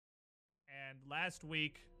And last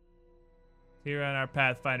week, here on our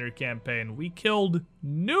Pathfinder campaign, we killed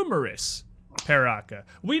numerous Paraka.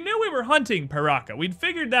 We knew we were hunting Paraka. We'd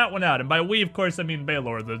figured that one out. And by we, of course, I mean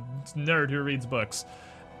Baylor, the nerd who reads books.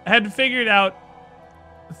 Had figured out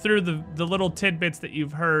through the little tidbits that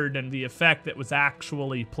you've heard and the effect that was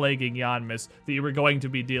actually plaguing Yanmass that you were going to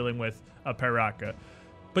be dealing with a Paraka.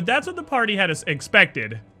 But that's what the party had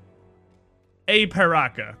expected. A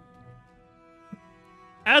Paraka.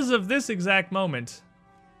 As of this exact moment,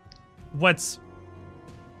 what's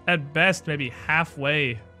at best maybe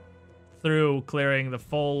halfway through clearing the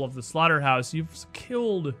full of the slaughterhouse, you've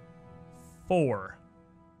killed 4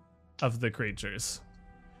 of the creatures.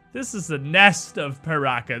 This is a nest of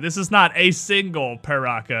Paraka. This is not a single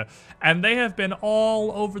Paraka. And they have been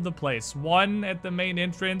all over the place. 1 at the main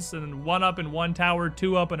entrance, and 1 up in one tower,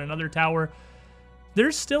 2 up in another tower.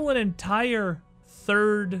 There's still an entire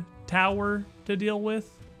 3rd tower to deal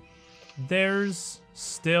with. There's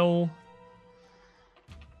still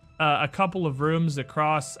a couple of rooms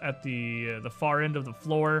across at the far end of the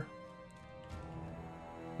floor.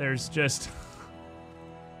 There's just...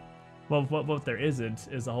 Well, what there isn't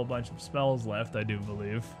is a whole bunch of spells left, I do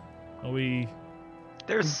believe.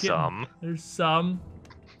 There's some. There's some.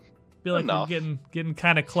 Feel like we're getting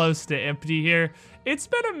kind of close to empty here. It's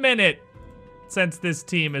been a minute since this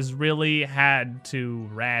team has really had to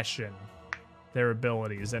ration their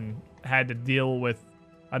abilities and had to deal with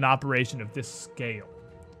an operation of this scale.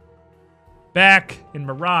 Back in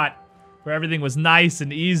Marat, where everything was nice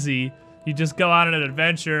and easy, you just go on an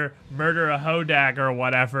adventure, murder a Hodag or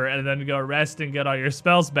whatever, and then go rest and get all your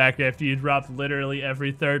spells back after you dropped literally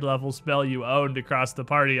every 3rd level spell you owned across the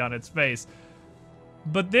party on its face.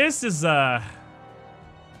 But this is a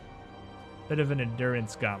bit of an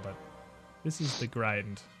endurance gauntlet. This is the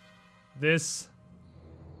grind. This,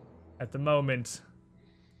 at the moment,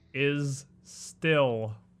 is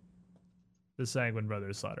still the Sanguine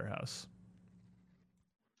Brothers Slaughterhouse.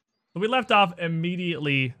 We left off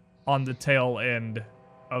immediately on the tail end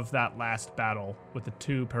of that last battle with the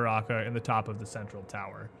 2 Paraka in the top of the central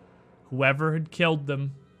tower. Whoever had killed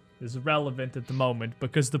them is irrelevant at the moment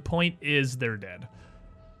because the point is they're dead.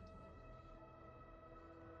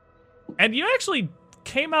 And you actually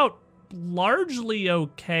came out largely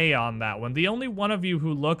okay on that one. The only one of you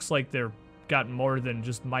who looks like they're got more than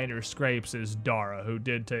just minor scrapes is Dara, who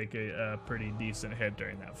did take a pretty decent hit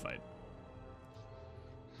during that fight.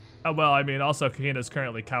 Well, I mean, also Kahina's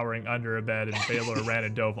currently cowering under a bed, and Baylor ran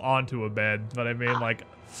and dove onto a bed. But I mean, like...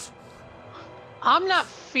 I'm not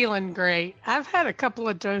feeling great. I've had a couple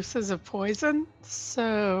of doses of poison,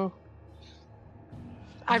 so...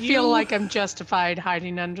 I feel like I'm justified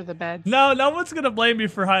hiding under the bed. No one's gonna blame you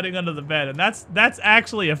for hiding under the bed, and that's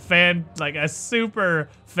actually a super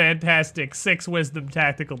fantastic 6 wisdom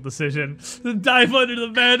tactical decision. To dive under the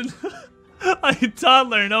bed like a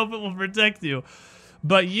toddler and hope it will protect you.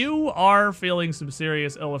 But you are feeling some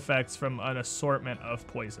serious ill effects from an assortment of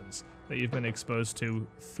poisons that you've been exposed to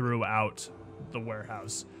throughout the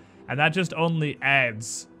warehouse. And that just only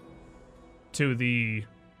adds to the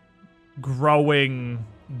growing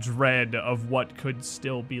dread of what could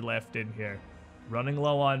still be left in here. Running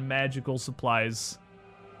low on magical supplies.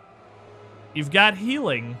 You've got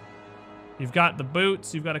healing. You've got the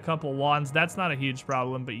boots, you've got a couple wands. That's not a huge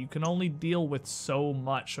problem, but you can only deal with so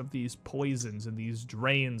much of these poisons and these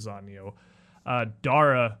drains on you.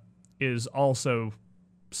 Dara is also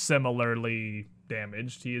similarly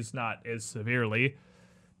damaged. He is not as severely,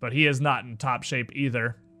 but he is not in top shape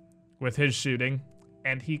either with his shooting,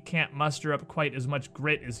 and he can't muster up quite as much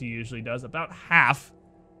grit as he usually does. About half,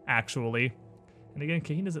 actually. And again,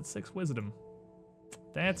 Kahina's at 6 wisdom.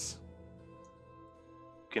 That's...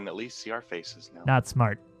 Can at least see our faces now. not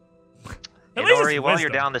smart. Hey, Nori, while you're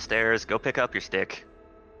down the stairs, go pick up your stick.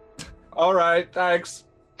 All right, thanks.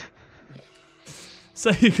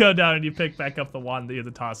 So you go down and you pick back up the wand that you had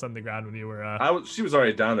to toss on the ground when you were... She was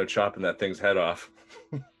already down there chopping that thing's head off.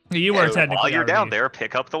 You were technically while you're already down there,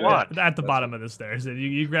 pick up the wand. at the bottom of the stairs. And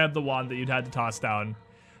you grab the wand that you'd had to toss down.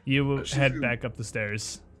 You head back up the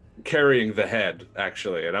stairs. Carrying the head,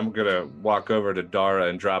 actually. And I'm going to walk over to Dara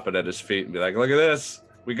and drop it at his feet and be like, look at this.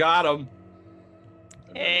 We got him.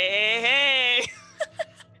 Hey.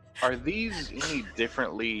 Are these any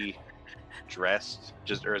differently dressed?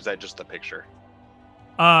 Or is that just the picture?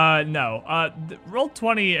 No.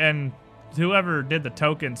 Roll20 and whoever did the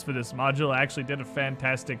tokens for this module actually did a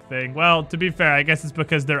fantastic thing. Well, to be fair, I guess it's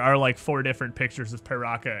because there are like 4 different pictures of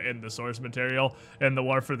Paraka in the source material in the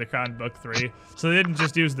War for the Crown Book 3. So they didn't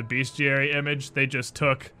just use the bestiary image, they just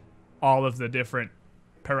took all of the different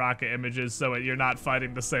Paraka images so you're not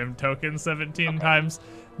fighting the same token 17 times.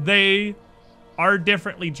 They are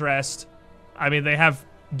differently dressed. I mean, they have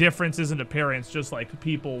differences in appearance just like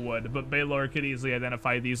people would, but Baylor could easily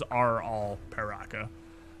identify these are all Paraka.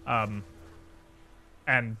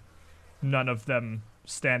 And none of them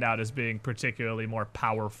stand out as being particularly more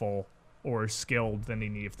powerful or skilled than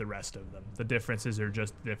any of the rest of them. The differences are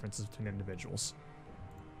just differences between individuals.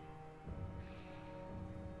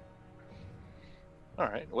 All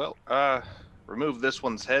right. Well, remove this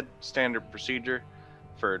one's head. Standard procedure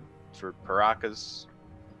for Parakas.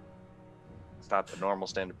 It's not the normal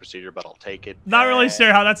standard procedure, but I'll take it. Not really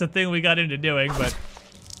sure how that's a thing we got into doing, but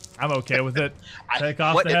I'm okay with it. Take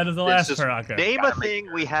off the head of the last Paraka. Name a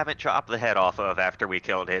thing we haven't chopped the head off of after we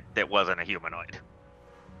killed it that wasn't a humanoid.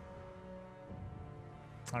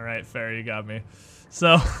 All right, fair, you got me.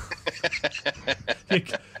 So,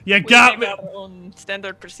 you got me. Our own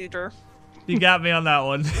standard procedure. You got me on that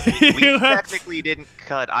one. We technically didn't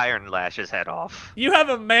cut Iron Lash's head off. You have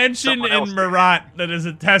a mansion Someone in else did. Marat that is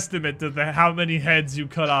a testament to how many heads you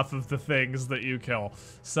cut off of the things that you kill.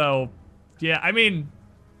 So, yeah, I mean,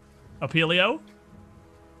 Apelio?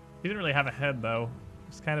 He didn't really have a head, though.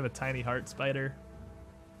 He's kind of a tiny heart spider.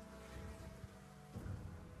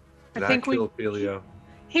 Did I think kill Apelio?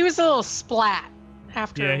 he was a little splat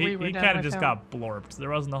after Yeah, we were he done kind of with just him. got blorped. There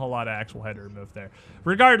wasn't a whole lot of actual head removed there.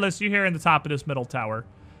 Regardless, you hear in the top of this middle tower.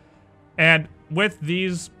 And with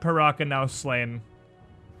these Paraka now slain,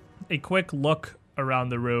 a quick look around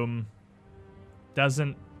the room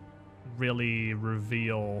doesn't really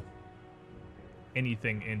reveal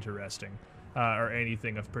anything interesting or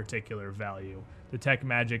anything of particular value. The tech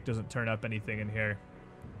magic doesn't turn up anything in here.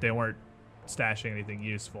 They weren't stashing anything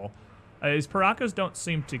useful. These Parakas don't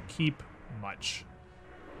seem to keep much.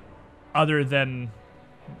 Other than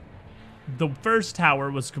the first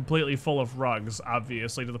tower was completely full of rugs,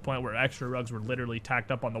 obviously, to the point where extra rugs were literally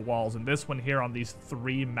tacked up on the walls. And this one here on these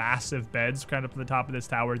 3 massive beds kind of up at the top of this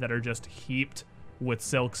tower that are just heaped with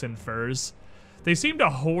silks and furs. They seem to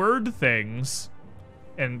hoard things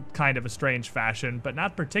in kind of a strange fashion, but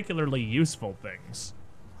not particularly useful things.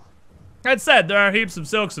 That said, there are heaps of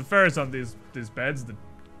silks and furs on these beds that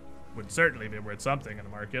would certainly be worth something in the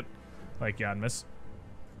market, like Yanmis.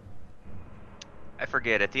 I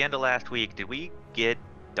forget, at the end of last week, did we get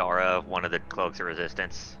Dara one of the Cloaks of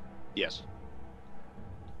Resistance? Yes.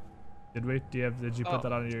 Did we? Did you put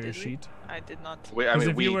that on your did we? sheet? I did not. I mean,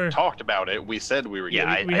 if we you were- talked about it. We said we were Yeah,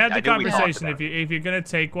 getting We had the I knew we talked conversation. about If you're gonna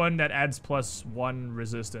take one, that adds +1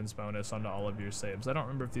 resistance bonus onto all of your saves. I don't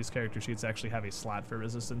remember if these character sheets actually have a slot for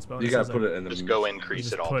resistance bonuses. You gotta put it in the Just go You increase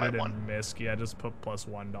just it all put by it one. in MISC. Yeah, just put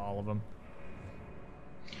 +1 to all of them.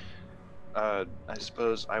 I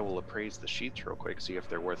suppose I will appraise the sheets real quick, see if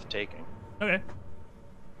they're worth taking. Okay.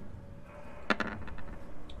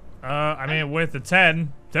 I mean, with the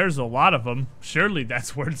 10, there's a lot of them. Surely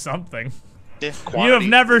that's worth something. Yeah, You have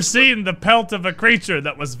never seen the pelt of a creature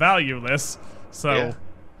that was valueless, so... Yeah.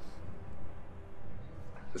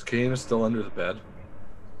 Is Kena still under the bed?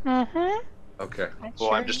 Mm-hmm. Okay.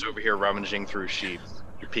 Well, I'm just over here rummaging through sheets.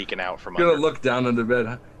 You're peeking out from I'm gonna under. look down under the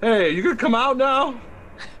bed. Hey, you gonna come out now?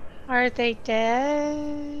 Are they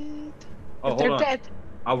dead? Oh, If they're hold on. dead.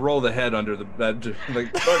 I'll roll the head under the bed.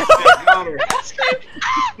 Like, Don't do that!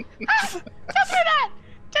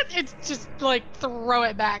 It's just like throw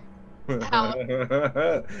it back. Out. and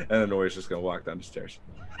then Nori's just gonna walk down the stairs.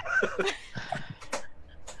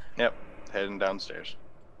 Yep, heading downstairs.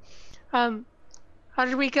 How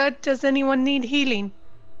did we go? Does anyone need healing?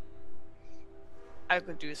 I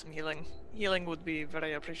could do some healing. Healing would be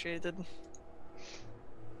very appreciated.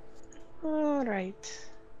 All right.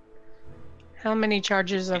 How many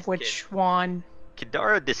charges of which one? Can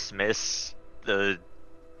Dara dismiss the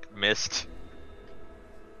mist?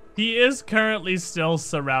 He is currently still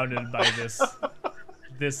surrounded by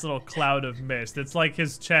this little cloud of mist. It's like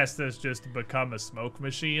his chest has just become a smoke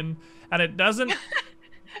machine, and it doesn't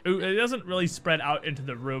really spread out into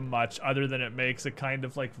the room much, other than it makes a kind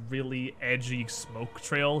of like really edgy smoke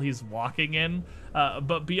trail he's walking in.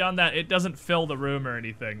 But beyond that, it doesn't fill the room or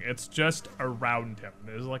anything. It's just around him.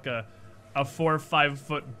 There's like a 4 or 5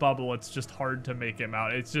 foot bubble. It's just hard to make him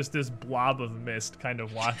out. It's just this blob of mist kind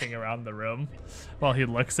of walking around the room while he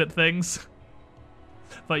looks at things.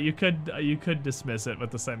 But you could dismiss it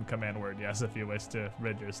with the same command word, yes, if you wish to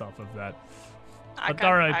rid yourself of that. But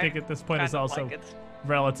Dara, I think at this point is also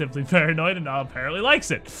relatively paranoid and now apparently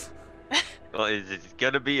likes it. Well, is it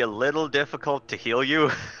gonna be a little difficult to heal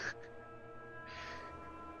you?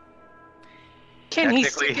 Can he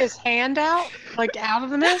Technically. stick his hand out, like out of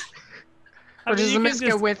the mist? Or does the you can mist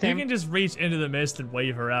go with him? You can just reach into the mist and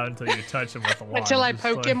wave around until you touch him with the wand. Until I Just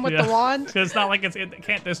poke like- him with yeah. the wand? Because it's not like it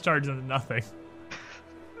can't discharge into nothing.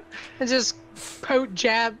 And just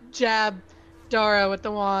jab Dara with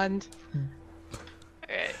the wand.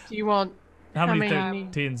 Alright. Do you want How many many?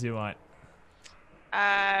 13s you want?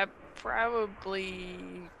 Probably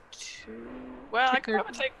 2. Well, I could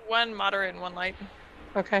probably take 1 moderate and 1 light.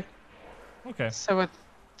 Okay. Okay. So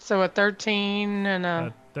a 13 and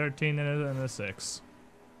A 13 and a 6.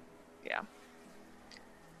 Yeah.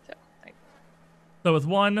 So, like, So with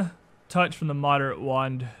 1 touch from the moderate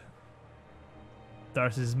wand,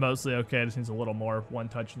 Darcy's mostly okay. Just needs a little more. 1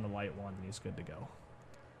 touch from the light wand, and he's good to go.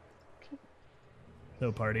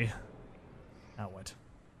 So party. Now what?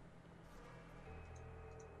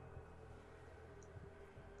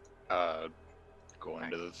 Going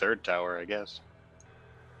to the 3rd tower, I guess.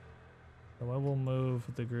 So I will move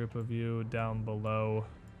the group of you down below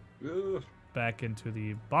back into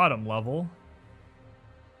the bottom level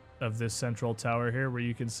of this central tower here, where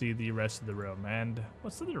you can see the rest of the room. And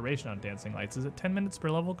what's the duration on dancing lights? Is it 10 minutes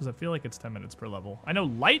per level? Because I feel like it's 10 minutes per level. I know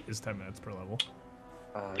light is 10 minutes per level.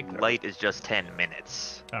 I think light is just 10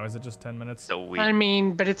 minutes. Oh, is it just 10 minutes? So we. I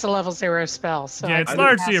mean, but it's a level 0 spell, so Yeah, I it's think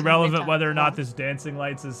largely it has to be irrelevant done whether or not well. this dancing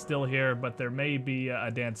lights is still here, but there may be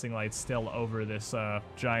a dancing light still over this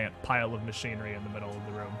giant pile of machinery in the middle of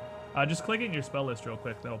the room. Just click in your spell list real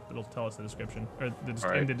quick. It'll tell us the description, or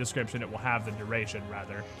in the description it will have the duration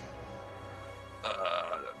rather.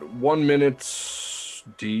 1 minute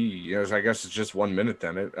D. Yes, I guess it's just 1 minute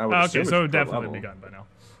then. I would assume Okay, it's so per it definitely level. begun by now.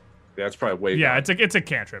 Yeah, it's probably way. Yeah, gone. it's a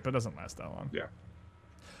cantrip. It doesn't last that long. Yeah.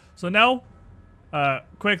 So now,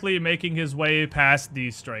 quickly making his way past the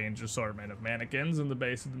strange assortment of mannequins in the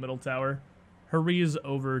base of the middle tower, hurries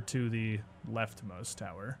over to the leftmost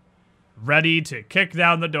tower, ready to kick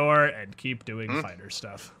down the door and keep doing fighter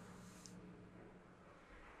stuff.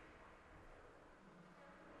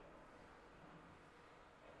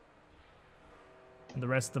 And the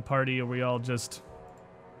rest of the party, are we all just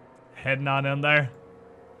heading on in there?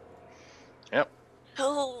 Yep.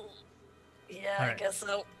 oh, yeah, I Alright. guess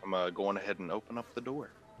so. I'm going ahead and open up the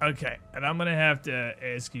door. Okay, and I'm gonna have to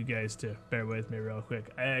ask you guys to bear with me real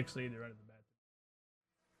quick. I actually need to run to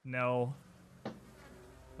the bathroom. Nell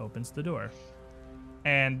opens the door.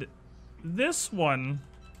 And this one,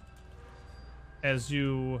 as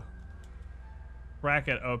you crack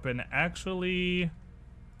it open, actually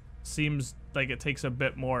seems like it takes a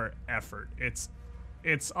bit more effort. It's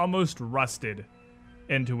almost rusted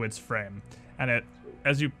into its frame. And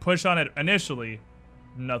as you push on it initially,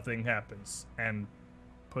 nothing happens. And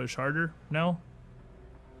push harder? No?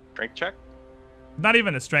 Strength check? Not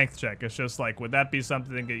even a strength check. It's just like, would that be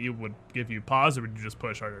something that you would give you pause, or would you just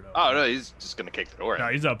push harder to open? Oh, no, he's just going to kick the door in. No,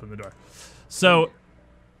 he's opened the door. So,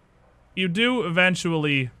 you do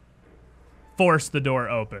eventually force the door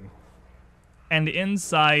open. And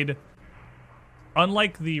inside,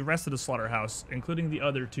 unlike the rest of the slaughterhouse, including the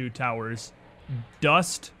other 2 towers,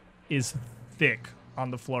 dust is thick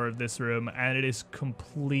on the floor of this room, and it is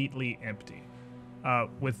completely empty,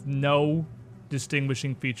 with no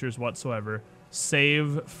distinguishing features whatsoever,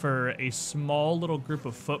 save for a small little group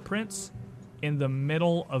of footprints in the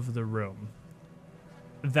middle of the room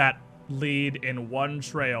that lead in one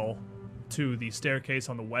trail to the staircase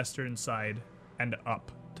on the western side and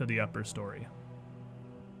up to the upper story.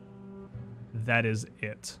 That is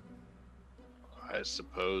it. I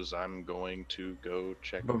suppose I'm going to go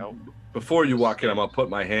check But out. before you walk in, I'm gonna put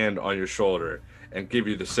my hand on your shoulder and give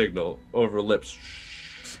you the signal over lips.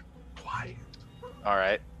 Shh. Quiet. All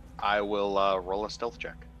right. I will roll a stealth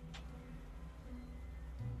check.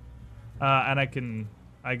 And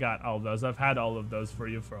I got all of those. I've had all of those for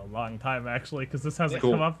you for a long time, actually, because this hasn't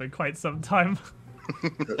Cool. come up in quite some time.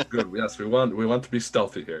 That's good. Yes, we want to be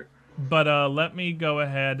stealthy here. But let me go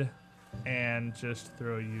ahead and just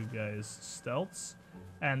throw you guys stealths.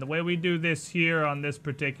 And the way we do this here on this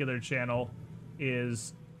particular channel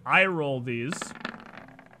is I roll these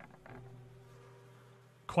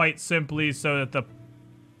quite simply so that the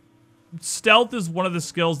stealth is one of the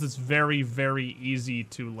skills that's very, very easy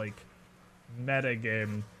to, like,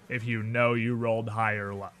 metagame if you know you rolled high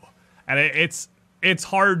or low. And it's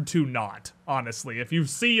hard to not, honestly. If you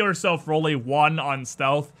see yourself roll a 1 on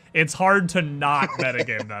stealth, it's hard to not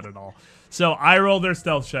metagame that at all. So I roll their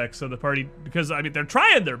stealth checks so the party, because, I mean, they're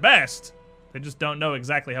trying their best. They just don't know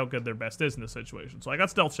exactly how good their best is in this situation. So I got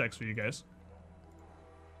stealth checks for you guys.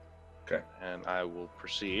 Okay. And I will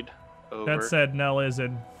proceed over. That said, Nell is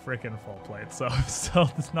in frickin' full plate, so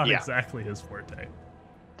stealth is not Yeah. exactly his forte.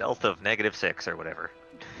 Stealth of -6 or whatever.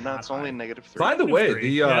 No, it's only -3. By the way, the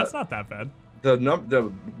Yeah, it's not that bad.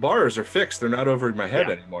 the bars are fixed. They're not over my head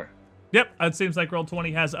Yeah. anymore. Yep, it seems like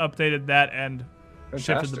Roll20 has updated that and shifted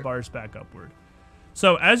the Fantastic. bars back upward.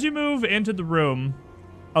 So as you move into the room,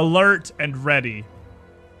 alert and ready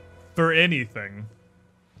for anything.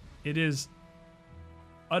 It is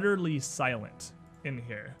utterly silent in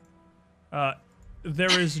here.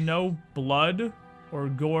 There is no blood or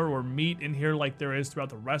gore or meat in here like there is throughout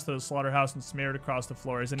the rest of the slaughterhouse and smeared across the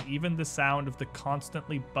floors, and even the sound of the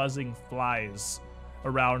constantly buzzing flies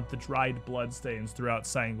around the dried bloodstains throughout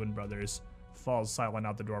Sanguine Brothers falls silent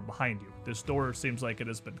out the door behind you. This door seems like it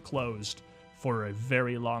has been closed for a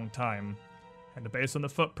very long time, and based on the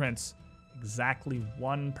footprints, exactly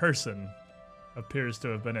one person appears to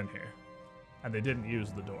have been in here, and they didn't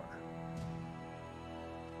use the door.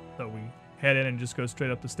 So we head in and just go straight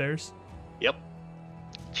up the stairs? Yep.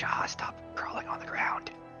 Jaw, stop crawling on the ground.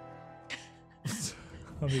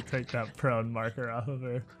 Let me take that prone marker off of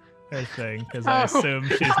her thing, because I Oh. assume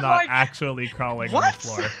she's not Like, actually crawling what? on the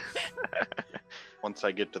floor. Once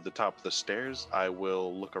I get to the top of the stairs, I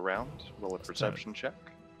will look around, roll a perception check.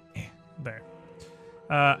 There.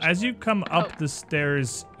 As you come up the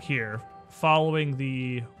stairs here, following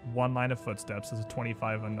the one line of footsteps, there's a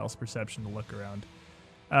 25 on Nell's perception to look around.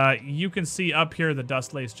 You can see up here the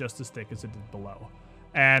dust lays just as thick as it did below.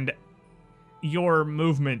 And your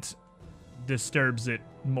movement disturbs it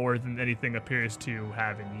more than anything appears to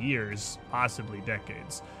have in years, possibly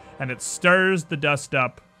decades. And it stirs the dust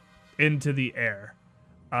up into the air,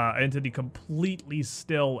 into the completely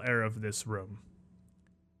still air of this room.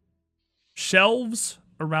 Shelves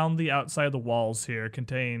around the outside of the walls here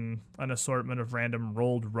contain an assortment of random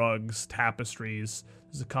rolled rugs, tapestries.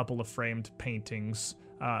 There's a couple of framed paintings,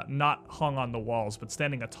 not hung on the walls, but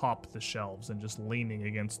standing atop the shelves and just leaning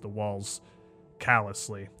against the walls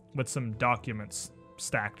callously, with some documents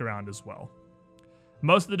stacked around as well.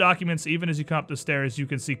 Most of the documents, even as you come up the stairs, you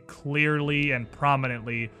can see clearly and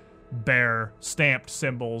prominently bear stamped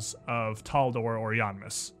symbols of Taldor or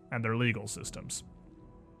Yanmass and their legal systems.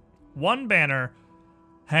 One banner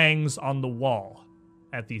hangs on the wall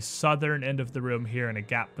at the southern end of the room here in a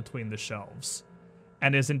gap between the shelves,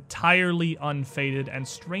 and is entirely unfaded and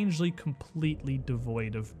strangely completely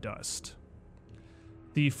devoid of dust.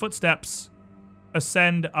 The footsteps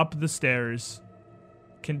ascend up the stairs,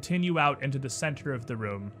 continue out into the center of the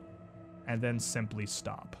room, and then simply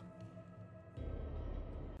stop.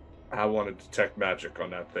 I want to detect magic on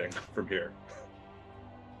that thing from here.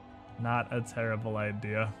 Not a terrible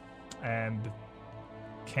idea, and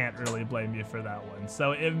can't really blame you for that one.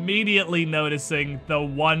 So immediately noticing the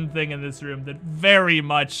one thing in this room that very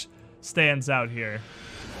much stands out here,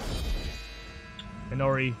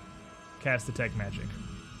 Inori cast Detect Magic.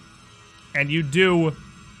 And you do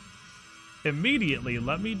immediately,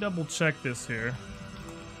 let me double check this here,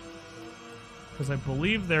 because I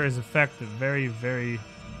believe there is effect that very, very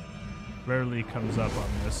rarely comes up on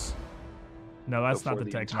this. No, that's Before not the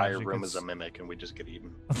Detect entire Magic. room it's- is a mimic, and we just get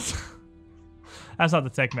even. That's not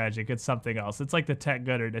Detect Magic, it's something else. It's like Detect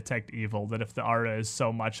Good or Detect Evil, that if the aura is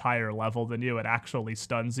so much higher level than you, it actually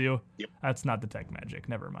stuns you. Yep. That's not Detect Magic,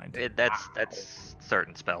 never mind. That's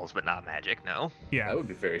certain spells, but not magic, no. Yeah. That would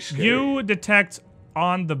be very scary. You detect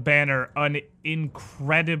on the banner an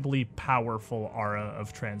incredibly powerful aura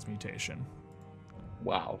of transmutation.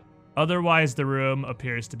 Wow. Otherwise, the room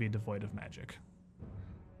appears to be devoid of magic.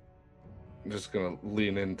 I'm just gonna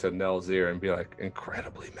lean into Nell's ear and be like,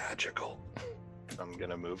 incredibly magical. I'm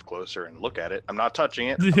gonna move closer and look at it. I'm not touching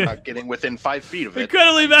it. I'm not getting within 5 feet of it.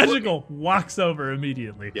 Incredibly I'm looking. magical! Walks over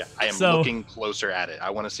immediately. Yeah, I am So- looking closer at it. I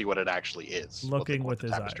want to see what it actually is. Looking what with the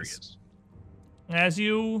his tapestry eyes. is. As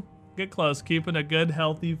you get close, keeping a good,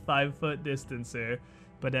 healthy 5-foot distance here,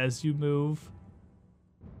 but as you move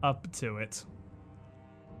up to it,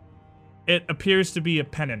 it appears to be a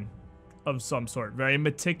pennon of some sort, very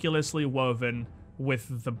meticulously woven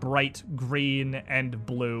with the bright green and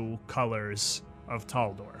blue colors of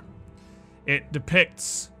Taldor. It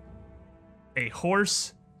depicts a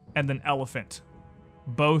horse and an elephant,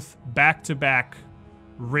 both back to back,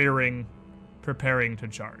 rearing, preparing to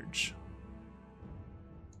charge.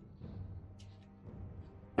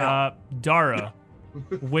 Dara,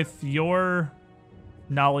 with your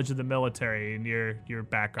knowledge of the military and your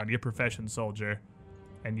background, your profession soldier,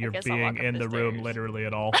 and your guess I'll being walk up in the the room stairs. literally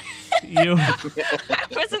at all, you I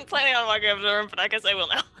wasn't planning on walking up to the room, but I guess I will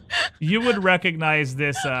now. you would recognize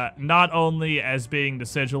this not only as being the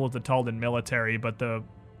sigil of the Taldan military, but the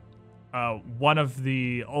one of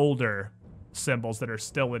the older symbols that are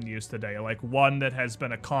still in use today, like one that has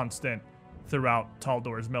been a constant throughout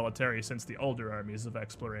Taldor's military since the older armies of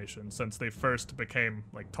exploration, since they first became,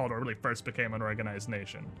 like, Taldor really first became an organized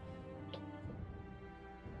nation.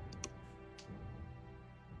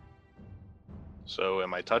 So,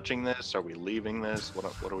 am I touching this? Are we leaving this? What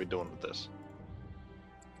are we doing with this?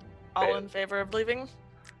 All in favor of leaving?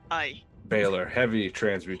 Aye. Baylor, heavy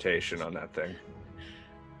transmutation on that thing.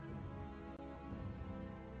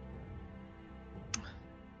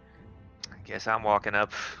 Guess I'm walking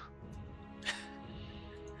up.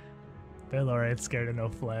 Baylor ain't scared of no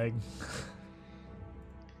flag.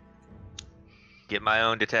 Get my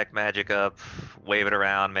own detect magic up, wave it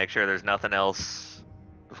around, make sure there's nothing else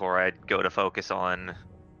before I go to focus on.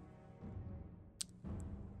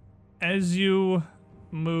 As you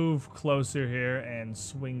move closer here and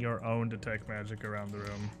swing your own detect magic around the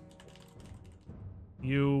room,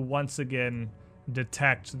 you once again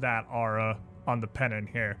detect that aura on the pennant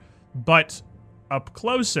here. But up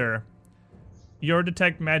closer, your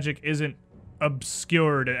detect magic isn't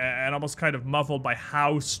obscured and almost kind of muffled by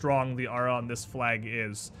how strong the aura on this flag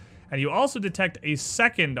is. And you also detect a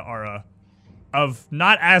second aura of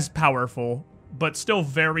not as powerful, but still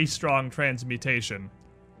very strong transmutation,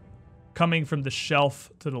 coming from the shelf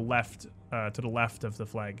to the left of the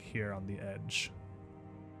flag here on the edge.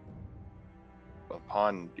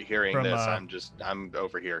 Upon hearing From, this, I'm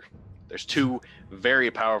over here. There's two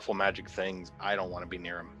very powerful magic things. I don't want to be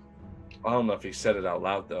near them. I don't know if he said it out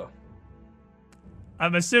loud though.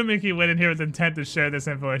 I'm assuming he went in here with intent to share this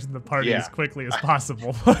information to the party Yeah. as quickly as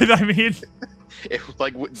possible. But I mean,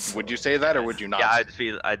 Would you say that or would you not? Yeah,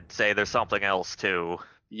 I'd say there's something else too.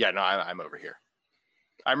 Yeah, no, I'm over here.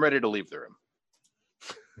 I'm ready to leave the room.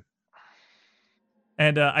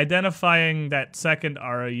 and identifying that second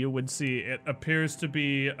aura, you would see it appears to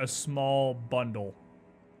be a small bundle,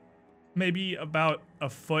 maybe about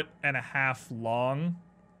 1.5 feet long,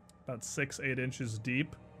 about 6-8 inches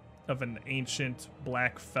deep, of an ancient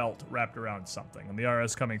black felt wrapped around something, and the aura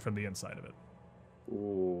is coming from the inside of it.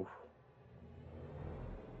 Ooh.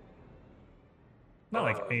 Not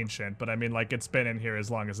like ancient, but I mean like it's been in here as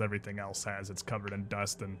long as everything else has. It's covered in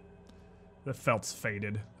dust and the felt's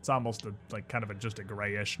faded. It's almost kind of just a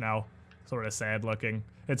grayish now, sort of sad looking.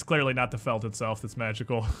 It's clearly not the felt itself that's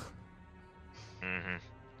magical. Mm-hmm.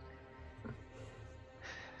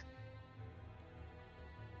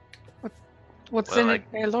 What's Well, in I-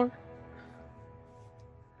 it, Baylor?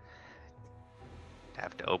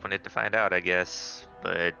 Have to open it to find out, I guess.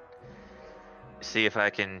 But see if I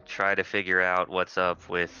can try to figure out what's up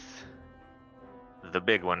with the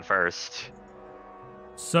big one first.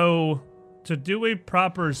 So, to do a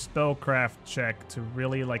proper spellcraft check to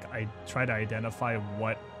really try to identify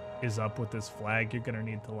what is up with this flag, you're gonna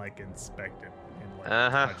need to inspect it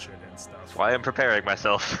and touch it and stuff. That's why I'm preparing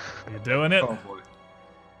myself. You doing it? Oh boy.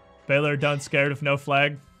 Baylor, done scared of no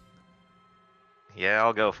flag? Yeah,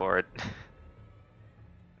 I'll go for it.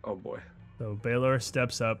 Oh boy. So Baylor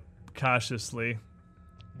steps up cautiously,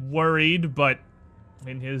 worried, but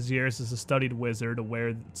in his years as a studied wizard,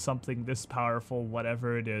 aware that something this powerful,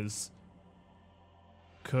 whatever it is,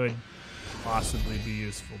 could possibly be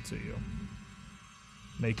useful to you.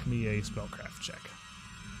 Make me a spellcraft check.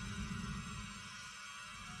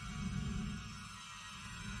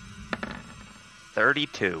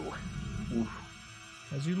 $32.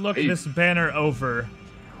 As you look Hey. this banner over,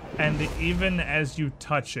 and even as you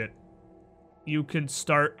touch it, you can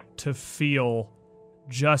start to feel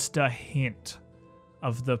just a hint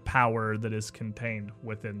of the power that is contained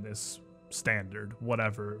within this standard,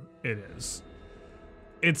 whatever it is.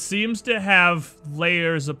 It seems to have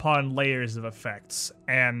layers upon layers of effects,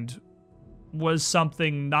 and was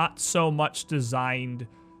something not so much designed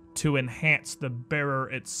to enhance the bearer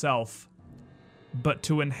itself, but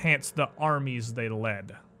to enhance the armies they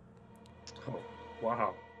led. Oh,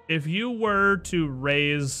 wow. If you were to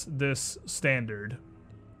raise this standard,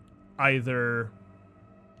 either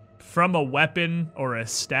from a weapon or a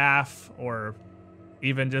staff, or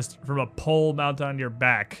even just from a pole mounted on your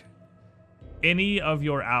back, any of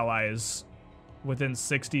your allies within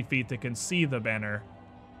 60 feet that can see the banner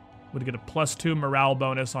would get a +2 morale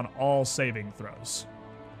bonus on all saving throws.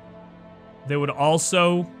 They would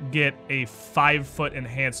also get a 5-foot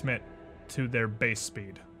enhancement to their base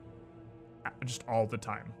speed. Just all the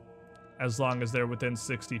time. As long as they're within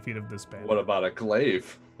 60 feet of this banner. What about a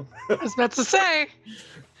glaive? I was about to say,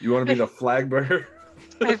 You want to be the flag bearer?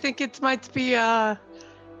 I think it might be a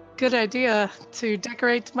good idea to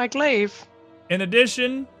decorate my glaive. In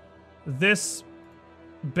addition, this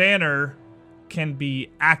banner can be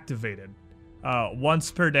activated.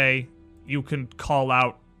 Once per day, you can call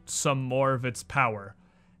out some more of its power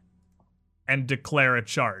and declare a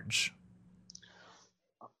charge.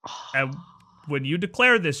 And when you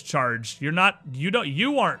declare this charge, you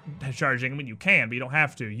aren't charging. I mean, you can, but you don't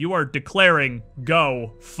have to. You are declaring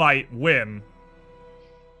go, fight, win.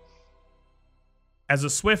 As a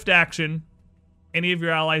swift action, any of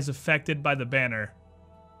your allies affected by the banner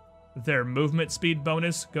their movement speed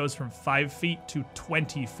bonus goes from 5 feet to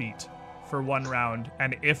 20 feet for 1 round,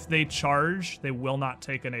 and if they charge, they will not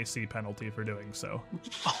take an AC penalty for doing so.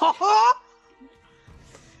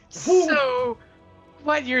 So,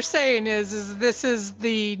 what you're saying is this is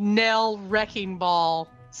the Nell Wrecking Ball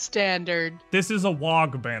standard. This is a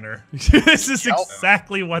WOG banner. This is Yep.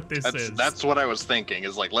 exactly what this is. That's what I was thinking.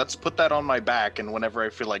 Is like, let's put that on my back, and whenever I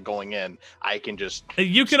feel like going in, I can just.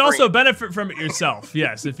 You can scream. also benefit from it yourself.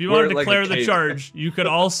 Yes, if you Wear want to it like a declare the cape. charge, you could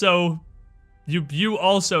also, you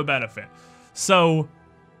also benefit. So,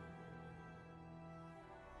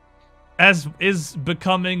 as is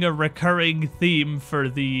becoming a recurring theme for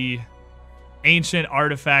the ancient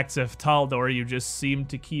artifacts of Taldor, you just seem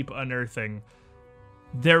to keep unearthing.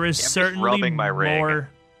 There is Yeah, I'm just certainly rubbing my ring more.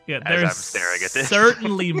 Yeah, as there's I'm staring at this.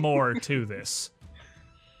 certainly more to this.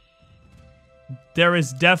 There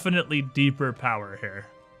is definitely deeper power here,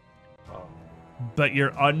 but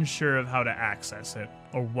you're unsure of how to access it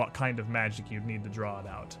or what kind of magic you'd need to draw it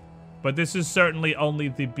out. But this is certainly only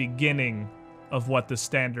the beginning of what the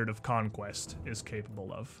Standard of Conquest is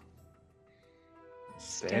capable of.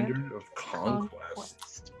 Standard of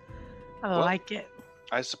conquest. I Well, like it.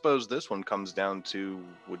 I suppose this one comes down to: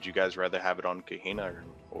 would you guys rather have it on Kahina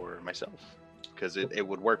or myself? Because it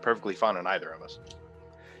would work perfectly fine on either of us.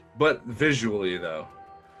 But visually, though,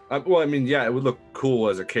 well, I mean, yeah, it would look cool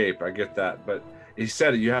as a cape. I get that, but he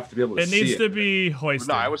said you have to be able to It see needs it. to be hoisted.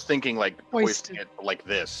 No, I was thinking like hoisting Hoisted. it like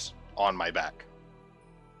this on my back.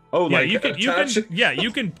 Oh, Yeah, like you can attach it?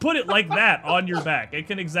 you can put it like that on your back. It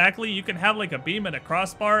can you can have like a beam and a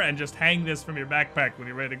crossbar and just hang this from your backpack when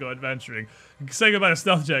you're ready to go adventuring. Say goodbye to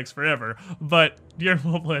stealth checks forever, but you're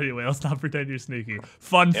mobile anyway. Let's not pretend you're sneaky.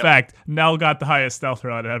 Fun Yep. fact, Nell got the highest stealth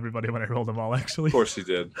roll out of everybody when I rolled them all, actually. Of course he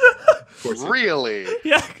did. Of course he did. Really?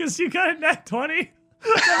 Yeah, because you got a net 20.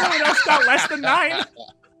 Everyone else got less than 9.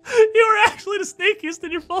 You were actually the sneakiest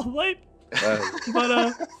in your full weight.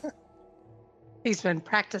 But, He's been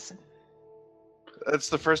practicing. That's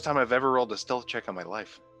the first time I've ever rolled a stealth check in my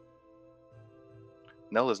life.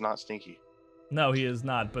 Nell is not sneaky. no, he is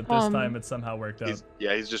not, but this Um, time it somehow worked out.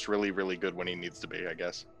 He's just really, really good when he needs to be, I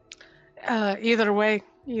guess. Either way,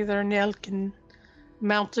 either Nell can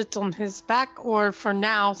mount it on his back, or for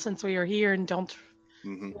now, since we are here and don't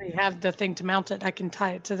Hmm really have the thing to mount it, I can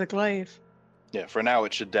tie it to the glaive. Yeah, for now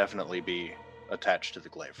it should definitely be attached to the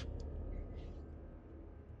glaive.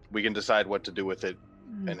 We can decide what to do with it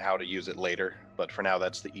and how to use it later, but for now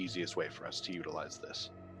that's the easiest way for us to utilize this.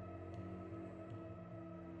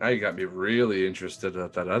 Now you got me really interested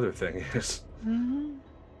at that other thing is. Mhm.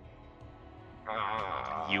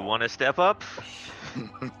 You want to step up?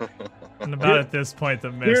 And about at this point,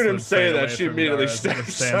 the mist Hearing him would say fade that, away she from immediately Dara as he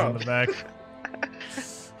steps stands in up. the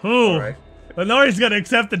back. Ooh, All right. Lenori's gonna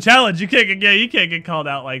accept the challenge. You can't get called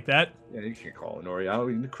out like that. Yeah, you can't call Nori out.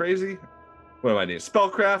 You crazy? What do I need?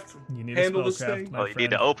 Spellcraft? You need Handle a this spellcraft, thing? my Well, you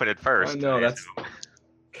friend. need to open it first. I know, that's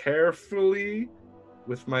carefully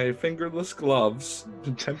with my fingerless gloves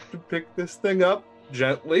attempt to pick this thing up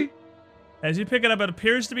gently. As you pick it up, it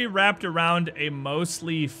appears to be wrapped around a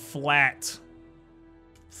mostly flat,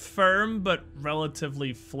 firm but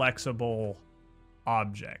relatively flexible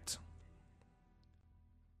object.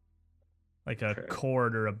 Like a Okay.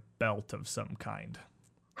 cord or a belt of some kind.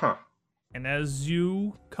 Huh. And as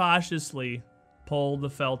you cautiously pull the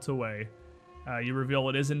felt away, you reveal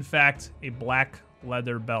it is in fact a black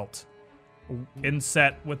leather belt,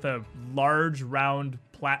 inset with a large round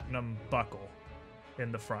platinum buckle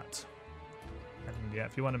in the front. And yeah,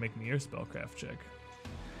 if you want to make me your spellcraft check,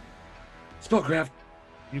 Spellcraft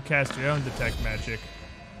you cast your own detect magic,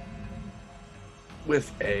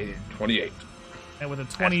 with a 28. and with a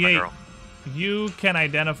That's my 28, girl. you can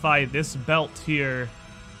identify this belt here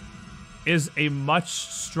is a much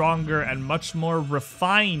stronger and much more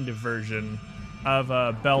refined version of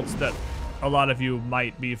a belt that a lot of you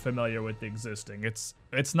might be familiar with existing. It's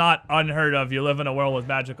not unheard of. You live in a world with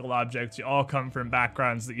magical objects. You all come from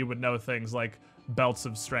backgrounds that you would know things like belts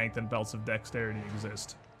of strength and belts of dexterity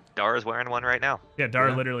exist. Dara's wearing one right now. Yeah,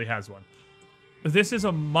 Dara Yeah. literally has one. This is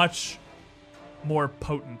a much more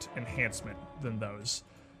potent enhancement than those.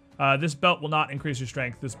 This belt will not increase your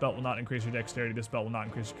strength. This belt will not increase your dexterity. This belt will not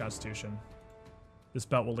increase your constitution. This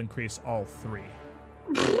belt will increase all 3.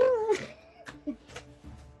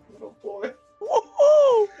 Oh boy.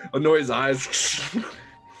 Annoy's eyes.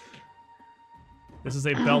 This is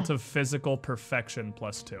a belt of physical perfection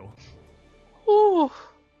plus 2. Ooh.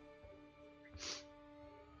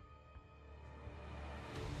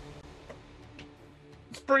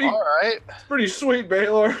 It's pretty, All right. pretty sweet,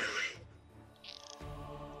 Baylor.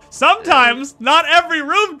 Sometimes, not every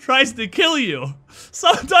room tries to kill you.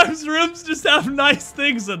 Sometimes rooms just have nice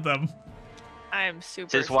things in them. I am super.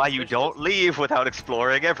 This is why you suspicious. don't leave without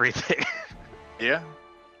exploring everything. Yeah.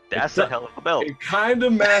 That's a hell of a belt. It kind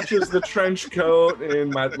of matches the trench coat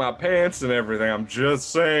and my pants and everything. I'm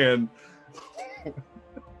just saying.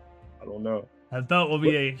 I don't know. That belt will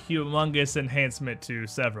be a humongous enhancement to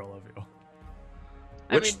several of you.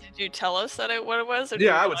 I mean, did you tell us what it was? Or did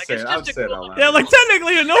Yeah, you I be would like, say it's it. I would just a say it cool out loud. Yeah, like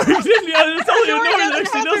technically Honori didn't. Yeah, it's only Honori Honori that doesn't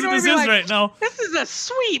actually have knows to what this be is like- right now. This is a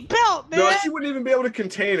sweet belt, man. No, she wouldn't even be able to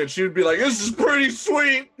contain it. She would be like, "This is pretty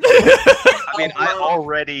sweet." I mean, I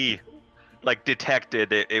already like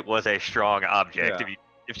detected it was a strong object. Yeah.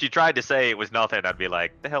 If she tried to say it was nothing, I'd be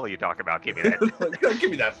like, "The hell are you talking about? Give me that." Like,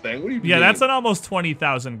 give me that thing. What do you Yeah, mean? that's an almost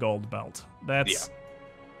 20,000 gold belt. That's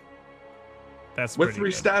What pretty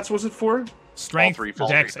three good. stats was it for? Strength, All three physical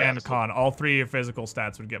Dex, stats. and Con. All three of your physical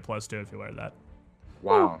stats would get +2 if you wear that.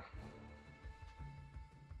 Wow.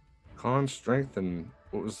 Con, strength, and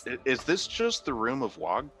what was? Is this just the room of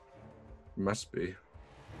Wog? Must be.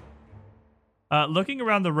 Looking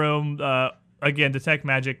around the room, again, detect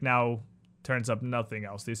magic now turns up nothing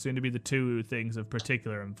else. These seem to be the two things of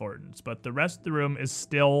particular importance, but the rest of the room is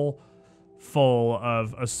still full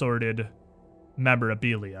of assorted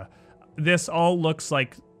memorabilia. This all looks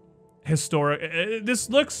like historic. This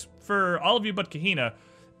looks, for all of you but Kahina,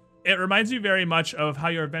 it reminds you very much of how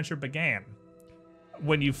your adventure began.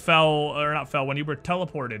 When you when you were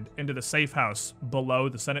teleported into the safe house below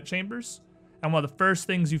the Senate chambers. And one of the first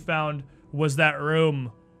things you found was that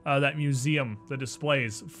room, that museum, the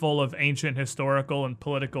displays, full of ancient historical and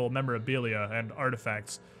political memorabilia and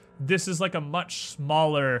artifacts. This is like a much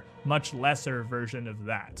smaller, much lesser version of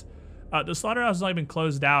that. The slaughterhouse has only been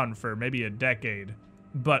closed down for maybe a decade,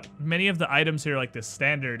 but many of the items here, like the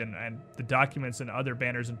standard and the documents and other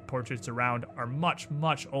banners and portraits around, are much,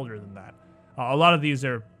 much older than that. A lot of these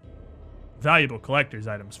are valuable collector's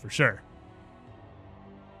items for sure.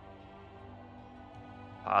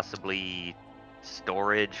 Possibly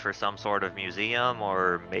storage for some sort of museum,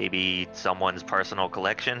 or maybe someone's personal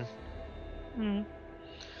collection.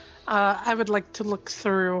 I would like to look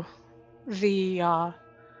through a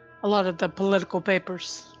lot of the political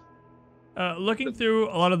papers. Looking through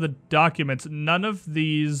a lot of the documents, none of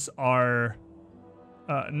these are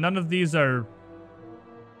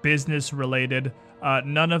business related.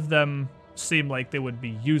 None of them seem like they would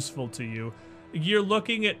be useful to you. You're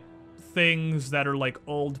looking at things that are like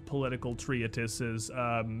old political treatises,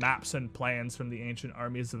 maps and plans from the ancient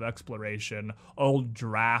armies of exploration, old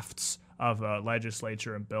drafts of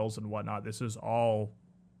legislature and bills and whatnot. This is all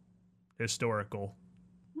historical.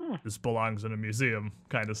 This belongs in a museum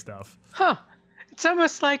kind of stuff. Huh. It's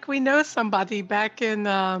almost like we know somebody back in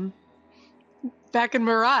Marat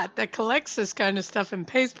that collects this kind of stuff and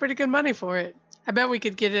pays pretty good money for it. I bet we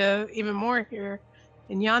could get even more here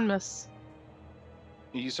in Yanmas.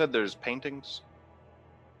 You said there's paintings.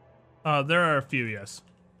 There are a few, yes.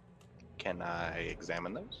 Can I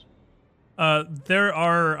examine those? There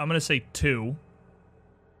are, I'm going to say 2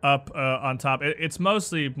 up on top. It's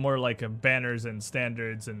mostly more like banners and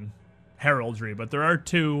standards and heraldry, but there are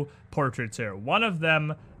 2 portraits here. One of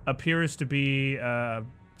them appears to be a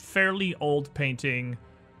fairly old painting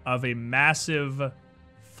of a massive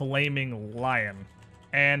flaming lion.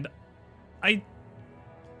 And I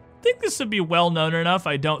think this would be well known enough.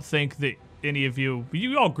 I don't think that any of you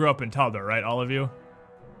all grew up in Taldor, right? All of you?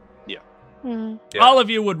 Yeah. Yeah. All of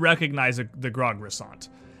you would recognize the Grog Rissant.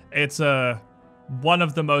 It's one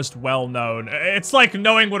of the most well-known. It's like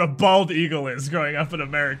knowing what a bald eagle is growing up in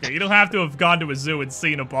America. You don't have to have gone to a zoo and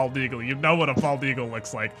seen a bald eagle. You know what a bald eagle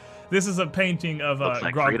looks like. This is a painting of Looks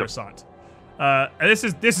like Grog freedom. Rissant. And this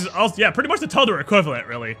is also, yeah, pretty much the Taldor equivalent,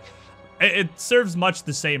 really. It serves much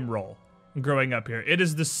the same role growing up here. It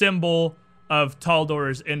is the symbol of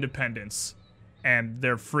Taldor's independence and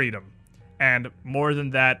their freedom. And more than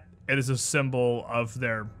that, it is a symbol of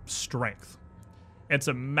their strength. It's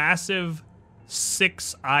a massive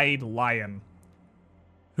 6-eyed lion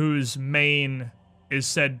whose mane is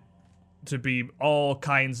said to be all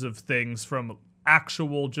kinds of things, from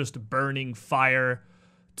actual just burning fire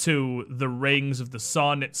to the rings of the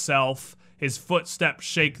sun itself. His footsteps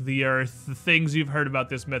shake the earth. The things you've heard about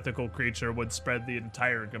this mythical creature would spread the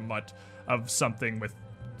entire gamut of something with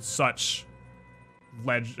such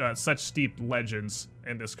steep legends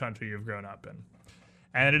in this country you've grown up in.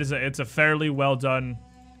 And it's a fairly well done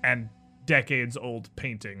and decades old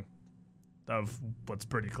painting of what's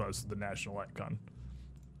pretty close to the national icon.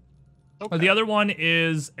 Okay. The other one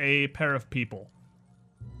is a pair of people.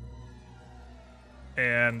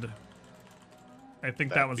 And I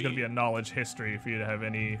think that That'd one's going to be- be a knowledge history for you to have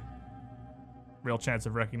any real chance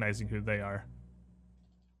of recognizing who they are.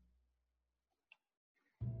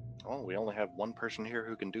 Oh, we only have one person here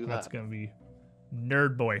who can do That's that. gonna be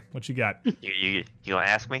Nerd Boy. What you got? You gonna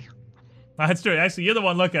ask me? That's true. Actually, you're the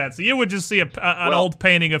one looking at it. So you would just see an old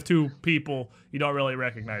painting of two people you don't really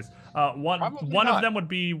recognize. One Probably of not. them would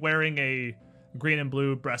be wearing a green and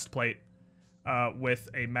blue breastplate with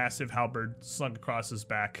a massive halberd slung across his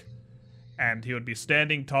back. And he would be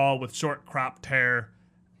standing tall with short cropped hair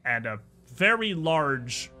and a very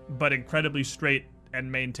large but incredibly straight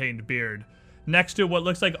and maintained beard. Next to what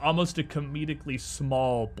looks like almost a comedically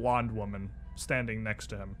small blonde woman standing next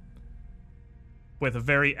to him. With a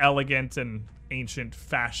very elegant and ancient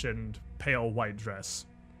fashioned pale white dress.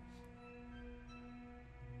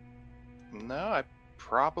 No, I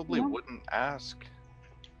probably wouldn't ask.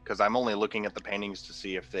 Because I'm only looking at the paintings to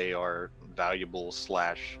see if they are valuable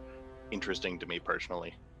 / interesting to me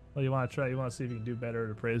personally. Well, you want to try? You want to see if you can do better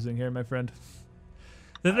at appraising here, my friend?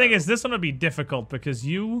 The thing is, this one would be difficult because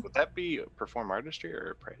you... Would that be perform artistry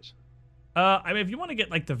or appraise? I mean, if you want to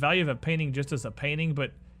get, like, the value of a painting just as a painting,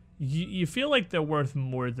 but you feel like they're worth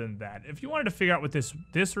more than that. If you wanted to figure out what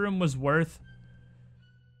this room was worth,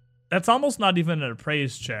 that's almost not even an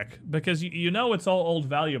appraise check, because you know it's all old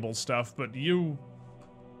valuable stuff, but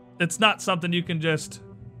it's not something you can just...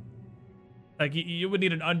 Like, you would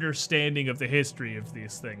need an understanding of the history of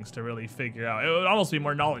these things to really figure out. It would almost be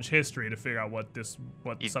more knowledge history to figure out what some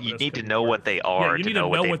of this You need could to be know worth. what they are Yeah, you to need know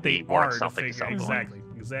what they be worth are to something to figure someone.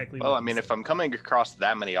 exactly. Well, what I mean, it's- if I'm coming across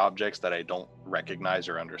that many objects that I don't recognize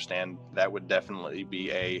or understand, that would definitely be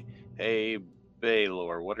hey,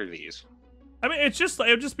 Baylor, what are these? I mean, it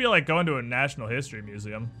would just be like going to a National History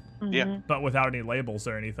Museum, Yeah. but without any labels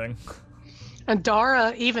or anything. And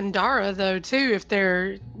even Dara, though, too, if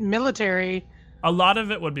they're military, A lot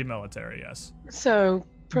of it would be military, yes. so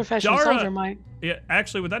professional Dara- soldier might. Yeah,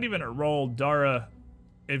 actually, without even a roll, Dara,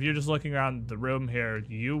 if you're just looking around the room here,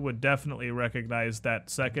 you would definitely recognize that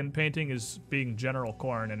second painting as being General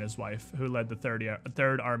Korn and his wife, who led the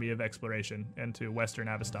Third Army of Exploration into Western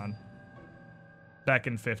Avestan back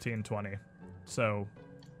in 1520. So,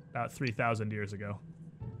 about 3,000 years ago.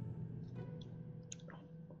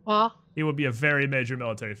 Well, He would be a very major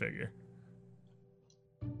military figure.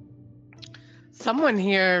 someone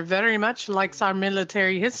here very much likes our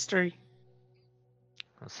military history.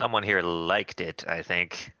 Someone here liked it, I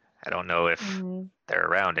think. I don't know if they're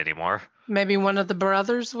around anymore. Maybe one of the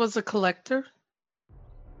brothers was a collector.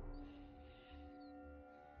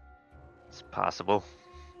 It's possible.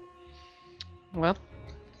 Well,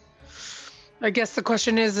 I guess the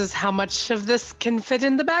question is how much of this can fit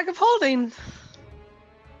in the bag of holding?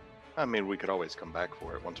 I mean, we could always come back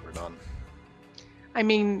for it once we're done. I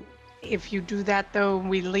mean, if you do that, though,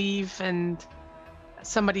 we leave and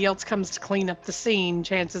somebody else comes to clean up the scene,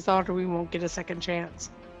 chances are we won't get a second chance.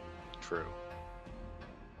 True.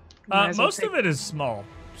 Might as well Most take- of it is small,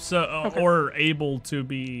 so Okay. or able to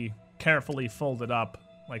be carefully folded up,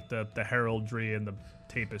 like the heraldry and the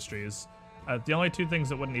tapestries. The only two things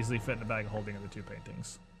that wouldn't easily fit in a bag of holding are the two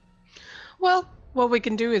paintings. Well, what we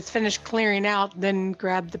can do is finish clearing out, then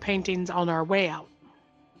grab the paintings on our way out.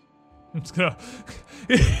 Let's go.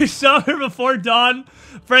 You saw her before dawn,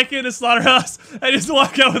 break into slaughterhouse, and just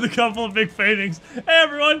walk out with a couple of big paintings. Hey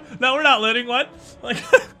everyone! No, we're not looting. What? Like,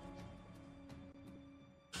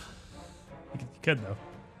 you could though.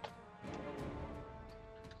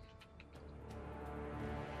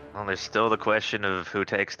 Well, there's still the question of who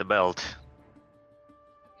takes the belt.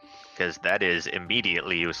 Because that is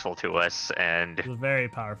immediately useful to us, and It's a very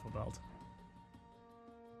powerful belt.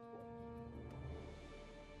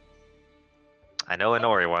 I know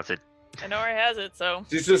Inori wants it. Inori has it, so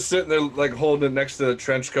She's just sitting there, like, holding it next to the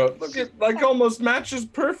trench coat. Look, it, like, almost matches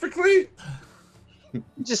perfectly.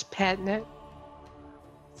 Just patting it.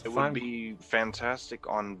 It Fine. would be fantastic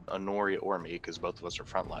on Honori or me, because both of us are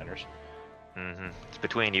frontliners. It's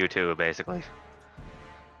between you two, basically.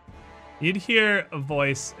 You'd hear a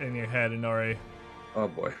voice in your head, Inori. Oh,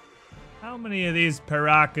 boy. How many of these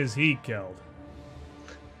Parakas he killed?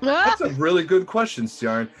 Ah! That's a really good question,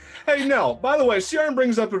 Ciaran. Hey, Nell, by the way, Ciaran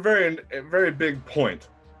brings up a very big point.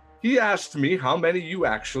 He asked me how many you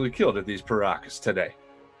actually killed of these Parakas today.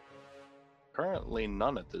 Currently,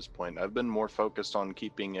 none at this point. I've been more focused on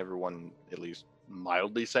keeping everyone at least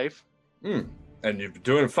mildly safe. And you're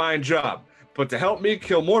doing a fine job. But to help me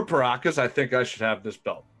kill more Parakas, I think I should have this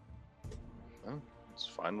belt. It's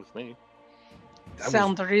fine with me.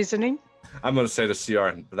 Sound reasoning. I'm going to say to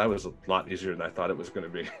Ciaran, but that was a lot easier than I thought it was going to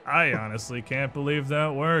be. I honestly can't believe that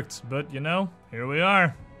worked, but you know, here we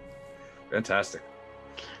are. Fantastic.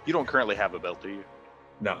 You don't currently have a belt, do you?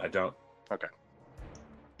 No, I don't. Okay.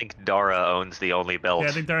 think Dara owns the only belt. Yeah,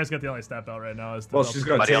 I think Dara's got the only stat belt right now. Is the Well, belt she's of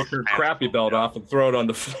gonna Somebody take else her has crappy it. belt off and throw it on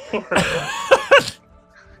the floor.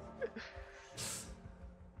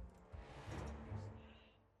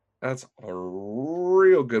 That's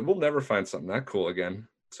real good. We'll never find something that cool again.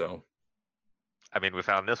 So I mean, we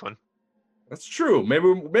found this one. that's true.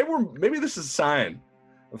 Maybe this is a sign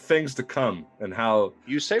of things to come and how.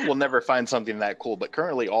 You say we'll never find something that cool, but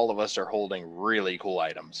currently all of us are holding really cool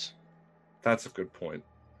items. That's a good point.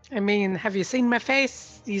 I mean, have you seen my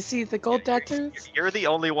face? Do you see the gold tattoos? You're the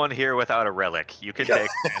only one here without a relic. You can take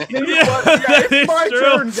that. You know Yeah, what? Yeah, that it's is my true.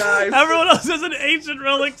 turn, guys. Everyone else has an ancient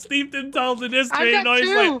relic steeped in Talton history. I've got And he's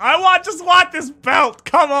two. like, I just want this belt.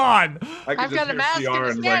 Come on. I can I've just got a hear mask and a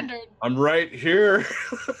Ciaran, like, standard. I'm right here.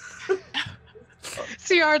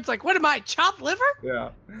 Ciaran's like, what am I, chopped liver? Yeah.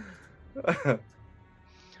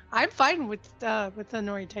 I'm fine with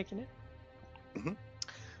Nori taking it. Mhm.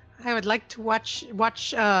 I would like to watch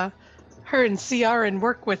her and Ciaran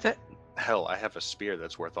work with it. Hell, I have a spear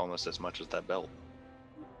that's worth almost as much as that belt.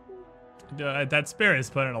 That spear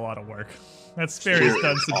has put in a lot of work. That spear has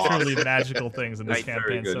done some truly magical things in this Right, very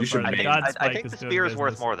campaign good. so You should far. I The think, God I Spike think is the doing spear is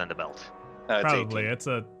worth business. more than the belt. It's Probably. 18. It's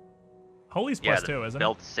a Holy's Yeah, plus the 2, isn't it?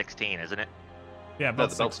 belt's 16, isn't it? Yeah, No,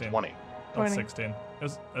 belt's the belt's 16. 20. Belt's 20. 16. I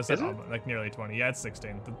said Is it? almost, like nearly 20. Yeah, it's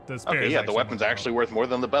 16. The spear Okay, is yeah, the actually weapon's more actually worth more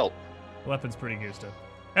than the belt. The weapon's pretty goosed up.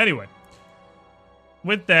 Anyway,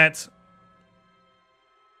 with that,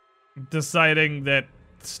 deciding that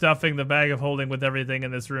stuffing the bag of holding with everything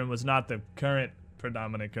in this room was not the current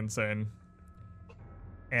predominant concern,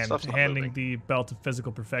 and Stuff's not handing moving. the belt of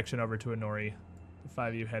physical perfection over to Inori, the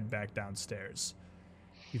five of you head back downstairs.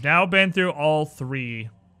 You've now been through all three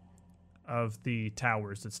of the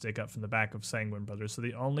towers that stick up from the back of Sanguine Brothers, so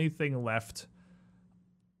the only thing left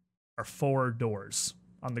are 4 doors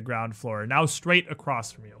on the ground floor, now straight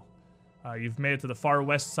across from you. You've made it to the far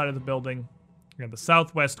west side of the building. In the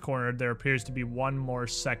southwest corner, there appears to be one more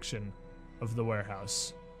section of the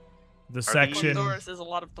warehouse. The these section Doors is a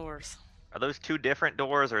lot of doors. Are those 2 different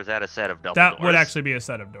doors, or is that a set of double that doors? would actually be a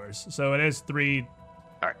set of doors. So it is 3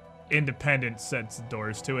 Alright. independent sets of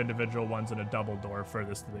doors, 2 individual ones and a double door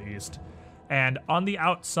furthest to the east. And on the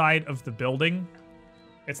outside of the building,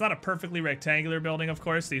 it's not a perfectly rectangular building, of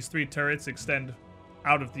course. These 3 turrets extend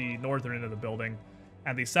out of the northern end of the building,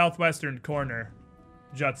 and the southwestern corner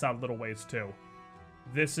juts out a little ways too.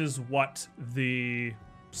 This is what the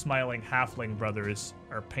Smiling Halfling brothers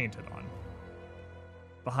are painted on.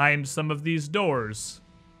 Behind some of these doors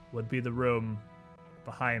would be the room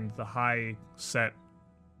behind the high-set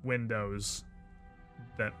windows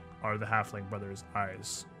that are the Halfling brothers'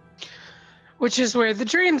 eyes, Which is where the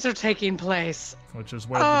dreams are taking place. which is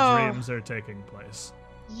where Oh. the dreams are taking place.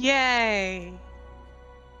 Yay!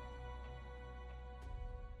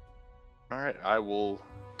 All right, I will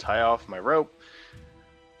tie off my rope,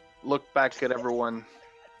 look back at everyone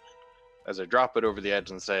as I drop it over the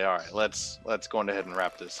edge and say, "All right, let's go on ahead and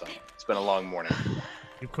wrap this up. It's been a long morning."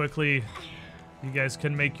 You guys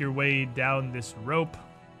can make your way down this rope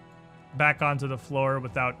back onto the floor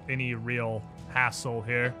without any real hassle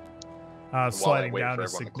here. Sliding wait down for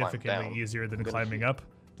is everyone to climb significantly down, easier than I'm gonna climbing up.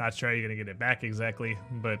 Not sure how you're gonna get it back exactly,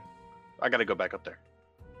 but I got to go back up there.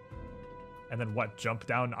 and then what? Jump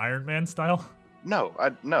down Iron Man style? No,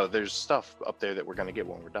 there's stuff up there that we're gonna get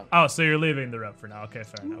when we're done. Oh, so you're leaving the rope for now? Okay,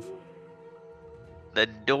 fair enough. The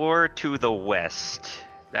door to the west,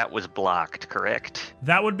 that was blocked, correct?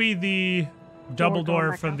 That would be the double going door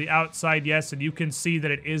back from up. the outside, yes, and you can see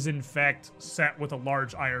that it is in fact set with a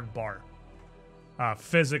large iron bar,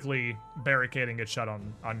 physically barricading it shut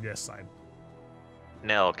on this side.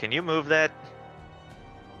 Nell, can you move that?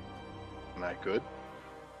 Am I good?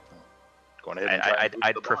 Go on ahead and try and move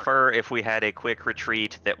I'd the bar. prefer if we had a quick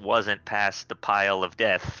retreat that wasn't past the pile of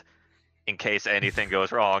death, in case anything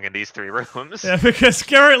goes wrong in these 3 rooms. Yeah, because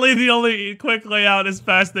currently the only quick layout is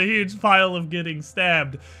past the huge pile of getting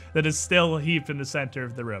stabbed that is still heaped in the center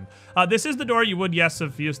of the room. This is the door you would, yes,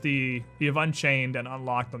 have used you've unchained and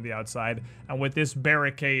unlocked on the outside, and with this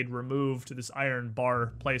barricade removed, this iron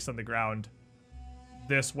bar placed on the ground,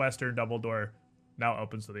 this western double door now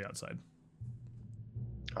opens to the outside.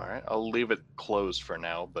 All right, I'll leave it closed for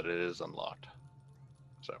now, but it is unlocked.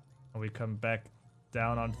 So And we come back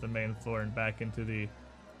down onto the main floor and back into the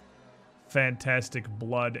fantastic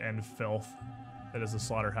blood and filth that is the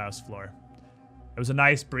slaughterhouse floor. It was a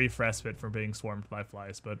nice brief respite from being swarmed by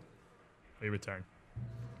flies, but we return.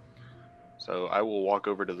 So I will walk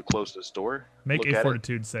over to the closest door. Make look a at it.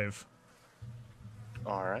 fortitude save.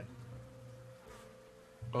 All right.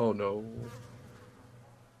 Oh no.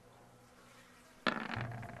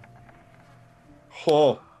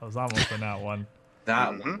 Oh, I was almost on that one.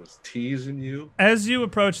 That one was teasing you. As you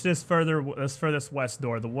approach this furthest west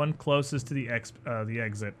door, the one closest to the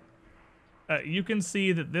exit, you can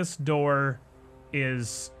see that this door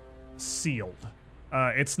is sealed.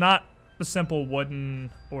 It's not a simple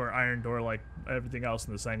wooden or iron door like everything else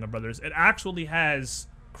in the Sangha Brothers. It actually has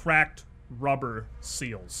cracked rubber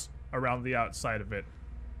seals around the outside of it,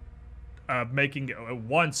 making it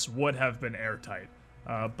once would have been airtight.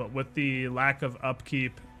 But with the lack of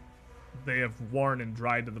upkeep, they have worn and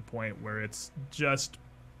dried to the point where it's just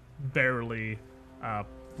barely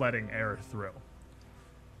letting air through.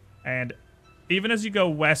 And even as you go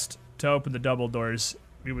west to open the double doors,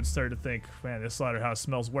 you would start to think, man, this slaughterhouse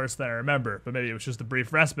smells worse than I remember. But maybe it was just a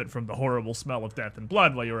brief respite from the horrible smell of death and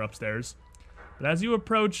blood while you were upstairs. But as you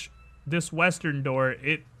approach this western door,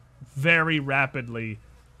 it very rapidly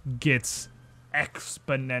gets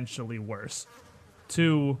exponentially worse,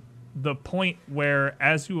 to the point where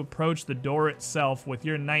as you approach the door itself with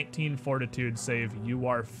your 19 fortitude save, you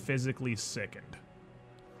are physically sickened.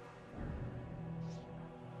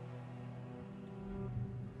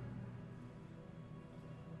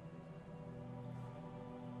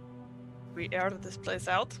 We aired this place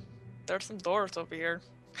out. There's some doors over here.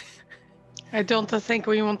 I don't think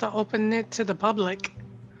we want to open it to the public.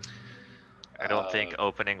 I don't think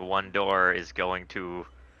opening one door is going to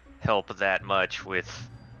help that much with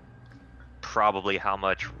probably how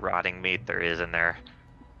much rotting meat there is in there.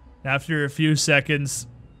 After a few seconds,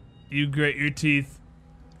 you grit your teeth,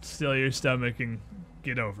 still your stomach, and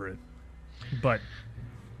get over it. But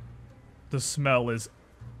the smell is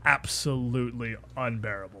absolutely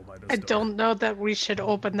unbearable by this I door. don't know that we should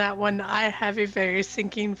open that one. I have a very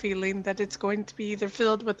sinking feeling that it's going to be either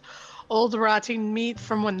filled with old rotting meat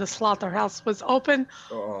from when the slaughterhouse was open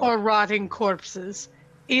or rotting corpses.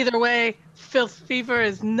 Either way, filth fever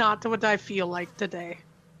is not what I feel like today.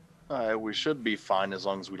 We should be fine as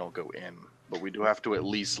long as we don't go in, but we do have to at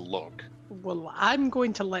least look. Well, I'm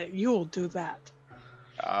going to let you do that.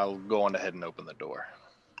 I'll go on ahead and open the door.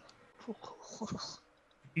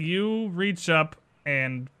 You reach up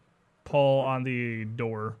and pull on the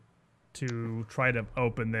door to try to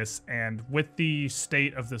open this, and with the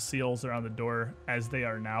state of the seals around the door as they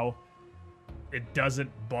are now, it doesn't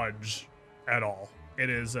budge at all. It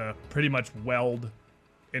is pretty much weld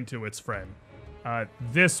into its frame.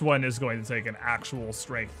 This one is going to take an actual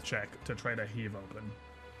strength check to try to heave open.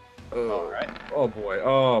 All right. Oh boy.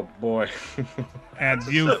 Oh boy. And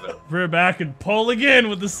you rear back and pull again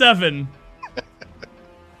with the 7.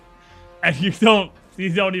 And you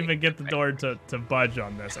don't even get the door to budge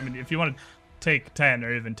on this. I mean, if you want to take 10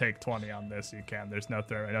 or even take 20 on this, you can. There's no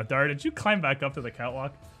throw right now. Dara, did you climb back up to the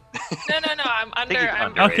catwalk? No, I'm under. he's I'm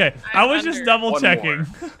under. Okay, I was just double One checking.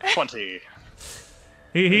 more. 20.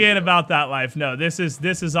 He ain't about that life. No, this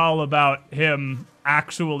is all about him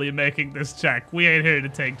actually making this check. We ain't here to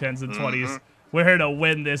take 10s and 20s. We're here to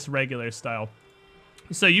win this regular style.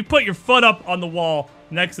 So you put your foot up on the wall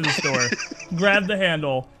next to this door, grab the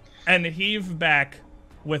handle, and heave back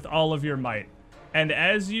with all of your might. And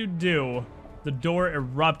as you do, the door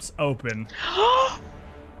erupts open.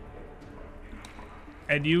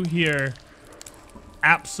 And you hear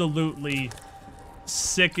absolutely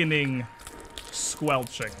sickening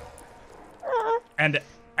squelching. And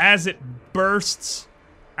as it bursts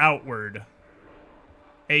outward,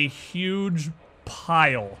 a huge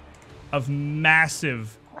pile of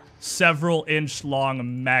massive,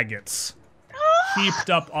 several-inch-long maggots heaped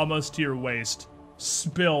up almost to your waist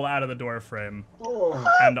spill out of the doorframe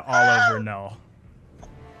and all over Nell.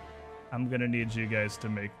 I'm gonna need you guys to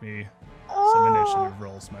make me some initiative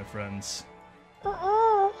rolls, my friends.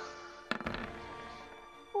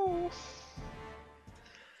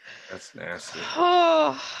 That's nasty.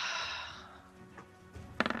 Oh.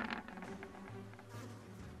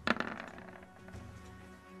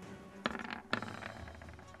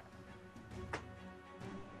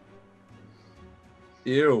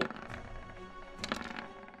 Ew.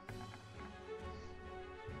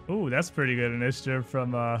 Ooh, that's pretty good initiative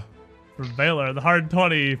from Baylor. The hard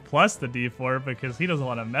 20 plus the D4 because he doesn't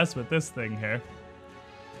want to mess with this thing here.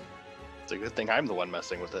 It's a good thing I'm the one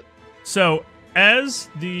messing with it. So, as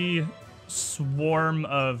the swarm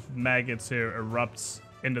of maggots here erupts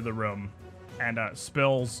into the room and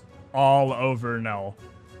spills all over Nell,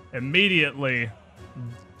 immediately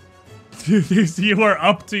you are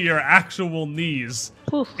up to your actual knees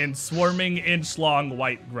in swarming inch-long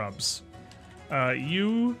white grubs.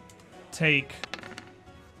 You take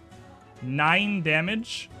 9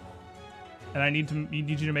 damage, and I need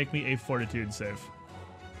you to make me a fortitude save.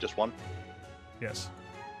 Just one? Yes.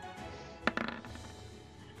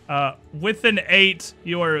 With an 8,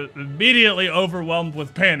 you are immediately overwhelmed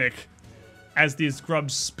with panic as these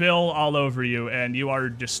grubs spill all over you, and you are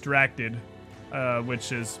distracted,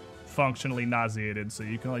 which is functionally nauseated, so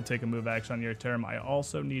you can only take a move action on your turn. I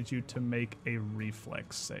also need you to make a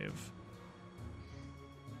reflex save.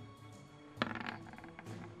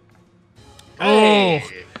 Hey. Oh,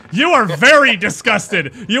 you are very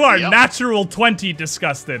disgusted. You are natural 20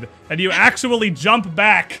 disgusted, and you actually jump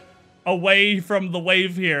back away from the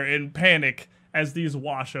wave here in panic as these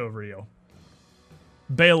wash over you.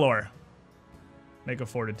 Baylor, make a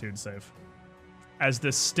fortitude save as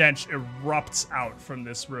this stench erupts out from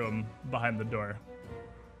this room behind the door.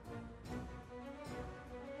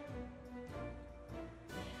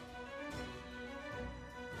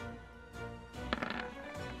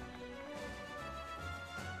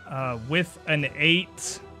 With an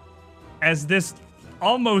 8, as this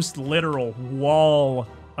almost literal wall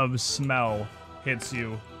of smell hits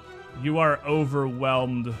you, you are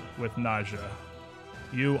overwhelmed with nausea.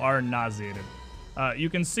 You are nauseated. You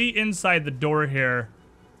can see inside the door here,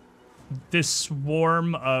 this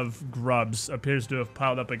swarm of grubs appears to have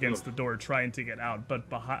piled up against the door trying to get out, but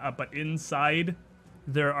but inside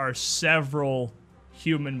there are several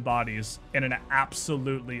human bodies in an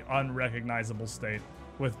absolutely unrecognizable state,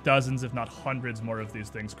 with dozens if not hundreds more of these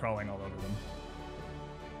things crawling all over them.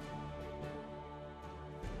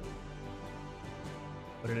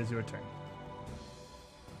 But it is your turn.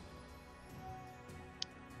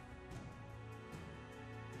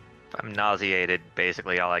 If I'm nauseated,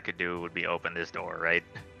 basically all I could do would be open this door, right?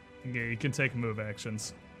 Yeah, you can take move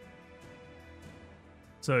actions.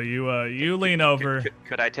 So you lean over.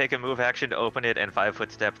 Could I take a move action to open it and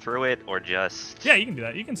 5-foot step through it, or just... Yeah, you can do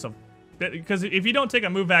that. You can still... Because if you don't take a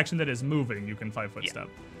move action that is moving, you can 5-foot step.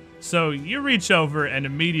 So you reach over and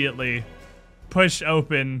immediately push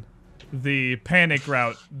open the panic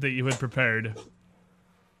route that you had prepared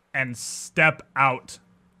and step out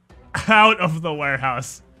of the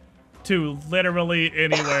warehouse to literally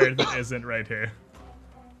anywhere that isn't right here.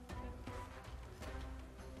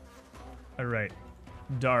 All right.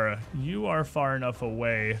 Dara, you are far enough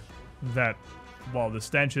away that while the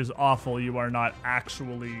stench is awful, you are not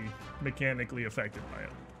actually mechanically affected by it.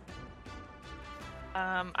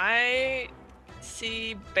 I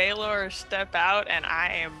see Baylor step out, and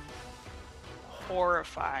I am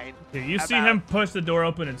horrified. Yeah, you see him push the door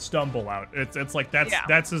open and stumble out. It's like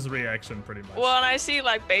that's his reaction pretty much. Well, and I see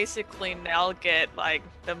like basically Nell get like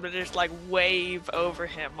them to just like wave over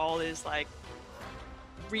him all this like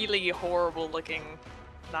really horrible looking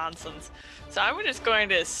nonsense. So I'm just going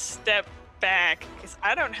to step back because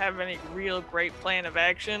I don't have any real great plan of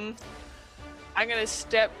action. I'm gonna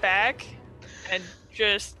step back and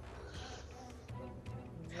just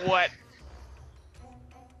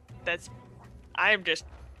I'm just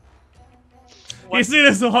you see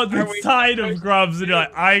this tide of grubs and you're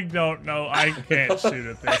like, I don't know, I can't shoot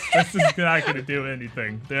at this. This is not gonna do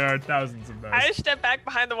anything. There are thousands of those. I just step back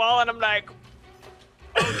behind the wall and I'm like,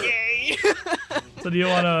 okay. So do you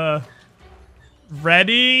wanna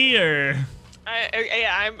ready or?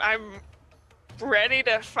 I'm ready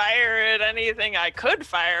to fire at anything I could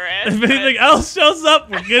fire at. If anything else shows up,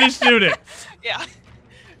 we're gonna shoot it. Yeah.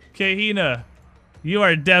 Kahina, you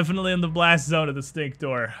are definitely in the blast zone of the stink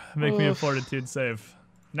door. Make me a fortitude save.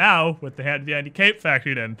 Now, with the hand behind your cape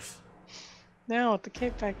factored in. Now with the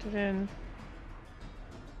cape factored in.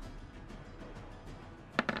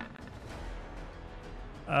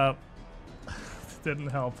 Didn't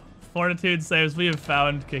help. Fortitude saves, we have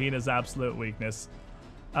found Kahina's absolute weakness.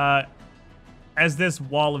 As this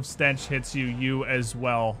wall of stench hits you, you as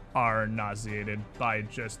well are nauseated by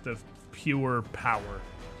just the pure power.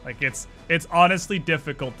 Like, it's honestly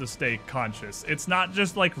difficult to stay conscious. It's not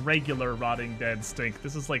just like regular rotting dead stink.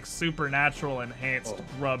 This is like supernatural enhanced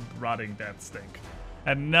grub rotting dead stink.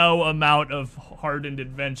 And no amount of hardened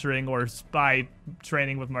adventuring or spy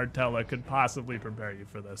training with Martella could possibly prepare you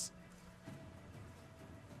for this.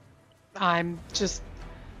 I'm just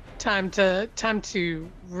time to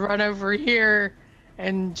run over here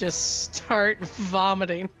and just start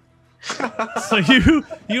vomiting. So you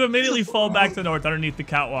immediately fall back to north underneath the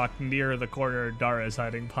catwalk near the corner Dara is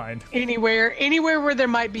hiding behind. Anywhere where there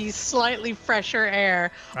might be slightly fresher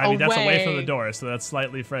air. I mean, that's away from the door, so that's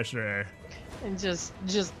slightly fresher air. And just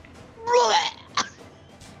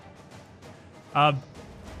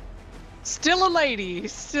still a lady,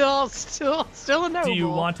 still a noble. Do you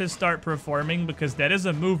want to start performing? Because that is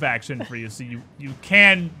a move action for you, so you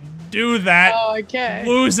can do that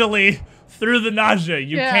woozily through the nausea.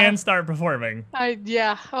 You can start performing.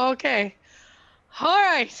 Yeah, okay. All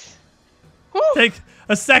right. Take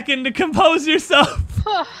a second to compose yourself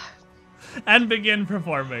and begin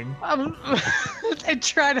performing. I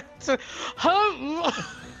try not to.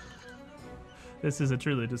 This is a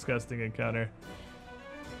truly disgusting encounter.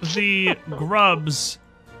 The grubs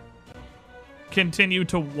continue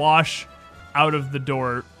to wash out of the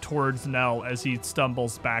door towards Nell as he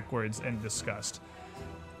stumbles backwards in disgust.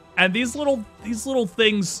 And these little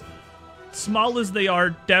things, small as they are,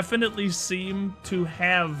 definitely seem to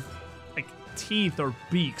have like teeth or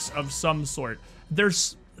beaks of some sort. They're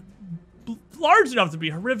large enough to be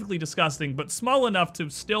horrifically disgusting, but small enough to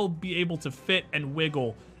still be able to fit and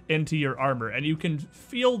wiggle into your armor. And you can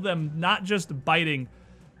feel them not just biting,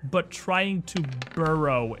 but trying to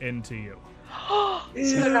burrow into you. So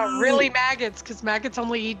they're not really maggots, because maggots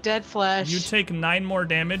only eat dead flesh. You take 9 more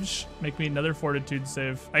damage. Make me another fortitude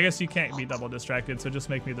save. I guess you can't be double distracted, so just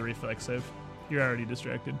make me the reflex save. You're already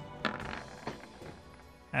distracted.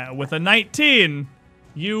 With a 19,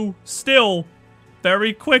 you still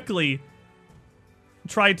very quickly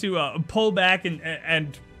try to pull back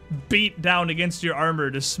and beat down against your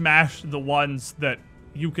armor to smash the ones that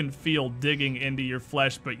you can feel digging into your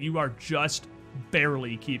flesh, but you are just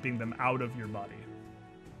barely keeping them out of your body.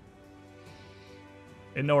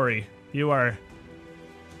 Inori, you are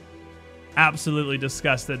absolutely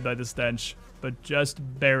disgusted by the stench, but just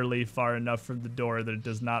barely far enough from the door that it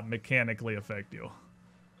does not mechanically affect you.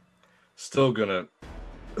 Still gonna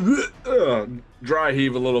dry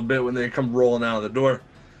heave a little bit when they come rolling out of the door.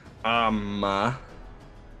 I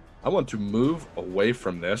want to move away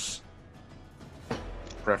from this,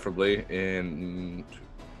 preferably in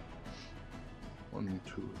 1,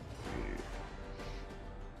 2,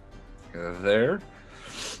 3. There.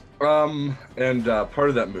 And part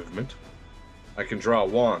of that movement, I can draw a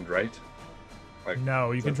wand, right? Like,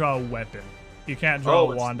 No, you can draw a weapon. You can't draw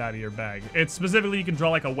a wand out of your bag. It's specifically you can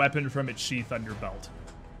draw like a weapon from its sheath on your belt.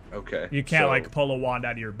 Okay. You can't so like pull a wand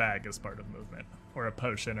out of your bag as part of movement, or a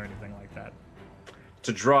potion or anything like that.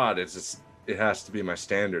 to draw it, it has to be my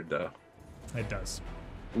standard though. It does.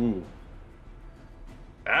 Ooh.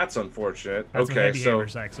 That's unfortunate. That's what okay, heavy so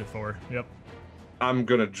hammers actually for. Yep. I'm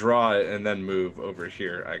gonna draw it and then move over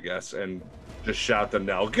here, I guess, and just shout them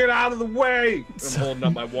now. Get out of the way! I'm holding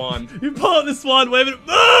up my wand. You pull out this wand, wave it,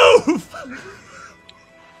 move!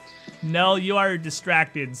 Nell, you are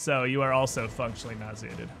distracted, so you are also functionally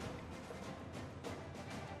nauseated.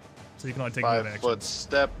 So you can only take one 5 action. foot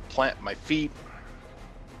step, plant my feet.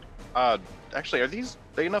 Actually, are these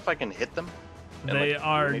big enough I can hit them? And, They like, do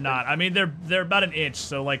are anything? not. I mean, they're about an inch,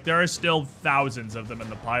 so like there are still thousands of them in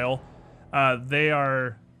the pile. They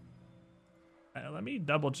are. Let me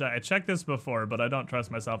double check. I checked this before, but I don't trust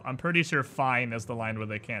myself. I'm pretty sure fine is the line where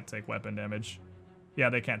they can't take weapon damage. Yeah,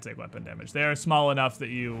 they can't take weapon damage. They are small enough that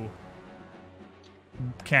you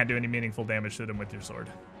can't do any meaningful damage to them with your sword.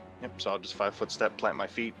 Yep, so I'll just 5 foot step, plant my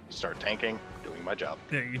feet, start tanking, doing my job.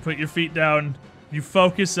 Yeah, you put your feet down, you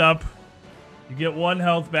focus up, you get 1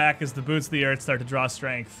 health back as the boots of the earth start to draw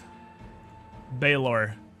strength.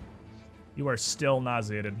 Baylor, you are still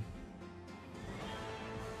nauseated.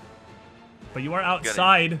 But you are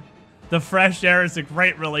outside. The fresh air is a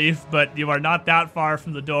great relief, but you are not that far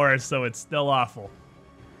from the door, so it's still awful.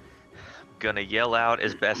 Gonna yell out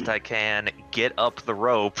as best I can, get up the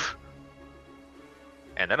rope,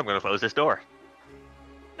 and then I'm gonna close this door.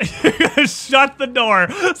 You're gonna shut the door.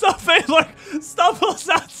 So Baylor stumbles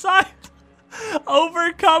outside,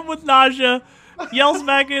 overcome with nausea, yells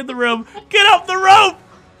back in the room, get up the rope,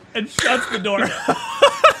 and shuts the door.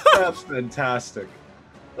 That's fantastic.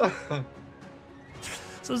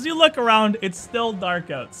 So as you look around, it's still dark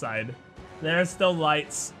outside. There are still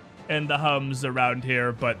lights in the homes around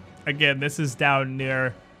here, but again, this is down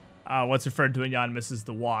near what's referred to in Yanmas as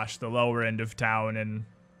the Wash, the lower end of town, and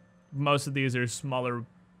most of these are smaller,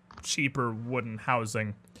 cheaper wooden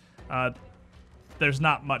housing. There's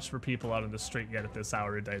not much for people out on the street yet at this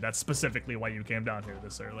hour of day. That's specifically why you came down here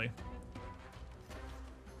this early.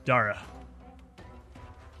 Dara.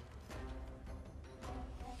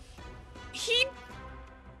 He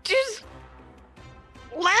just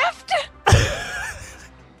left?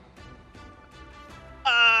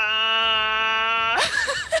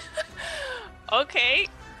 Okay.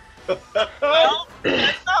 Well,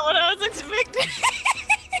 that's not what I was expecting.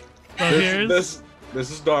 So here's This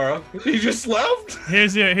is Dara. He just left?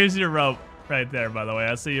 here's your rope right there. By the way,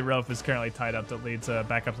 I see your rope is currently tied up that leads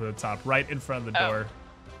back up to the top, right in front of the door,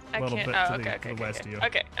 I a little can't. bit Oh, to okay, the west of you.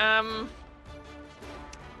 Okay.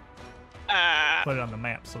 Put it on the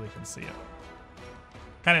map so we can see it.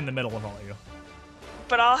 Kind of in the middle of all of you.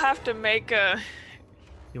 But I'll have to make a.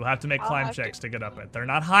 You'll have to make I'll climb have to- checks to get up it. They're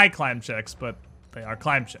not high climb checks, but they are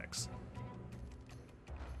climb checks.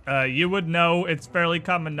 You would know, it's fairly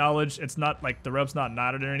common knowledge. It's not like the rope's not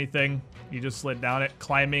knotted or anything. You just slid down it.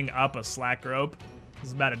 Climbing up a slack rope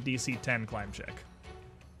is about a DC 10 climb check.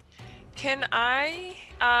 Can I,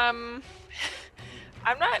 I'm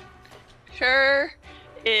not sure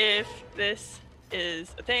if this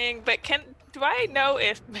is a thing, but do I know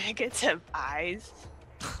if maggots have eyes?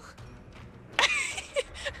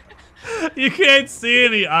 You can't see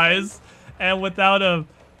any eyes, and without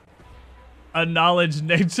a knowledge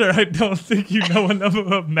nature, I don't think you know enough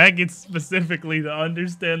about maggots specifically to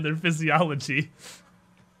understand their physiology.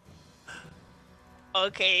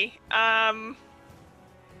 Okay,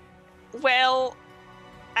 well,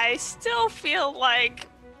 I still feel like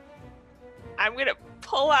I'm gonna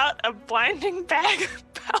pull out a blinding bag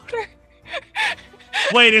of powder.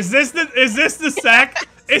 Wait, is this the sack?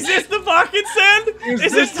 Is this the pocket sand?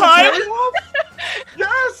 Is this it the time? payoff?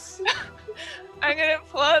 Yes! I'm gonna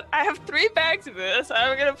pull out. I have 3 bags of this.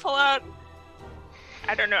 I'm gonna pull out.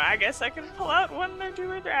 I don't know. I guess I can pull out 1 or 2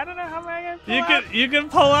 or 3. I don't know how many I can pull out. You can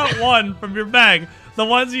pull out 1 from your bag. The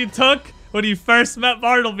ones you took when you first met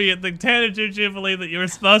Bartleby at the Tanager Jubilee that you were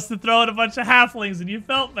supposed to throw at a bunch of halflings and you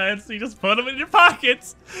felt bad, so you just put them in your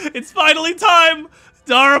pockets. It's finally time.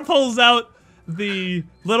 Dara pulls out the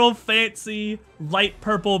little fancy light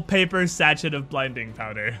purple paper sachet of blinding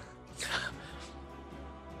powder.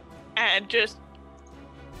 And just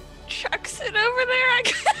chucks it over there, I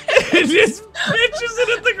guess. It just pitches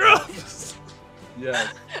it at the grubs.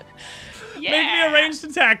 Yes. Yeah. Make me a ranged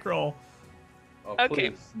attack roll. Oh, Okay.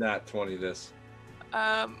 please, nat 20 this.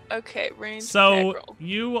 Okay, range So attack roll.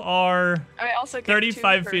 you are I also get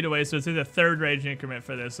 35 2 feet away, so it's in the 3rd range increment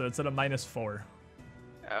for this, so it's at a -4.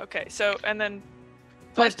 Okay, so and then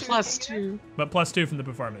But two plus again? 2. But +2 from the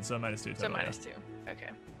performance, so -2. So total, yeah. -2. Okay.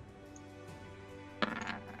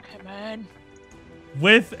 Come on.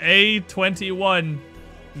 With a 21,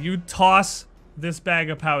 you toss this bag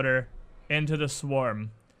of powder into the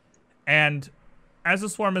swarm. And as the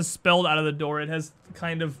swarm is spilled out of the door, it has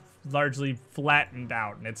kind of largely flattened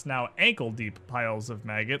out, and it's now ankle-deep piles of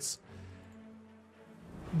maggots.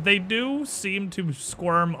 They do seem to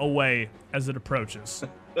squirm away as it approaches.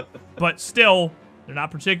 But still, they're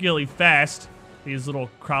not particularly fast, these little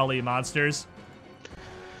crawly monsters.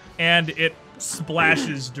 And it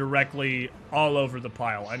splashes directly all over the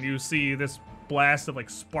pile, and you see this blast of like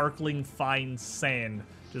sparkling fine sand,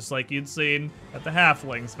 just like you'd seen at the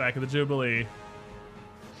halflings back at the Jubilee,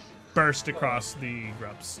 burst across the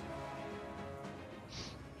grubs.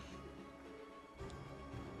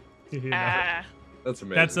 You know, That's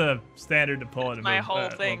amazing. that's a standard to pull it. And My move, whole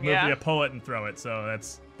thing, move, yeah. You pull it and throw it, so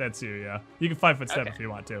that's you, yeah. You can 5 foot step Okay. if you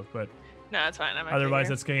want to, but No, it's fine. I'm okay otherwise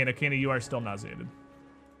here. that's Kahina. Kahina, you are still nauseated.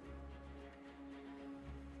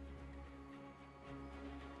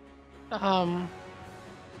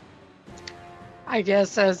 I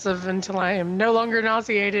guess as of until I am no longer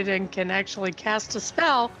nauseated and can actually cast a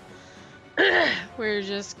spell, we're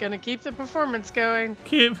just gonna keep the performance going.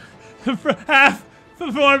 Keep half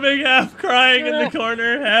performing, half crying in the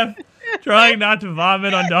corner, half trying not to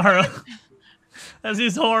vomit on Dara. As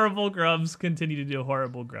these horrible grubs continue to do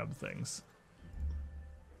horrible grub things.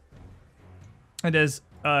 And as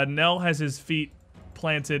Nell has his feet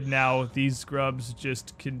planted now, these grubs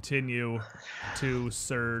just continue to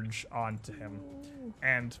surge onto him.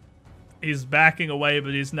 And he's backing away,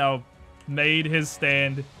 but he's now made his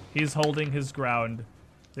stand. He's holding his ground.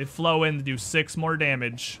 They flow in to do 6 more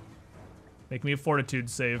damage. Make me a fortitude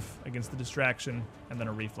save against the distraction, and then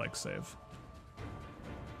a reflex save.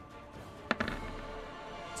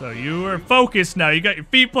 So you are focused now. You got your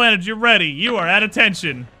feet planted. You're ready. You are at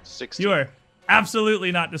attention. 60. You are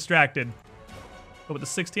absolutely not distracted. But with the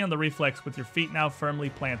 16 on the reflex, with your feet now firmly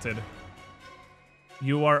planted,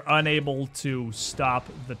 you are unable to stop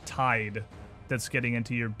the tide that's getting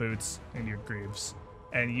into your boots and your greaves.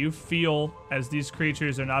 And you feel as these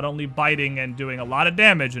creatures are not only biting and doing a lot of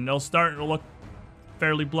damage, and they're starting to look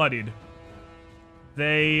fairly bloodied,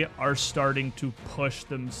 they are starting to push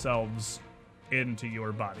themselves into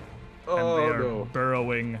your body. And Oh, they are no.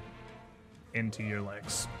 burrowing into your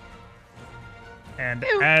legs. And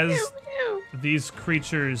Ew, as ew, ew. these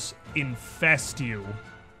creatures infest you,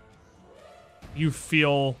 you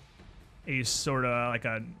feel a sort of like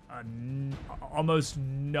a almost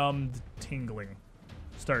numbed tingling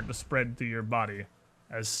start to spread through your body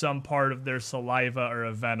as some part of their saliva or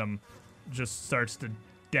a venom just starts to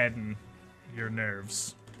deaden your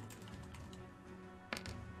nerves.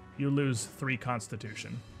 You lose 3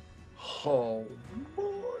 constitution. Oh,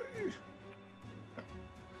 boy.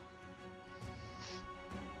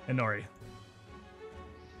 Inori.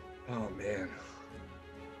 Oh, man.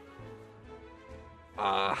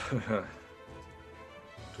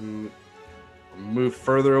 To move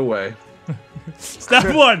further away.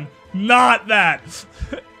 Step 1, not that.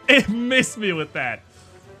 It missed me with that.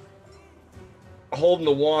 Holding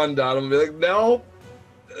the wand out, I'm gonna be like, no,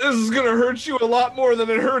 this is gonna hurt you a lot more than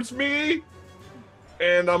it hurts me.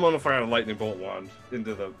 And I'm gonna fire a lightning bolt wand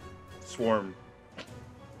into the swarm.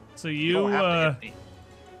 So You you, don't have to hit me.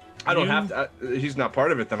 I don't You- have to. He's not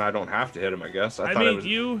part of it, then I don't have to hit him. I guess. I I thought mean, it was.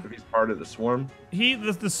 you- If he's part of the swarm.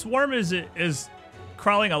 the swarm is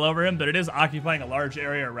crawling all over him, but it is occupying a large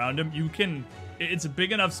area around him. It's a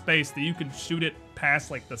big enough space that you can shoot it past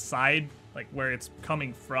like the side, like where it's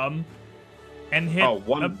coming from, and hit. Oh,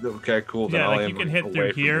 one. up- Okay, cool. Then yeah, I'll like aim you can hit away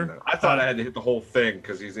through from him here. then. I thought Uh, I had to hit the whole thing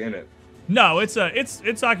because he's in it. No, it's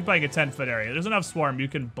occupying a 10-foot area. There's enough swarm you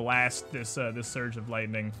can blast this surge of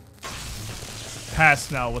lightning past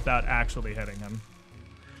Snell without actually hitting him.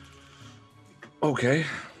 Okay.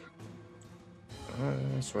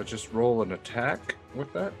 So I just roll an attack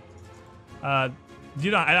with that. You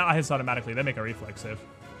don't. I hit automatically. They make a reflex save.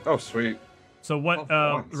 Oh, sweet. So what?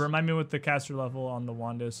 Oh, once. Remind me what the caster level on the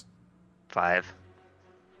wand is. 5.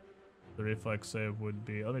 The reflex save would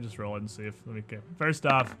be. Let me just roll it and see if. Let me get. First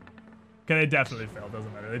off, okay, they definitely failed.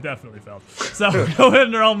 Doesn't matter. They definitely failed. So go ahead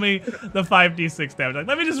and roll me the 5d6 damage. Like,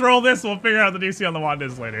 let me just roll this. We'll figure out what the DC on the wand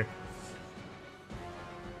is later.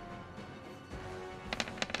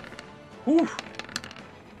 Whew.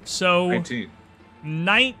 So 19.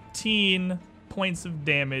 19 points of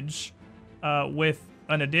damage, with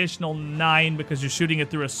an additional 9 because you're shooting it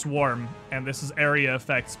through a swarm, and this is area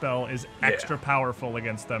effect spell is extra powerful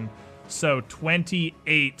against them. So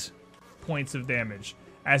 28 points of damage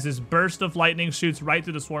as this burst of lightning shoots right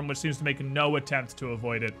through the swarm, which seems to make no attempt to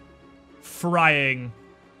avoid it, frying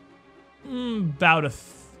about I'm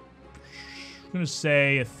gonna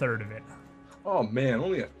say a third of it. Oh man,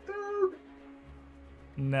 only a third.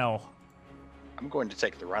 No, I'm going to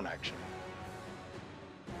take the run action.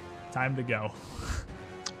 time to go.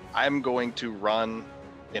 I'm going to run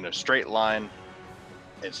in a straight line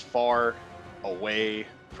as far away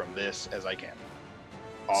from this as I can.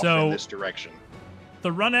 Off So- in this direction.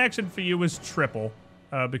 The run action for you is triple,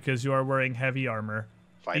 because you are wearing heavy armor.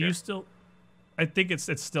 Fighter. You still, I think it's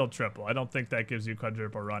still triple. I don't think that gives you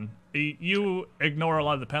quadruple run. You ignore a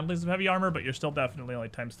lot of the penalties of heavy armor, but you're still definitely only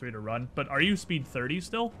 ×3 to run. But are you speed 30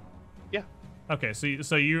 still? Yeah. Okay,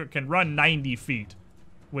 so you can run 90 feet,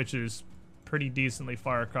 which is pretty decently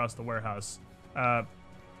far across the warehouse.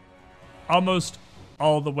 Almost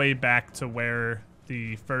all the way back to where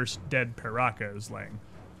the first dead Piraka is laying.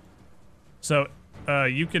 So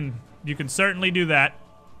you can certainly do that.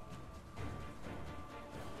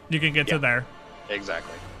 You can get to there.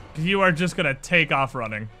 Exactly. You are just gonna take off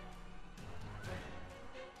running,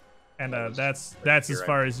 and That was- that's you're as right.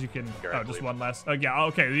 far as you can. You're right, Oh, just believe. one last. Oh yeah,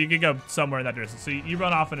 okay. You can go somewhere in that direction. So you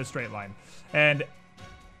run off in a straight line, and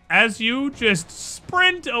as you just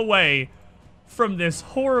sprint away from this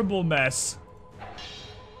horrible mess,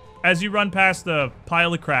 as you run past the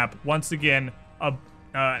pile of crap, once again, an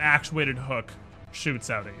actuated hook shoots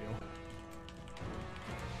out at you.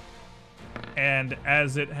 And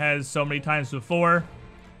as it has so many times before,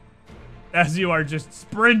 as you are just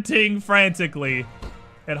sprinting frantically,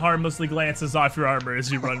 it harmlessly glances off your armor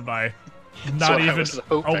as you run by, not what I even was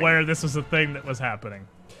hoping. aware this was a thing that was happening.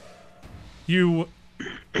 You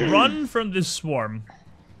run from this swarm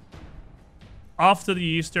off to the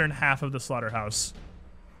eastern half of the slaughterhouse,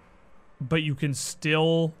 but you can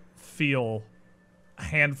still feel a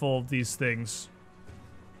handful of these things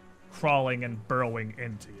crawling and burrowing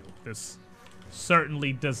into you. This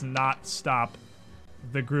certainly does not stop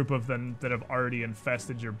the group of them that have already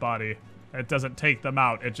infested your body. It doesn't take them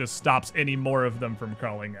out, it just stops any more of them from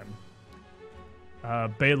crawling in.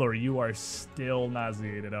 Baylor, you are still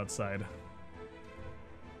nauseated outside.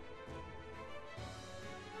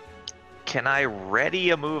 Can I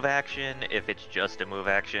ready a move action if it's just a move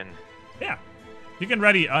action? Yeah. You can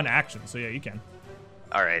ready an action, so yeah, you can.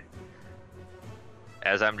 Alright.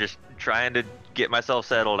 As I'm just trying to get myself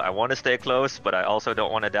settled, I want to stay close, but I also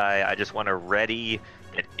don't want to die. I just want to ready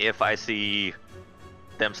that if I see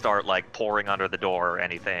them start like pouring under the door or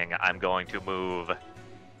anything, I'm going to move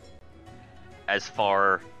as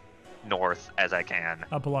far north as I can.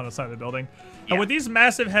 Up along the side of the building. Yeah. And with these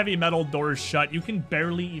massive heavy metal doors shut, you can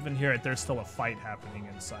barely even hear it. There's still a fight happening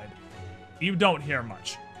inside. You don't hear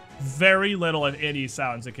much. Very little of any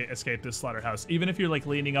sounds escape this slaughterhouse. Even if you're like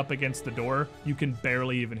leaning up against the door, you can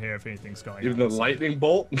barely even hear if anything's going Even on. the lightning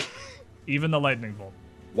bolt. Even the lightning bolt.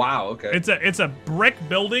 Wow. Okay. It's a brick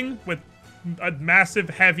building with a massive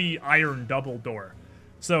heavy iron double door.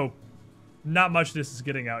 So not much this is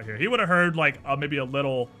getting out here. He would have heard like maybe a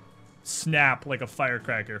little snap like a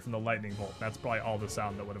firecracker from the lightning bolt. That's probably all the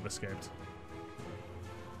sound that would have escaped.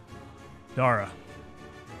 Dara.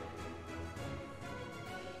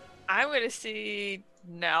 I'm going to see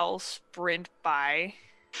Nell sprint by.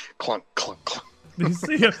 Clunk, clunk, clunk. You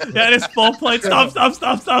see him? Yeah, it is full plate. Stop,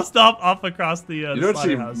 off across the You don't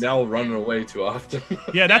see slaughterhouse. Nell running away too often.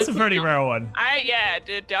 Yeah, that's a pretty rare one.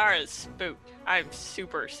 Dara's spooked. I'm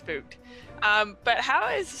super spooked. But how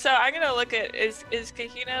is, so I'm going to look at, is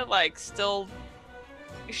Kahina like still,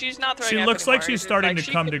 she's not throwing She up looks like anymore. she's It's starting like to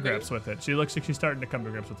she come can to move. grips with it. She looks like she's starting to come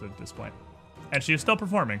to grips with it at this point. And she is still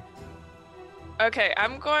performing. Okay,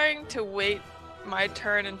 I'm going to wait my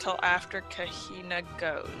turn until after Kahina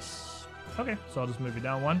goes. Okay, so I'll just move you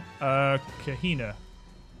down one. Kahina.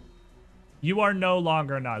 You are no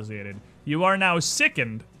longer nauseated. You are now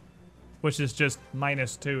sickened, which is just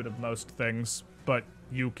 -2 to most things, but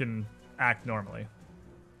you can act normally.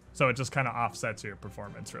 So it just kind of offsets your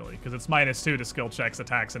performance, really, because it's -2 to skill checks,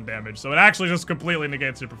 attacks, and damage. So it actually just completely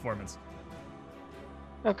negates your performance.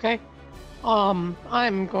 Okay.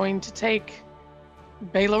 I'm going to take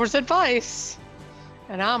Baylor's advice,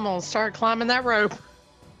 and I'm gonna start climbing that rope.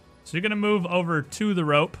 So you're going to move over to the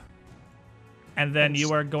rope, and then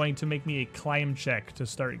you are going to make me a climb check to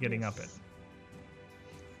start getting up it.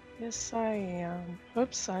 Yes, I am.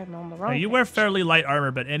 Oops, I'm on the Now, wrong. you wear page. fairly light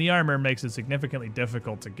armor, but any armor makes it significantly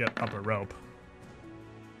difficult to get up a rope.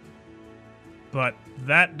 But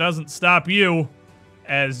that doesn't stop you,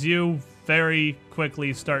 as you very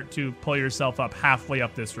quickly start to pull yourself up halfway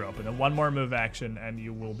up this rope. And then one more move action, and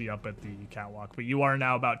you will be up at the catwalk. But you are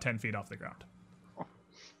now about 10 feet off the ground.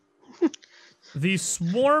 The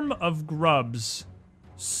swarm of grubs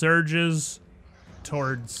surges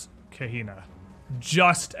towards Kahina.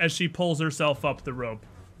 Just as she pulls herself up the rope,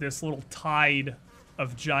 this little tide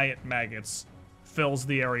of giant maggots fills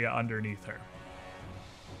the area underneath her.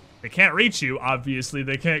 They can't reach you, obviously.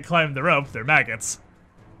 They can't climb the rope. They're maggots.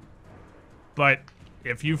 But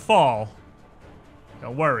if you fall,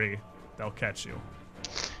 don't worry. They'll catch you.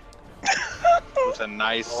 With a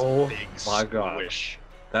nice Oh big my God. squish.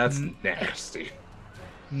 That's nasty.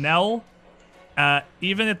 Nell,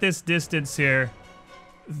 even at this distance here,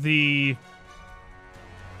 the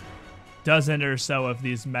dozen or so of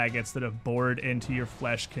these maggots that have bored into your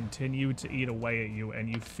flesh continue to eat away at you, and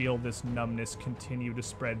you feel this numbness continue to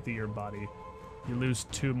spread through your body. You lose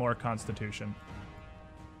 2 more constitution.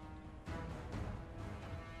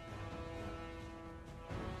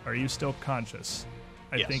 Are you still conscious?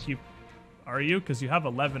 I Yes. think you... Are you? Because you have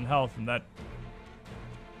 11 health, and that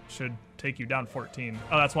should take you down 14.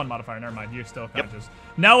 Oh, that's 1 modifier. Never mind. You're still conscious.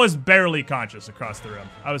 Nell is barely conscious across the room.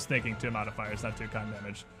 I was thinking 2 modifiers, not 2 con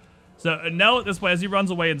damage. So Nell, at this point, as he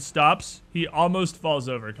runs away and stops, he almost falls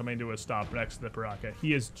over, coming to a stop next to the Paraka.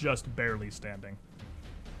 He is just barely standing.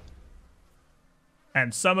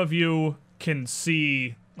 And some of you can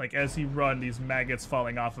see, like, as he runs, these maggots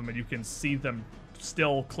falling off him, and you can see them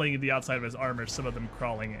still clinging to the outside of his armor, some of them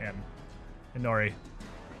crawling in. Inori.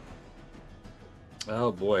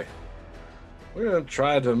 Oh boy. We're gonna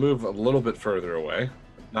try to move a little bit further away,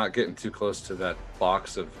 not getting too close to that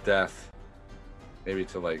box of death. Maybe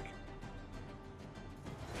to like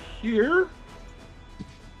here.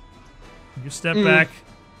 You step back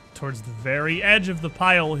towards the very edge of the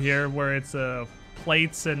pile here, where it's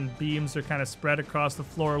plates and beams are kind of spread across the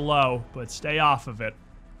floor low, but stay off of it.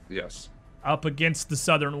 Yes. Up against the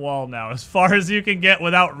southern wall now, as far as you can get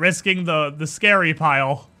without risking the scary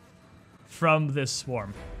pile from this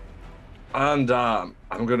swarm. And I'm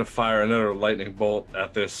gonna fire another lightning bolt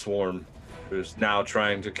at this swarm, who's now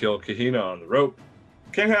trying to kill Kahina on the rope.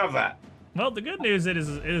 Can't have that. Well, the good news it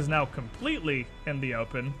is now completely in the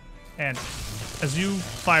open, and as you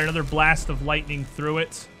fire another blast of lightning through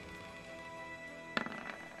it,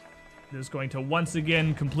 it is going to once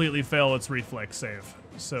again completely fail its reflex save.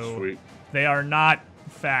 So Sweet. they are not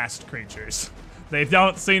fast creatures. They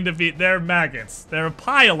don't seem to be. They're maggots. They're a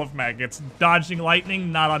pile of maggots. Dodging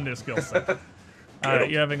lightning, not on their skill set.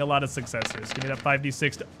 You're having a lot of success here. So give me that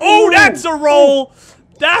 5d6. Oh, that's a roll!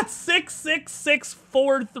 That's 6, 6, 6,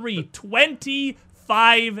 4, 3.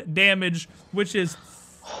 25 damage, which is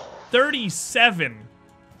 37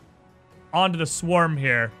 onto the swarm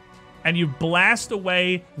here. And you blast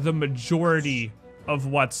away the majority of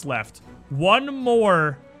what's left. One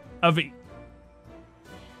more of it.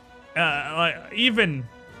 Even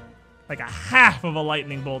like a half of a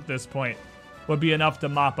lightning bolt at this point would be enough to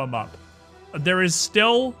mop them up. There is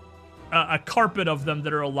still a carpet of them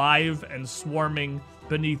that are alive and swarming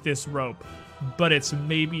beneath this rope, but it's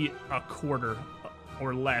maybe a quarter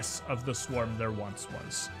or less of the swarm there once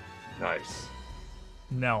was. Nice.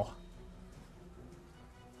 Nell.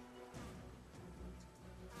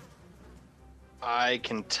 I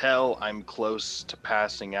can tell I'm close to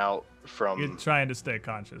passing out You're from trying to stay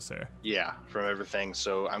conscious here. from everything.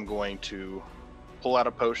 So I'm going to pull out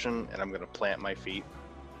a potion and I'm going to plant my feet.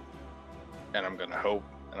 And I'm going to hope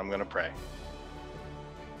and I'm going to pray.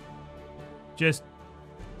 Just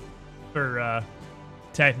for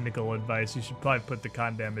technical advice, you should probably put the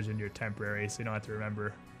con damage in your temporary so you don't have to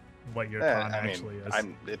remember what your con actually is.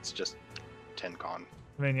 It's just 10 con.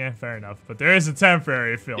 I mean, yeah, fair enough. But there is a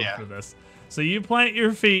temporary field Yeah. for this. So you plant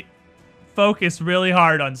your feet, focus really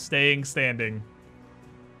hard on staying standing,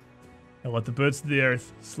 and let the boots of the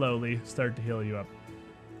earth slowly start to heal you up.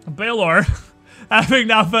 Baylor, having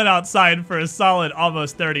now been outside for a solid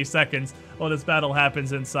almost 30 seconds while this battle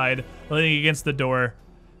happens inside, leaning against the door,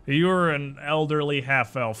 you're an elderly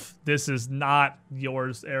half-elf. This is not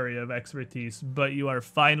yours area of expertise, but you are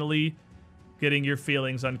finally getting your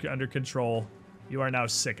feelings under control. You are now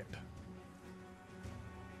sickened.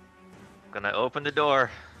 Gonna open the door.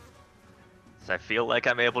 'Cause I feel like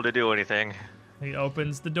I'm able to do anything. He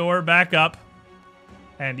opens the door back up,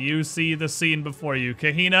 and you see the scene before you.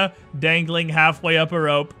 Kahina dangling halfway up a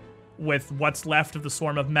rope with what's left of the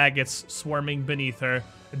swarm of maggots swarming beneath her.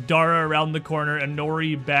 Dara around the corner, and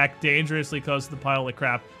Nori back dangerously close to the pile of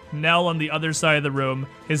crap. Nell on the other side of the room,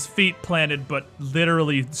 his feet planted but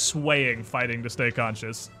literally swaying, fighting to stay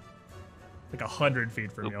conscious. Like 100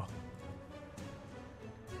 feet from you.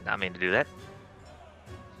 Not mean to do that.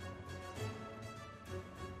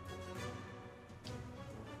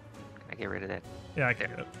 Can I get rid of that? Yeah, I can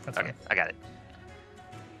do it. That's Okay, fine. I got it.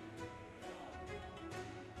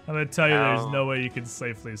 I'm gonna tell you there's Ow. no way you can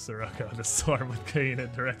safely Sirocco the swarm with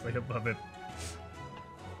Kahina directly above it.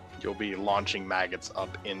 You'll be launching maggots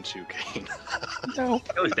up into Kane. No.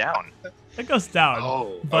 It goes down. It goes down.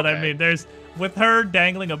 Oh, But I okay. mean, there's with her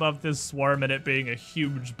dangling above this swarm and it being a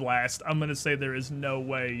huge blast, I'm gonna say there is no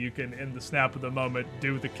way you can, in the snap of the moment,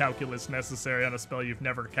 do the calculus necessary on a spell you've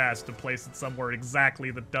never cast to place it somewhere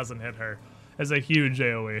exactly that doesn't hit her. As a huge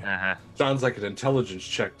AoE. Uh-huh. Sounds like an intelligence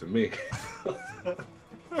check to me.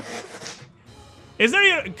 Is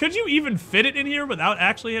there? Could you even fit it in here without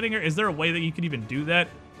actually hitting her? Is there a way that you could even do that?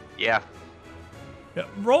 Yeah. Yeah,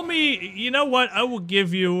 roll me. You know what? I will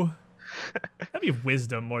give you. That'd be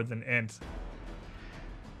wisdom more than int.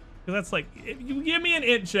 Because that's like, if you give me an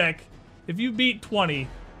int check, if you beat 20,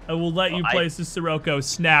 I will let you Well, place the Sirocco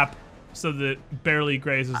snap so that it barely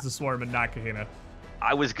grazes the swarm and not Kahina.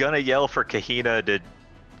 I was gonna yell for Kahina to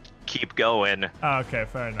keep going Oh, okay,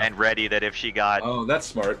 fair enough. and ready that if she got Oh, that's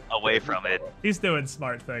smart. away from it. He's doing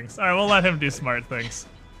smart things. All right, we'll let him do smart things.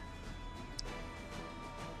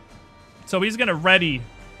 So he's gonna ready.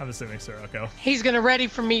 I'm assuming Sirocco. He's gonna ready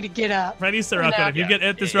for me to get up. Ready Sirocco. now- If you Yeah.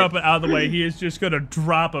 get this rope out of the way, he is just gonna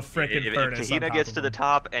drop a frickin' If furnace. on Kahina top gets of to the him.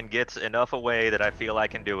 top and gets enough away that I feel I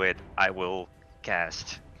can do it, I will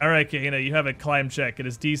cast. All right, Kahina, you have a climb check. It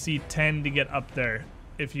is DC 10 to get up there.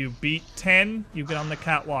 If you beat 10, you get on the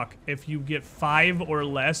catwalk. If you get 5 or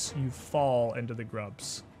less, you fall into the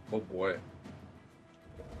grubs. Oh boy.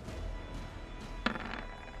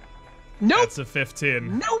 Nope. That's a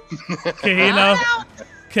 15. Nope. Kahina, I'm out.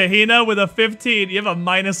 Kahina with a 15. You have a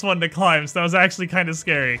 -1 to climb, so that was actually kind of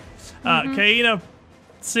scary. Kahina,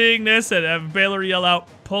 seeing this and have Baylor yell out,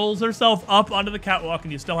 pulls herself up onto the catwalk,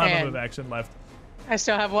 and you still have a And- move action left. I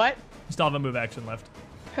still have what? You still have a move action left.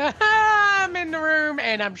 I'm in the room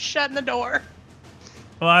and I'm shutting the door.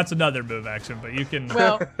 Well, that's another move action, but you can.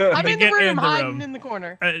 Well, I'm in the Get room, in the hiding room. in the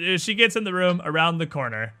corner. She gets in the room around the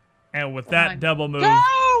corner, and with that on. double move,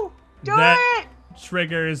 Go! Do that it!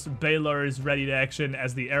 triggers Baylor's ready to action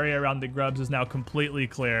as the area around the grubs is now completely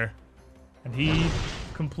clear. And he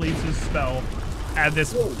completes his spell, and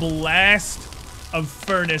this blast of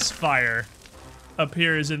furnace fire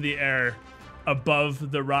appears in the air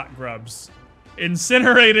above the rot grubs,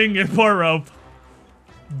 incinerating your poor rope.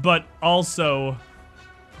 But also,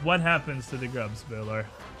 what happens to the grubs, Baylor?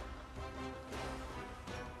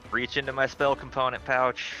 Reach into my spell component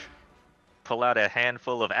pouch, pull out a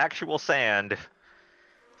handful of actual sand,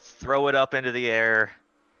 throw it up into the air.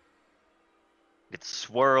 It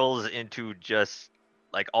swirls into just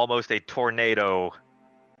like almost a tornado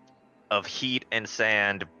of heat and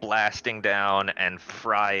sand blasting down and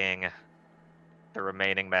frying the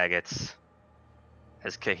remaining maggots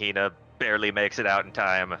as Kahina barely makes it out in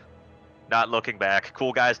time. Not looking back.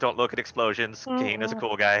 Cool guys don't look at explosions. Kahina's a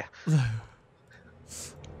cool guy.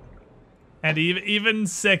 And even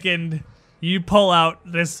sickened, you pull out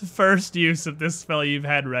this first use of this spell you've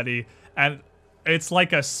had ready, and it's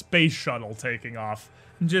like a space shuttle taking off.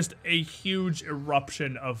 just a huge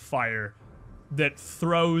eruption of fire that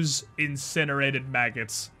throws incinerated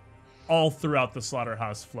maggots all throughout the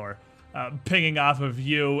slaughterhouse floor, pinging off of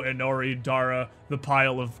you, Inori, Dara, the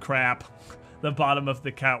pile of crap, the bottom of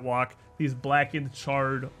the catwalk. These blackened,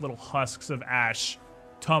 charred little husks of ash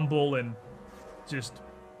tumble and just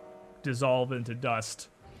dissolve into dust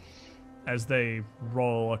as they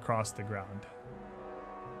roll across the ground.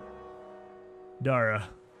 Dara.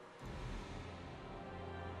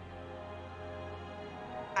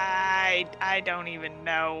 I don't even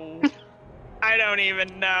know. I don't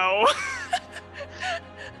even know.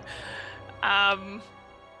 I'm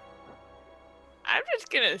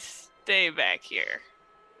just gonna stay back here.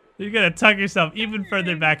 You're gonna tuck yourself even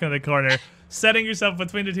further back in the corner, setting yourself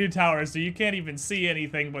between the two towers so you can't even see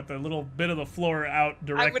anything but the little bit of the floor out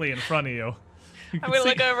directly in front of you. I'm gonna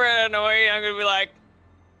look over at Inori, I'm gonna be like...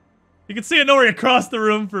 You can see Inori across the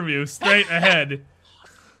room from you, straight ahead.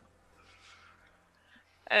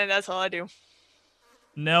 And that's all I do.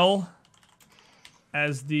 Nell,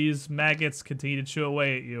 as these maggots continue to chew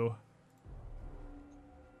away at you,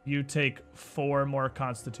 you take 4 more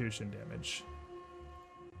constitution damage.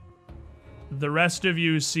 The rest of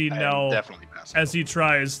you see Nell as he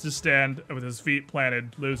tries to stand with his feet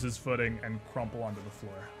planted, lose his footing, and crumple onto the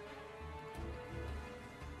floor.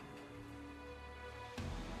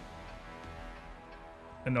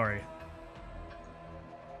 Inori.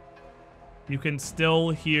 You can still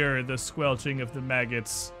hear the squelching of the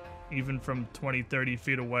maggots, even from 20, 30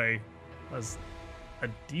 feet away. As a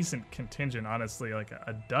decent contingent, honestly, like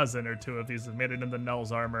a dozen or 2 of these have made it into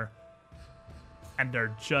Nell's armor. And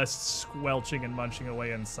they're just squelching and munching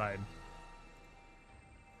away inside.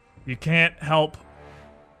 You can't help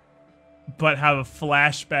but have a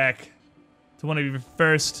flashback to one of your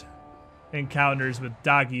first encounters with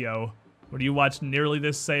Dagio, where you watched nearly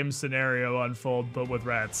this same scenario unfold, but with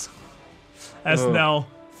rats. As Nell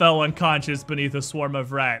fell unconscious beneath a swarm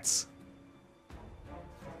of rats.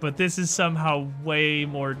 But this is somehow way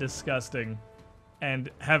more disgusting. And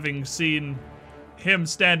having seen him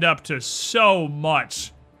stand up to so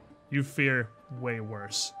much, you fear way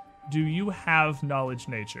worse. Do you have knowledge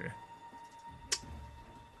nature?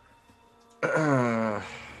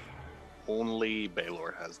 Only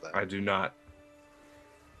Baylor has that. I do not.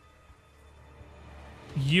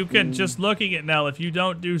 You can, just looking at Nell, if you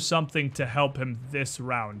don't do something to help him this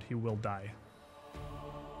round, he will die.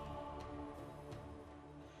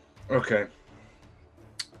 Okay.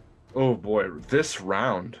 Oh boy, this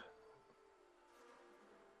round.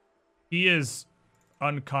 He is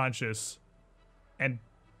unconscious and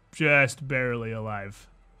just barely alive.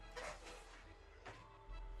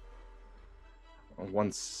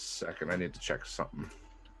 1 second, I need to check something.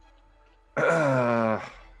 I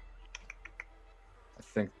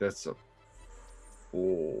think that's a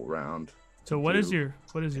full round. So what is your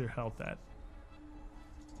health at?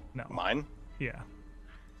 No. Mine? Yeah.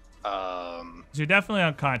 So you're definitely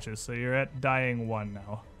unconscious, so you're at dying 1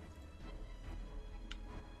 now.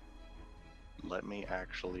 Let me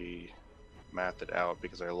actually math it out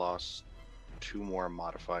because I lost 2 more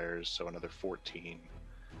modifiers, so another 14.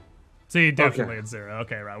 So you're definitely at 0.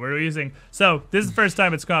 Okay, right. We're using... So this is the first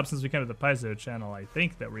time it's come up since we came to the Paizo channel, I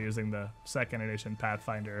think, that we're using the 2nd edition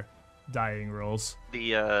Pathfinder dying rules.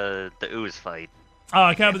 The ooze fight. Oh,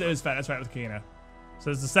 I came up with the ooze fight. That's right, with Kina.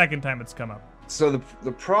 So it's the 2nd time it's come up. So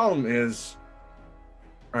the problem is...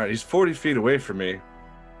 Alright, he's 40 feet away from me.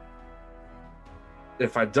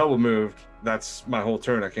 If I double moved, that's my whole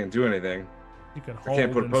turn. I can't do anything. You can I hold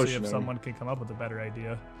can't put a and see potion if in. someone can come up with a better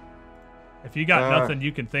idea. If you got nothing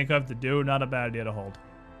you can think of to do, not a bad idea to hold.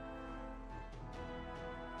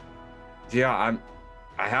 Yeah,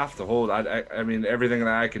 I have to hold. I mean, everything that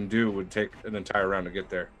I can do would take an entire round to get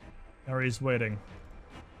there. Ari's waiting.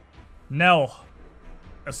 Nell.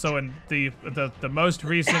 So in the most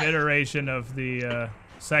recent iteration of the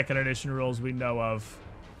 2nd edition rules we know of,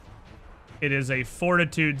 it is a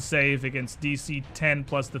fortitude save against DC 10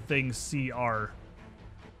 plus the thing's CR.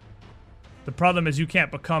 The problem is you can't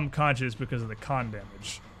become conscious because of the con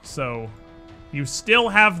damage. So you still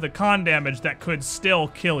have the con damage that could still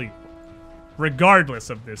kill you, regardless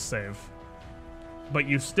of this save. But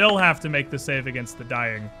you still have to make the save against the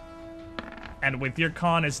dying. And with your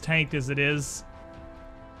con as tanked as it is,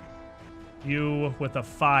 you, with a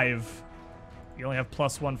 5, you only have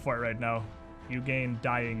 +1 for it right now. You gain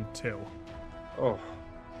dying 2. Oh.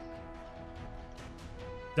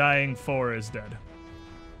 Dying 4 is dead.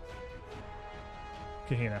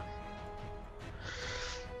 Kahina.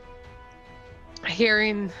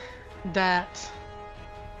 Hearing that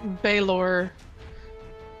Baylor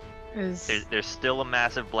There's still a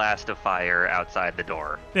massive blast of fire outside the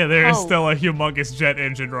door. Yeah, there is Oh. still a humongous jet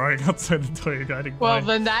engine roaring outside the door you're guiding Well, by.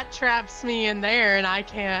 then that traps me in there, and I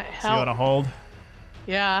can't So you want to help. hold?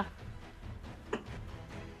 Yeah.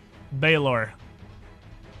 Baylor.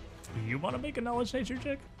 Do you want to make a knowledge nature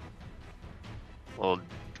check? Well,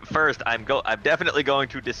 first I'm definitely going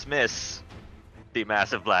to dismiss the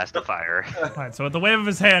massive blast of fire. Alright, so at the wave of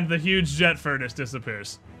his hand, the huge jet furnace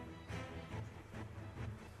disappears.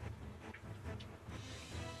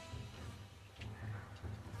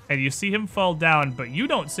 And you see him fall down, but you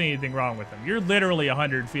don't see anything wrong with him. You're literally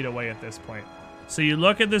 100 feet away at this point. So you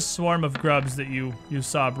look at this swarm of grubs that you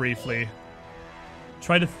saw briefly.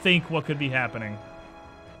 Try to think what could be happening.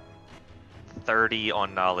 30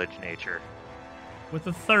 on knowledge nature. With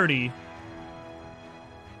a 30,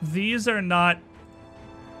 these are not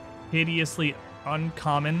hideously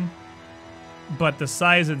uncommon, but the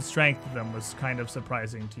size and strength of them was kind of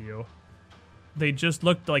surprising to you. They just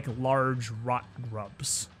looked like large rot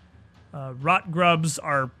grubs. Rot grubs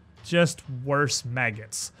are just worse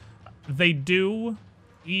maggots. They do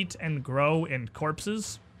eat and grow in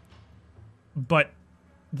corpses, but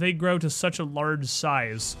they grow to such a large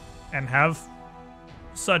size and have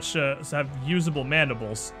have usable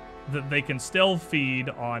mandibles that they can still feed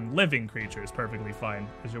on living creatures perfectly fine,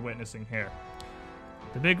 as you're witnessing here.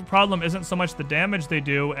 The big problem isn't so much the damage they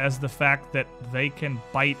do as the fact that they can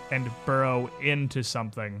bite and burrow into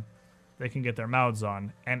something they can get their mouths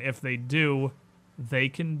on. And if they do, they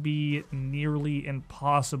can be nearly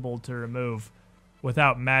impossible to remove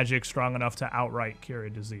without magic strong enough to outright cure a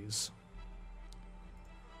disease.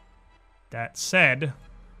 That said,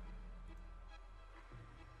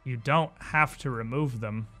 you don't have to remove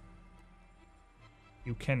them.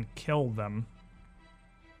 You can kill them.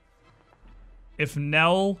 If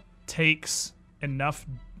Nell takes enough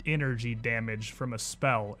energy damage from a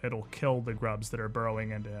spell, it'll kill the grubs that are burrowing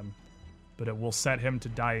into him, but it will set him to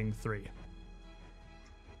dying 3.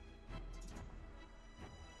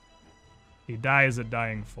 He dies at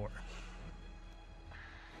dying 4.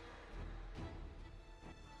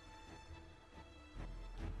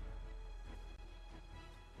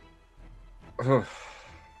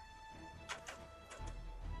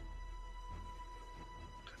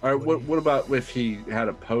 All right, what about if he had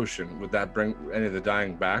a potion? Would that bring any of the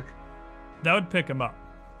dying back? That would pick him up.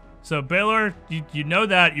 So Baylor, you know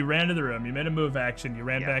that. You ran to the room. You made a move action. You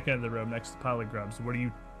ran Yeah. back into the room next to the pile of grubs. What are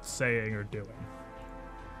you saying or doing?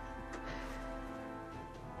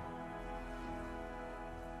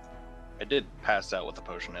 I did pass out with the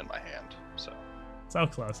potion in my hand, so So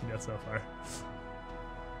close you got so far.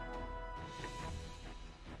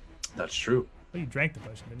 That's true. Oh, you drank the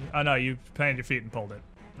potion, didn't you? Oh, no, you planted your feet and pulled it.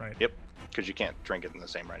 Right. yep, because you can't drink it in the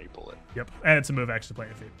same round you pull it. Yep. And it's a move action to plant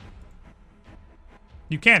your feet.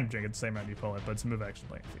 You can drink it the same round you pull it, but it's a move action to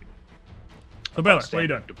plant your feet. So, Baylor, what are you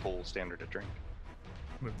doing? To pull standard to drink.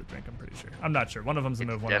 Move the drink, I'm pretty sure. I'm not sure. One of them's a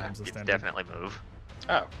move, one of them's a It's standard. definitely move.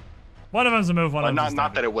 Oh, One of them's a move, one well, of them's a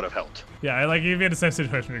not standard. that it would have helped. Yeah, like you'd be in the same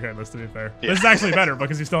situation regardless, to be fair. Yeah. This is actually better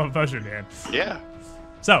because you still have a potion in your hand. Yeah.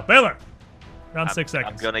 So, Baylor, around I'm 6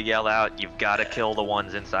 seconds. gonna yell out, "You've got to kill the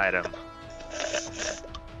ones inside him."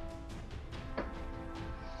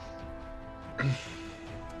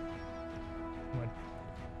 Want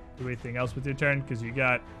to do anything else with your turn? Because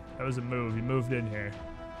that was a move. You moved in here.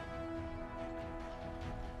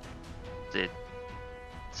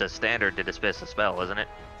 It's a standard to dismiss a spell, isn't it?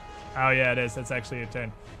 Oh, yeah, it is. That's actually your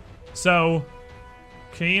turn. So,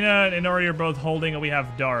 Kaina and Ori are both holding, and we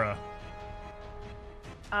have Dara.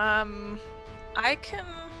 I can.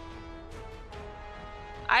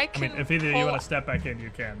 I mean, if either of you pull- want to step back in, you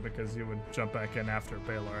can, because you would jump back in after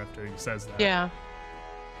Baylor after he says that. Yeah.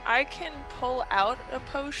 I can pull out a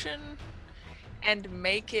potion and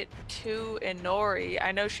make it to Inori.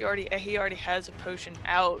 I know he already has a potion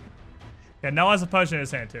out. Yeah, Nell has a potion in his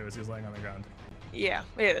hand, too, as he's laying on the ground. Yeah,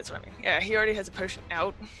 that's what I mean. Yeah, he already has a potion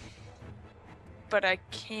out. But I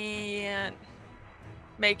can't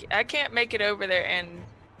make it over there and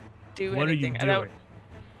do What are you anything. I don't- doing?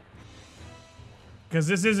 Because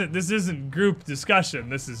this isn't group discussion.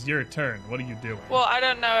 This is your turn. What are you doing? Well, I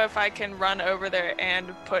don't know if I can run over there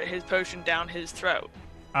and put his potion down his throat.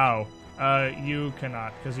 Oh, you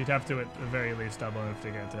cannot, because you'd have to at the very least double move to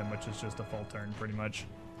get to him, which is just a full turn, pretty much.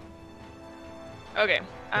 Okay.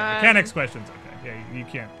 Yeah, mechanics questions, okay. Yeah, you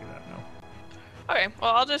can't do that, no. Okay,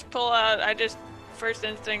 well, I'll just pull out. First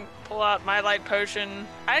instinct, pull out my light potion.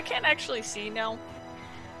 I can't actually see now,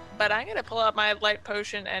 but I'm gonna pull out my light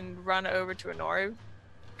potion and run over to Inoru,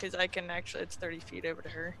 because I can actually. It's 30 feet over to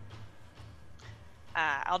her.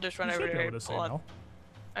 I'll just run You over should to be her. able to say Pull out. no.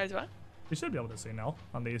 As what? You should be able to see Nell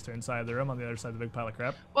on the eastern side of the room, on the other side of the big pile of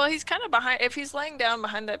crap. Well, he's kind of behind. If he's laying down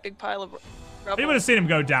behind that big pile of rubble. You would have seen him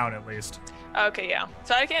go down at least. Okay, yeah.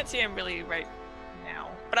 So I can't see him really right now,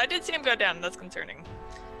 but I did see him go down. And that's concerning.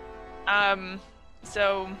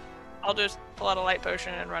 So I'll just pull out a light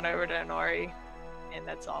potion and run over to Inori, and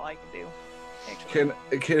that's all I can do. Actually. Can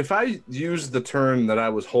if I use the turn that I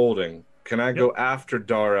was holding, can I go after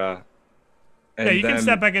Dara? And Yeah, you then... can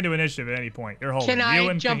step back into initiative at any point. You're holding. Can You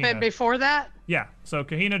I and jump Kahina. in before that? Yeah, so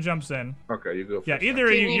Kahina jumps in. Okay, you go first. Yeah, either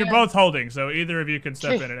of you, you're Kahina. both holding, so either of you can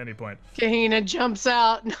step in at any point. Kahina jumps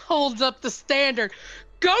out and holds up the standard.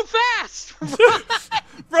 Go fast!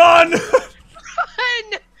 Run! Run!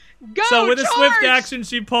 Go! So with a swift charge! action,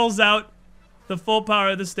 she pulls out the full power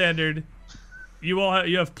of the standard. You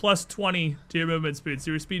have plus 20 to your movement speed,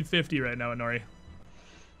 so you're speed 50 right now, Inori.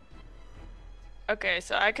 Okay,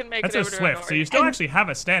 so I can make That's it a over to swift, so Inori. you still actually have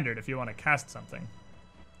a standard if you want to cast something.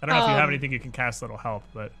 I don't know if you have Um, anything you can cast that'll help,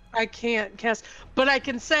 but I can't cast, but I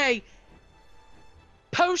can say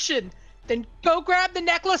potion. Then go grab the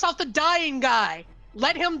necklace off the dying guy.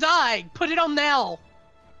 Let him die. Put it on Nell.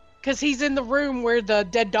 Because he's in the room where the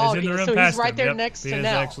dead dog he's in the is. room So past he's right him. there Yep, next he to is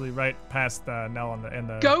Nell. actually right past Nell in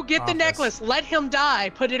the Go get the office. necklace. Let him die.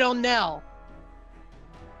 Put it on Nell.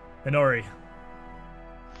 Inori,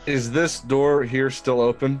 Is this door here still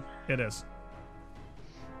open? it is.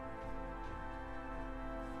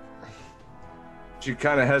 She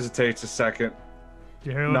kind of hesitates a second.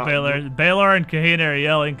 Do you hear what No. Baylor and Kahina are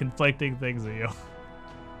yelling conflicting things at you.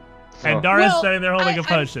 And Oh. Dara's Well, standing there holding a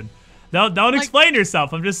potion. Don't explain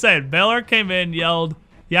yourself. I'm just saying. Baylor came in, yelled,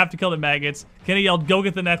 "You have to kill the maggots." Kenny yelled, "Go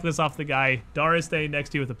get the necklace off the guy." Dara's standing next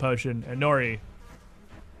to you with a potion. And Nori,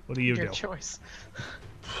 what do you Your do? choice.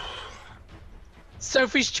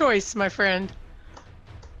 Sophie's choice, my friend.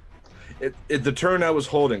 The turn I was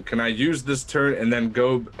holding, can I use this turn and then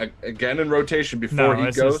go again in rotation before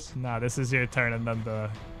he goes? This is your turn and then the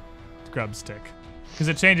grub stick. Because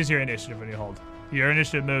it changes your initiative when you hold. Your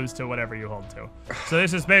initiative moves to whatever you hold to. So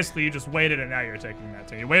this is basically you just waited and now you're taking that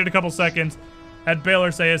turn. You waited a couple seconds, had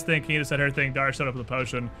Baylor say his thing, Kahina said her thing, Dara showed up with a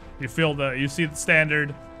potion. You see the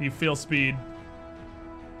standard, you feel speed.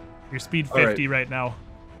 You're speed 50 right now.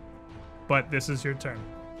 But this is your turn.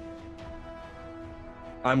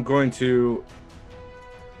 I'm going to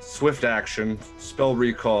swift action, spell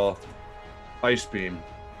recall, ice beam.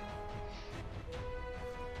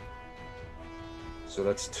 So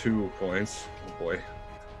that's 2 points. Oh boy.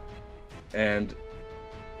 And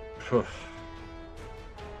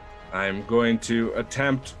I'm going to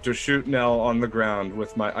attempt to shoot Nell on the ground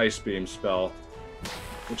with my ice beam spell,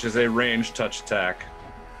 which is a ranged touch attack.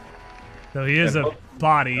 So he is And a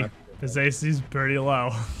body. His AC's pretty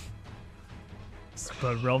low.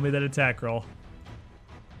 But roll me that attack roll.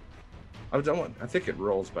 I think it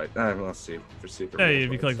rolls by. Let's see. Let's see if it Yeah, rolls if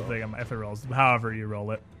by you click the itself. thing, if it rolls, however you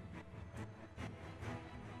roll it.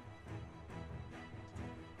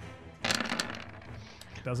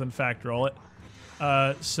 Does in fact roll it.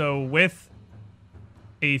 So with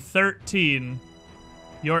a 13,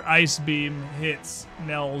 your ice beam hits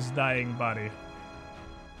Nell's dying body.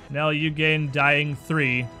 Nell, you gain dying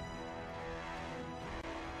 3.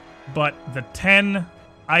 But the 10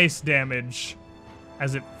 ice damage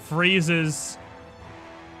as it freezes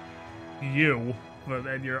you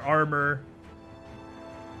and your armor,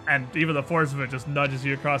 and even the force of it just nudges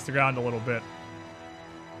you across the ground a little bit,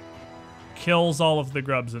 kills all of the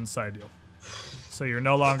grubs inside you. So you're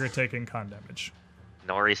no longer taking con damage.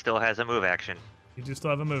 Nori still has a move action. You do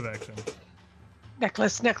still have a move action.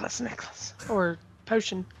 Necklace, necklace, necklace. Or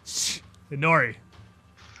potion. Inori,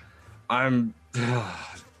 I'm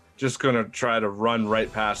just gonna try to run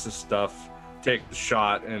right past this stuff, take the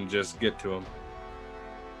shot, and just get to him.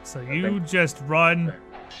 so you just run,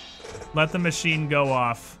 let the machine go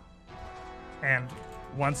off, and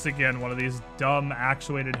once again, one of these dumb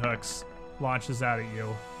actuated hooks launches out at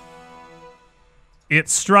you. It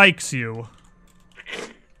strikes you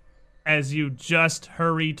as you just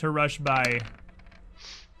hurry to rush by,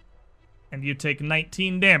 and you take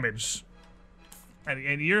 19 damage. And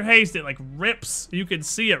in your haste, it like rips. You can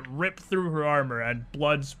see it rip through her armor and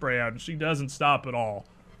blood spray out. And she doesn't stop at all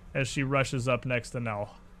as she rushes up next to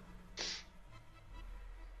Nell.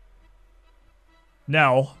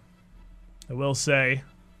 Now, I will say,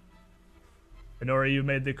 Inori, you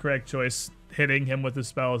made the correct choice. Hitting him with the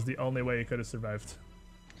spell is the only way he could have survived.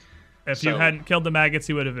 If you So- hadn't killed the maggots,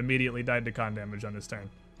 he would have immediately died to con damage on his turn.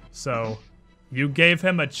 So, you gave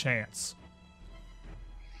him a chance.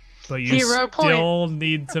 But you Hero point. still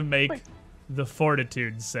need to make the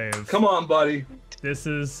fortitude save. Come on, buddy. This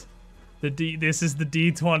is This is the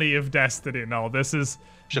D20 of destiny. No, this is.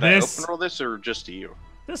 Should I open roll this or just to you?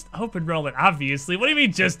 Just open roll it, obviously. What do you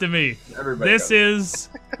mean just to me? Everybody This goes.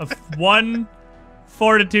 is one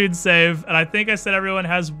fortitude save, and I think I said everyone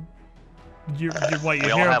has your what your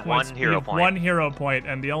We all hero have points. one We hero have point. one hero point,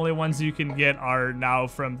 and the only ones you can get are now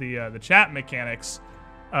from the chat mechanics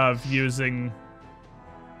of using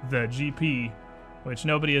the GP, which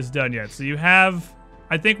nobody has done yet. So you have.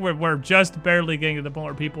 I think we're just barely getting to the point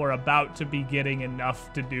where people are about to be getting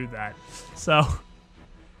enough to do that. So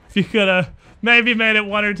if you could have maybe made it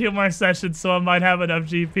 1 or 2 more sessions, so I might have enough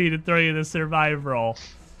GP to throw you the survive roll.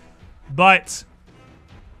 But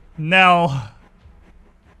Nell,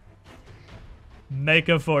 make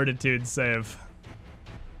a fortitude save.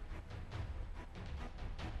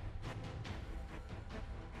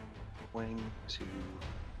 Going to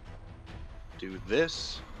do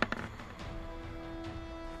this.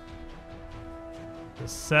 The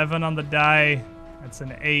 7 on the die. That's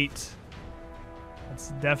an 8. That's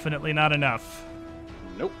definitely not enough.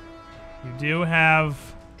 Nope. You do have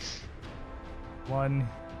 1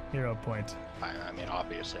 hero point. I mean,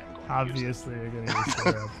 obviously, I'm going to Obviously, you're going to use the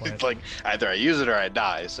hero use it. point. It's like either I use it or I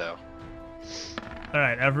die. So All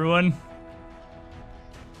right, everyone.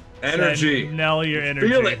 Energy. Send Nell your energy.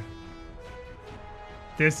 Feel it.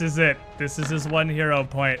 This is it. This is his 1 hero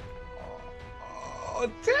point. Oh,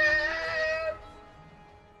 damn.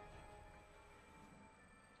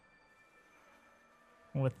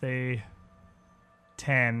 With a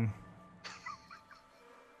 10.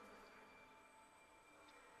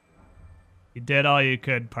 You did all you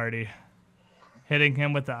could, party. Hitting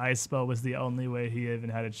him with the ice spell was the only way he even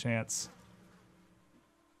had a chance.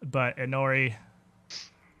 But Inori,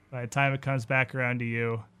 by the time it comes back around to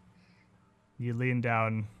you, you lean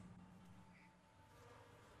down.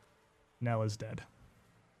 Nell is dead.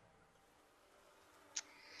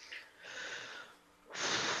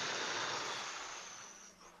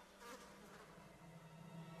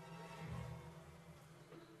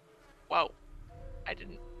 Whoa. I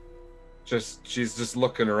didn't. She's just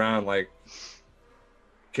looking around like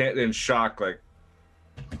can't in shock, like,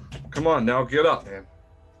 come on now, get up, man.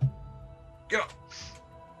 Get up.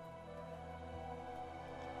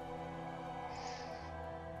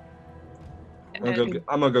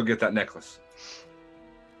 I'm gonna go get that necklace.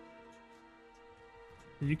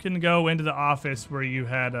 You can go into the office where you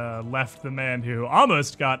had left the man who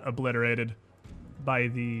almost got obliterated by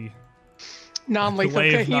the Non-lethal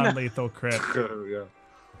wave Kahina. non-lethal crit. Yeah.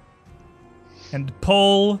 And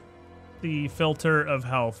pull the filter of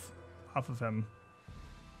health off of him.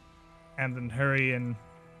 And then hurry and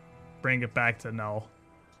bring it back to Null.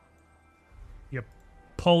 You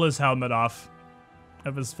pull his helmet off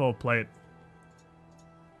of his full plate.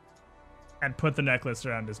 And put the necklace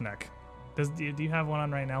around his neck. Do you have one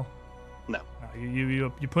on right now? no. No,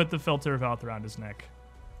 you put the filter of health around his neck.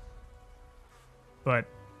 But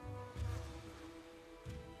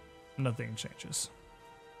nothing changes.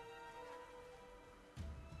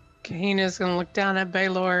 Kahina's gonna look down at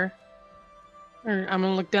Baylor. Or I'm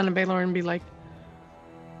gonna look down at Baylor and be like,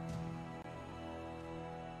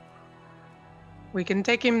 we can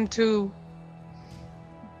take him to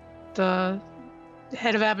the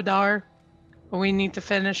head of Abadar, but we need to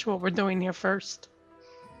finish what we're doing here first.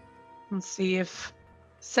 And see if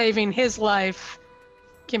saving his life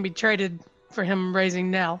can be traded for him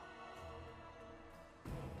raising Nell.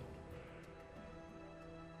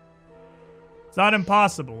 It's not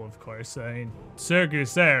impossible, of course. I mean, Sir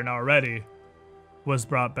Gusern already was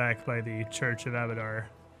brought back by the Church of Abadar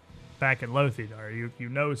back in Lothidar. You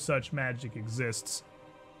know such magic exists.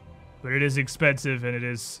 But it is expensive and it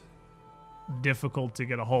is difficult to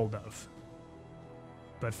get a hold of.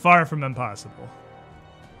 But far from impossible.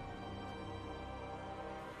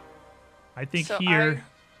 I think So here...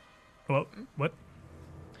 Well, what?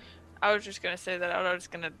 I was just gonna say that I was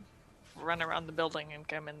gonna run around the building and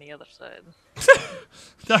come in the other side.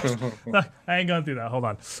 I ain't going through that. Hold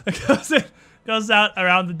on. Goes out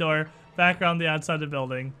around the door, back around the outside of the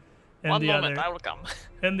building, and One the moment, other I will come.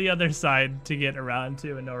 and the other side to get around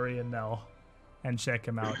to Inori and Nell and check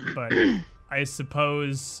him out. But I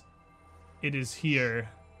suppose it is here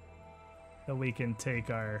that we can take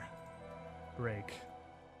our break.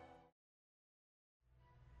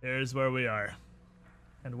 Here's where we are.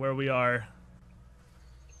 And where we are,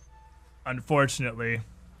 unfortunately,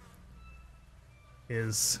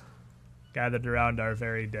 is gathered around our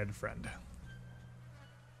very dead friend.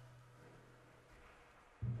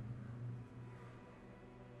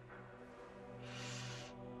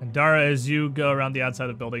 And Dara, as you go around the outside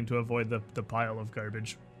of the building to avoid the pile of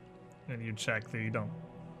garbage, and you check that you don't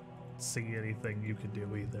see anything you can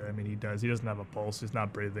do either. I mean, he does. He doesn't have a pulse. He's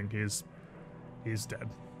not breathing. He's dead.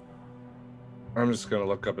 I'm just gonna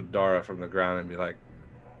look up at Dara from the ground and be like,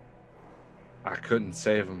 I couldn't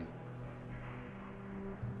save him.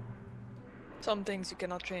 Some things you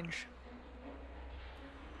cannot change.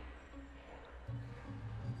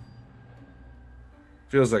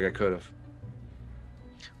 Feels like I could have.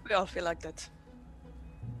 We all feel like that.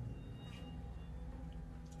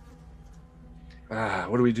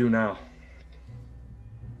 What do we do now?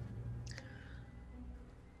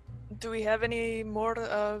 Do we have any more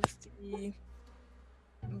of the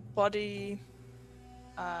body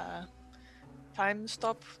time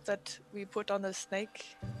stop that we put on the snake?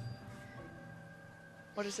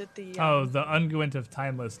 What is it? The The unguent of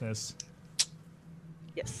timelessness.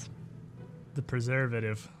 yes. The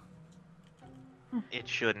preservative. It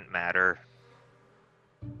shouldn't matter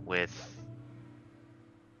with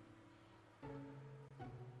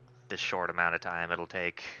the short amount of time it'll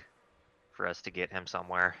take for us to get him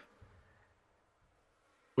somewhere.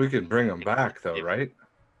 We can bring him back, though, right?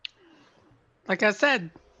 Like I said,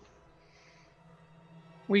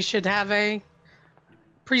 we should have a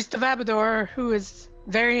priest of Abador who is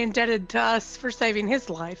very indebted to us for saving his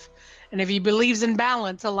life. And if he believes in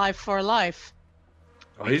balance, a life for a life.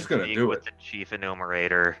 Oh, he's gonna Speak do with it. the chief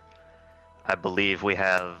enumerator. I believe we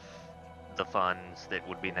have the funds that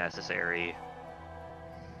would be necessary.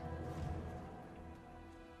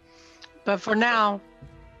 But for now,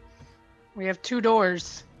 we have 2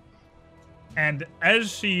 doors. And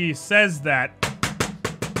as she says that,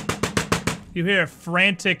 you hear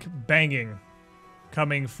frantic banging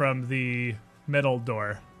coming from the middle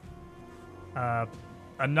door.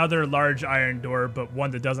 Another large iron door, but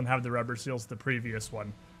one that doesn't have the rubber seals the previous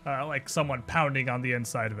one. Like someone pounding on the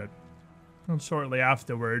inside of it. And shortly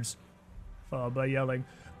afterwards, followed by yelling,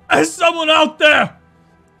 "There's someone out there!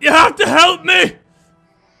 You have to help me!"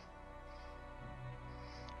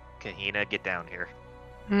 Kahina, get down here.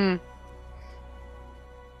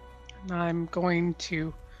 I'm going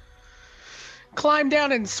to climb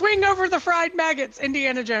down and swing over the fried maggots,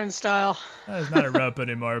 Indiana Jones style. It's not a rope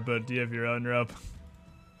anymore, but do you have your own rope?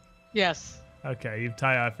 Yes. Okay, you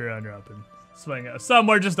tie off your own rope and swing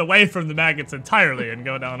somewhere just away from the maggots entirely and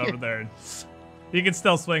go down over there. And you can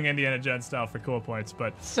still swing Indiana Jones style for cool points,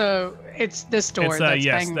 but So it's this door it's that's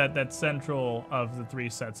yes, hanging. that central of the 3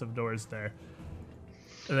 sets of doors there.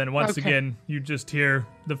 And then once Okay. again, you just hear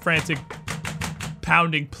the frantic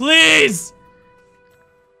pounding. Please!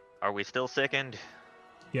 Are we still sickened?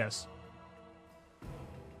 Yes.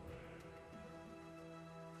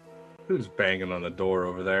 Who's banging on the door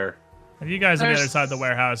over there? And you guys on the other There's- side of the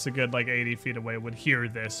warehouse, a good like 80 feet away, would hear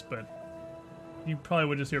this, but you probably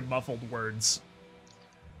would just hear muffled words.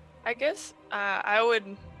 I guess I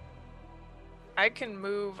can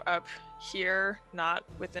move up here, not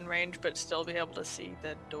within range, but still be able to see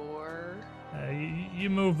the door. You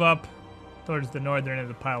move up towards the northern end of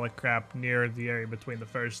the pile of crap near the area between the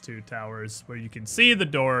first 2 towers where you can see the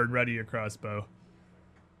door and ready your crossbow.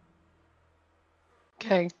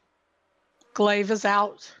 Okay. Glaive is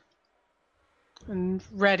out and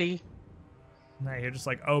ready. Now you're just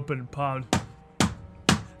like open palm.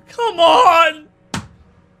 Come on!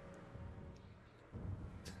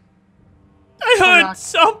 I heard Rock.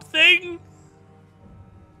 something!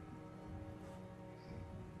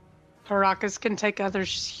 Parakas can take other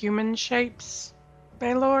human shapes,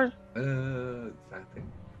 Baylor. I think.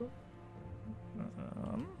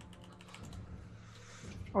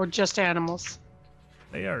 Or just animals.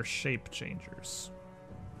 They are shape changers.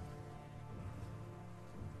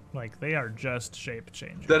 Like, they are just shape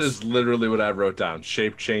changers. That is literally what I wrote down.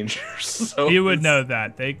 Shape changers. So You would it's- know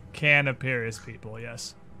that. They can appear as people,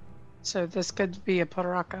 yes. So this could be a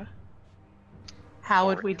Paraka. How Or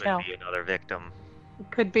would we could tell? be another victim.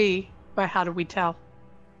 It could be, but how do we tell?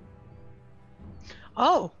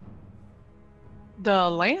 Oh, the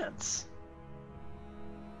lance.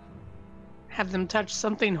 Have them touch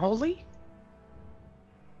something holy?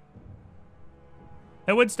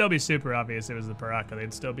 It would still be super obvious it was the Paraka.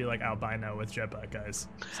 They'd still be like albino with jetpack eyes.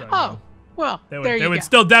 So, Oh, well, They would, there you they would go.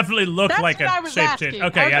 still definitely look That's like what I a was shape asking. change.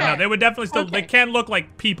 Okay, yeah, no, Okay. they would definitely still. They Okay. can't look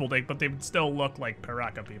like people, but they would still look like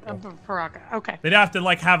Paraka people. Paraka. Okay. They'd have to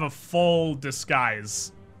like have a full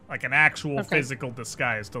disguise, like an actual Okay. physical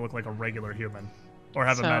disguise to look like a regular human, or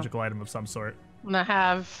have a So- magical item of some sort. I'm gonna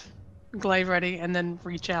have glaive ready and then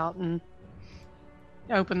reach out and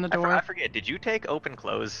open the door. I forget, did you take open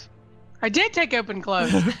close? I did take open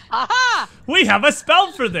close. Aha! We have a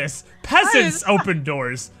spell for this. Peasants is- open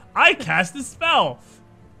doors. I cast a spell.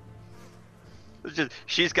 It's just,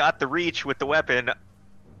 she's got the reach with the weapon.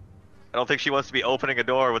 I don't think she wants to be opening a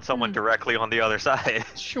door with someone directly on the other side.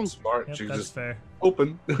 Shoo. Smart. Yep, She that's just fair.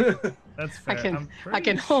 open. That's fair. I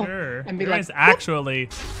can hold sure and be there like, is actually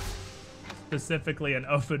specifically an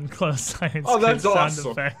open close science Oh, that's sound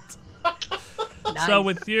awesome. effect. Nice. So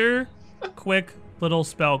with your quick little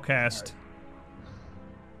spell cast,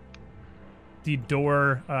 the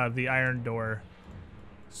door, the iron door,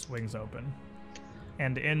 swings open.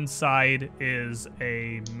 And inside is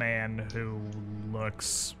a man who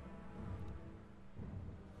looks,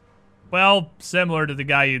 well, similar to the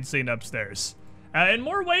guy you'd seen upstairs. In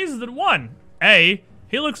more ways than one. He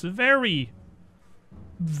looks very,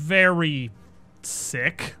 very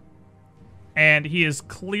sick. And he is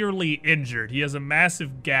clearly injured. He has a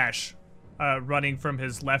massive gash running from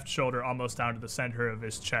his left shoulder almost down to the center of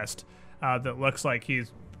his chest that looks like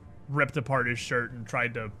he's ripped apart his shirt and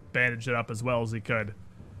tried to bandage it up as well as he could.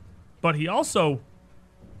 But he also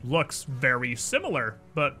looks very similar,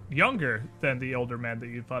 but younger than the older man that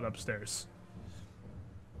you fought upstairs.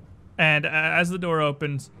 And as the door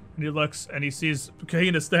opens, and he looks and he sees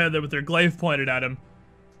Kahina stand there with their glaive pointed at him,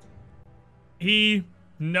 he,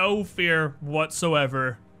 no fear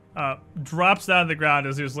whatsoever, drops down to the ground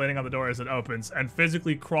as he was landing on the door as it opens, and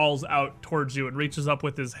physically crawls out towards you and reaches up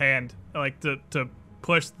with his hand, like to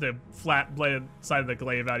push the flat bladed side of the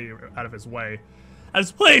glaive out of his way.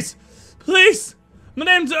 As please, my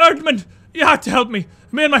name's Erdmund. You have to help me.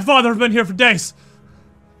 Me and my father have been here for days.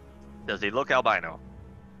 Does he look albino?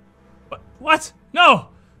 What? No.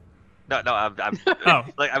 No, I'm Oh.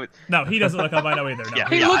 like I would. No, he doesn't look albino either. No. Yeah.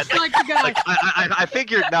 He looks like the guy. Like, I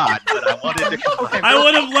figured not, but I wanted to confirm. I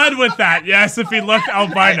would have led with that, yes, if he looked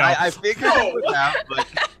albino. I figured it was that, but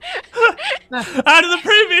Out of the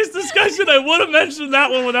previous discussion, I would have mentioned that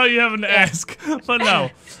one without you having to ask. But no,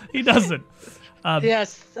 he doesn't.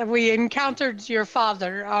 Yes, we encountered your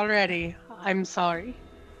father already. I'm sorry.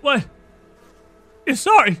 What? You're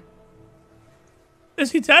sorry?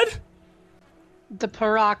 Is he dead? The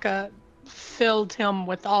Paraka filled him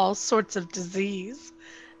with all sorts of disease,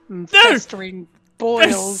 and They're- festering They're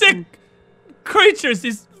boils. sick and- creatures,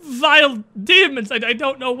 these vile demons. I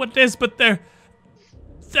don't know what it is, but their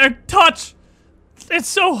touch, it's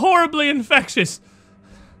so horribly infectious.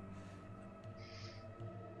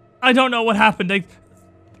 I don't know what happened.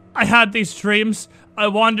 I had these dreams. I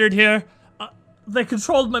wandered here. They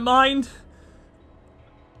controlled my mind.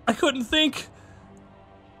 I couldn't think.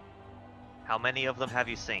 how many of them have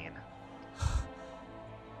you seen?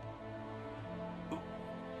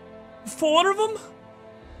 4 of them?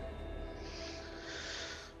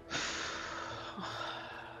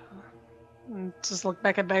 and just look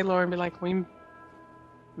back at Baylor and be like,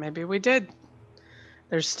 maybe we did.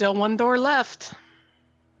 There's still one door left.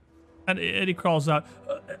 And he crawls out.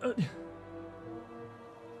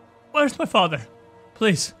 Where's my father?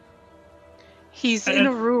 Please. He's in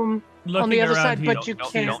a room on Looking the other around, side, he but you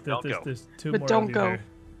don't- can't. don't go. There's 2 But more don't of you go. there.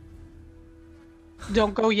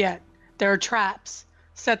 Don't go yet. There are traps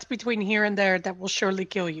sets between here and there that will surely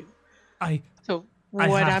kill you. I So I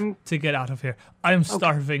what have I'm to get out of here. I'm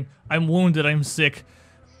starving. I'm wounded. I'm sick.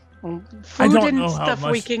 food don't and know how stuff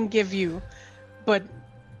we much- can give you, but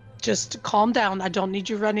just calm down. I don't need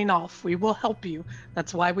you running off. We will help you.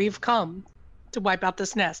 That's why we've come to wipe out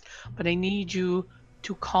this nest. But I need you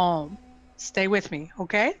to calm. Stay with me,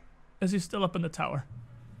 okay? Is he still up in the tower?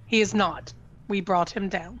 He is not. We brought him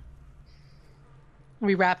down.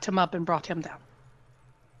 We wrapped him up and brought him down.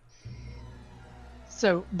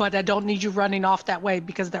 So, but I don't need you running off that way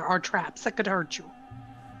because there are traps that could hurt you.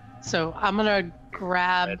 So I'm gonna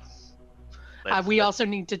grab. We also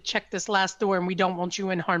need to check this last door, and we don't want you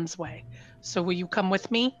in harm's way. So will you come with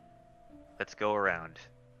me? Let's go around.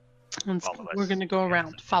 Follow us. We're gonna go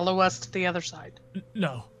around. Follow us to the other side.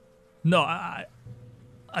 No. I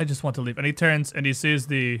just want to leave. And he turns and he sees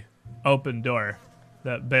the open door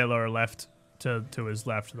that Baylor left to his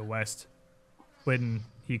left, to the west, when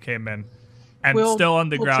he came in. And still on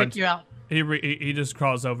the we'll ground, Take you out. he just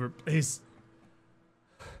crawls over.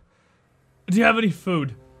 Do you have any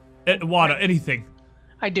food? Water, anything?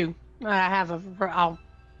 I do. I have a. I'll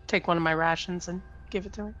take one of my rations and give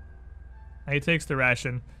it to him. And he takes the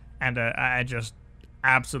ration, and I just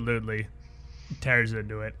absolutely tears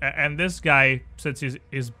into it. And this guy, since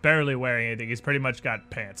he's barely wearing anything, he's pretty much got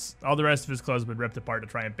pants. All the rest of his clothes have been ripped apart to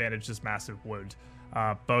try and bandage this massive wound.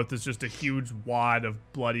 Both is just a huge wad of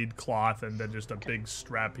bloodied cloth, and then just a big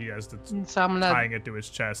strap he has that's So I'm gonna. tying it to his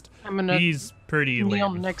chest. I'm gonna He's pretty kneel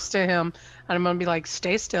lean. next to him, and I'm gonna be like,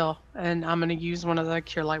 "Stay still," and I'm gonna use one of the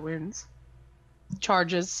cure light wounds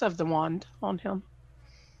charges of the wand on him.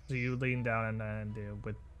 So you lean down and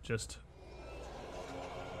with just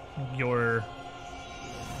your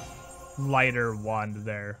lighter wand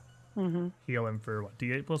there. Mm-hmm. Heal him for what?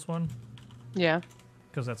 D8 plus 1? Yeah.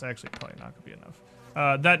 Because that's actually probably not going to be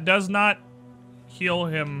enough. That does not heal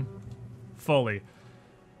him fully.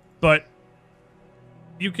 But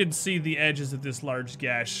you can see the edges of this large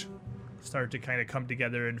gash start to kind of come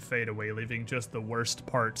together and fade away, leaving just the worst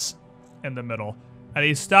parts in the middle. And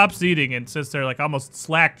he stops eating and sits there like almost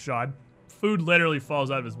slack-jawed. Food literally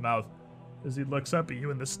falls out of his mouth as he looks up at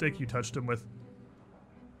you and the stick you touched him with.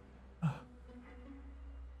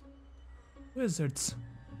 Wizards.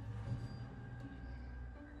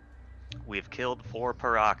 We've killed 4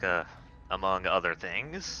 Paraka, among other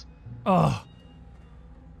things. Oh.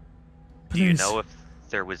 Do you Please. know if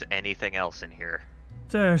there was anything else in here?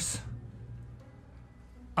 There's...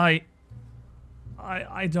 I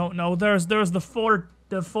don't know. There's the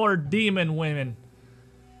four demon women.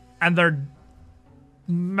 And their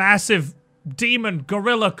massive demon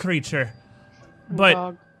gorilla creature. But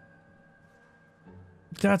Dog.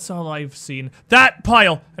 that's all I've seen. That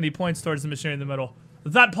pile! And he points towards the machine in the middle.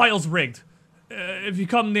 That pile's rigged. If you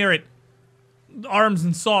come near it, arms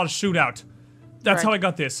and saws shoot out. That's Right. how I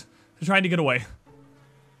got this. They're trying to get away.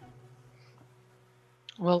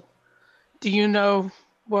 Well, do you know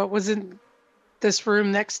what was in this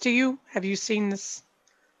room next to you? Have you seen this?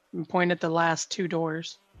 And point at the last 2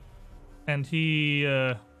 doors. And he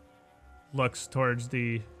looks towards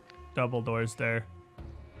the double doors there,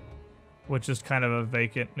 which is kind of a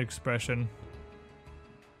vacant expression.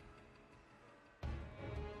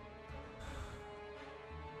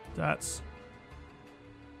 That's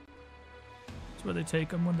where they take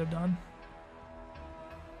them when they're done.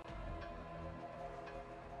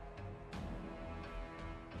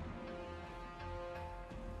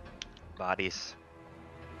 Bodies.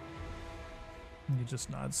 And he just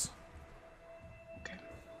nods. Okay.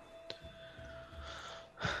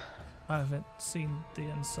 I haven't seen the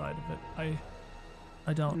inside of it.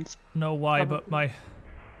 I don't It's know why, but my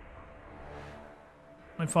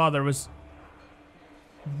father was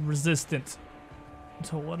resistant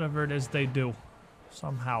to whatever it is they do,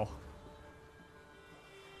 somehow.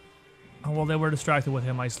 And while they were distracted with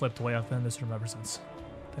him, I slipped away. I've been in this room ever since.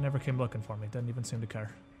 They never came looking for me. Didn't even seem to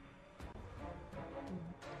care.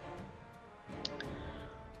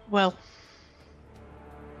 Well,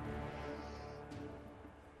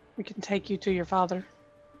 we can take you to your father,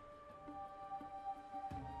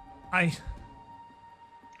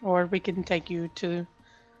 or we can take you to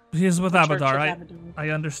He is with the Church Abadar. of Abaddon. I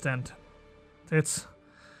understand. It's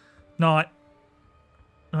not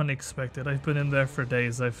unexpected. I've been in there for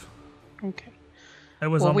days. I Okay.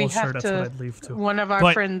 was Well, we almost sure have that's to- what I'd leave to. One of our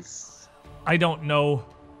But- friends. I don't know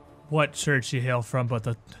what church you hail from, but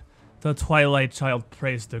the Twilight Child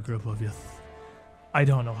praised a group of you. I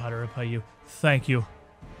don't know how to repay you. Thank you.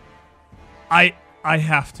 I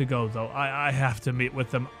have to go though. I have to meet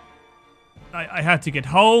with them. I have to get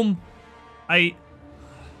home. I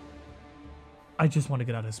just want to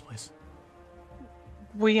get out of this place.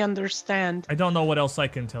 We understand. I don't know what else I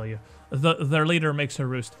can tell you. Their leader makes her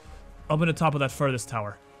roost up in the top of that furthest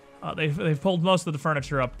tower. They've pulled most of the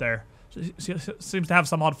furniture up there. She seems to have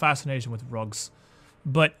some odd fascination with rugs,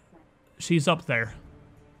 but she's up there.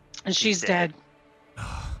 And she's dead.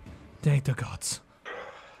 Thank the gods.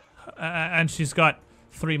 And she's got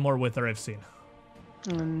 3 more with her I've seen.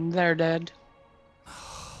 And they're dead.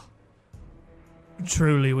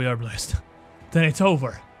 Truly, we are blessed. Then it's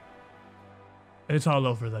over. It's all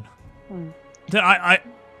over then.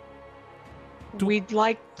 We'd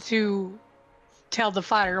like to tell the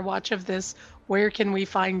Fire Watch of this. Where can we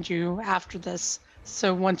find you after this?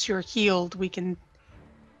 So once you're healed, we can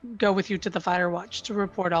go with you to the Fire Watch to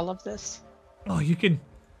report all of this. Oh, you can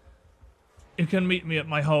meet me at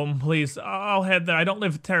my home, please. I'll head there. I don't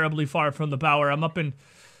live terribly far from the Bower. I'm up in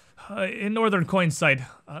northern Coinside,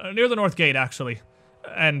 near the North Gate, actually.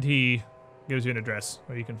 And he gives you an address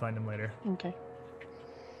where you can find him later. Okay.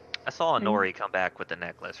 I saw Nori come back with the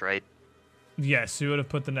necklace, right? Yes, you would have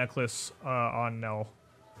put the necklace on Nell,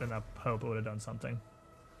 and I hope it would have done something.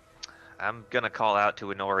 I'm gonna call out to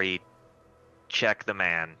Inori, check the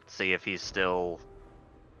man, see if he's still...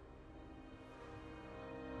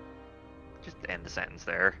 Just end the sentence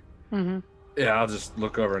there. Mm-hmm. Yeah, I'll just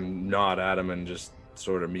look over and nod at him and just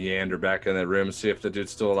sort of meander back in that room and see if the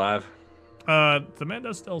dude's still alive. The man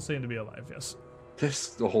does still seem to be alive, yes.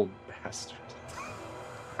 This old bastard.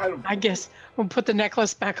 I guess we'll put the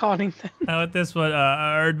necklace back on him then. Now at this one,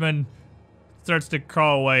 Erdman starts to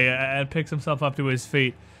crawl away and picks himself up to his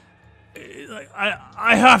feet.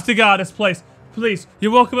 I have to get out of this place. Please,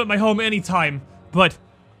 you're welcome at my home anytime, but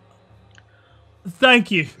thank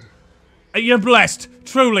you. You're blessed,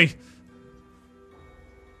 truly.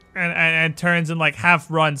 and turns and like half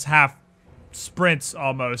runs, half sprints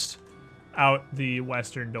almost out the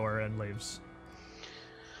western door and leaves.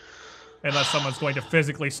 Unless someone's going to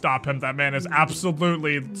physically stop him, that man is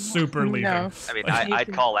absolutely super leaving. No. I mean,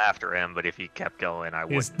 I'd call after him, but if he kept going, I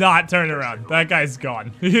would. He's not turning around. That guy's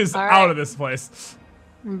gone. He is All out right. of this place.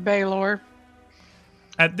 Baylor.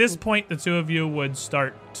 At this point, the two of you would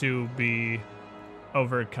start to be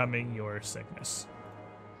overcoming your sickness.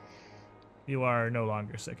 You are no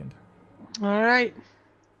longer sickened. All right.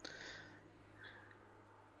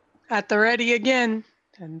 At the ready again.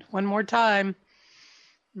 And one more time.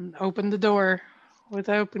 And open the door with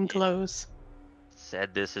open close.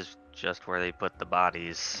 Said this is just where they put the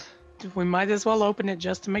bodies. We might as well open it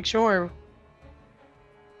just to make sure.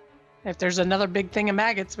 If there's another big thing of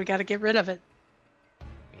maggots, we got to get rid of it. I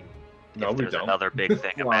mean, No, if we there's don't. another big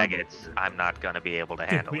thing of Wow. maggots, I'm not going to be able to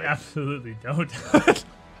handle We it. absolutely don't. Alright.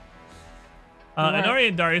 Inori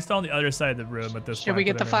and Dari are still on the other side of the room at this point. Should we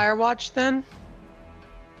get but the I mean- fire watch then?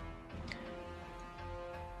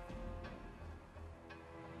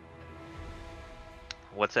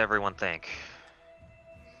 What's everyone think?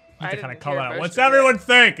 You have to I kind of didn't call hear out. most What's of it. everyone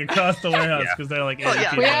think across the warehouse Yeah. because they're like. Oh, yeah.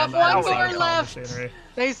 educated We on have the one outside door of the left. machinery.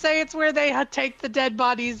 They say it's where they take the dead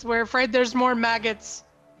bodies. We're afraid there's more maggots.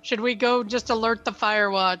 Should we go just alert the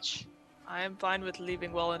fire watch? I am fine with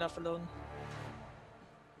leaving well enough alone.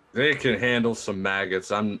 They can handle some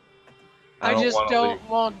maggots. I just wanna don't leave.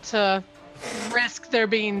 want to risk there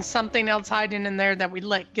being something else hiding in there that we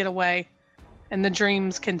let get away and the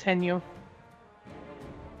dreams continue.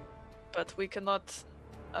 But we cannot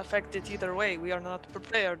affect it either way. We are not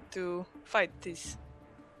prepared to fight this.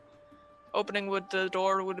 Opening with the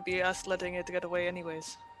door would be us letting it get away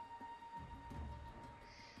anyways.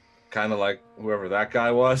 Kind of like whoever that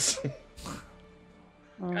guy was.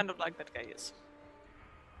 Kind of like that guy is.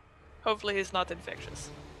 Hopefully he's not infectious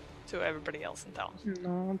to everybody else in town.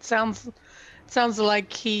 No, it sounds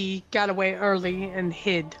like he got away early and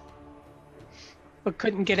hid, but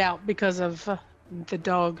couldn't get out because of the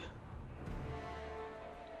dog.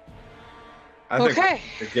 I think Okay.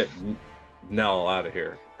 to get Nell out of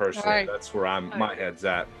here. Personally, Alright. that's where my head's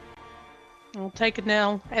at. We'll take it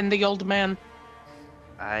now, and the old man.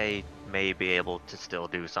 I may be able to still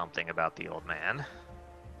do something about the old man.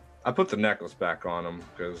 I put the necklace back on him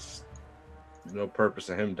because no purpose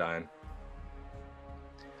of him dying.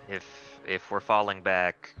 If we're falling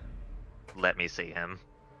back, let me see him.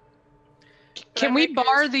 Can I we make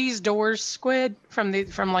bar yours- these doors, Squid, from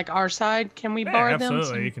like our side? Can we Yeah, bar them?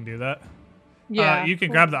 absolutely, you can do that. Yeah. You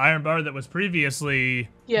can grab the iron bar that was previously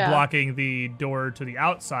Yeah. blocking the door to the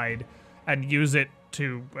outside and use it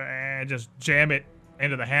to just jam it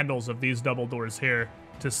into the handles of these double doors here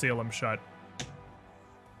to seal them shut.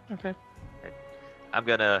 Okay. I'm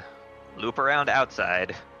gonna loop around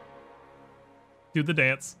outside. Do the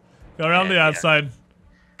dance. Go around the Yeah. outside.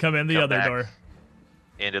 Come in the Come other back. door.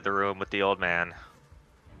 Into the room with the old man.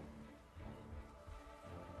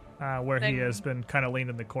 Where he Thank- has been kind of leaned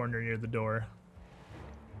in the corner near the door.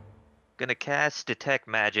 Gonna cast Detect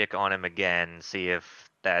Magic on him again, see if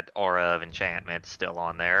that aura of enchantment's still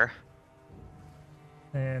on there.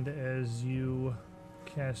 And as you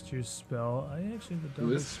cast your spell, I actually have to Who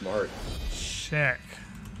double is smart? check.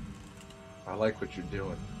 I like what you're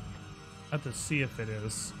doing. I have to see if it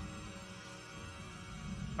is.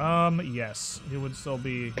 Yes. He would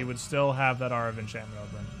still have that aura of enchantment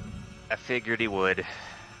open. I figured he would.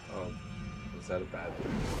 Is that a bad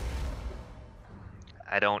thing?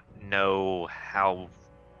 I don't know how.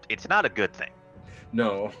 It's not a good thing.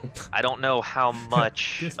 No. I don't know how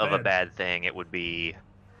much Just of a bad. bad thing it would be,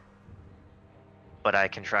 but I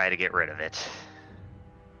can try to get rid of it.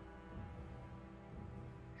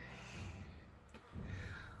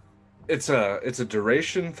 It's a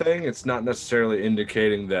duration thing. It's not necessarily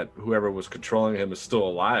indicating that whoever was controlling him is still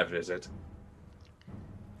alive, is it?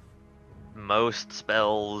 Most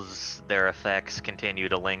spells, their effects continue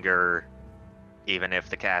to linger even if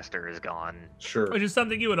the caster is gone. Sure. Which is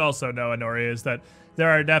something you would also know, Inori, is that there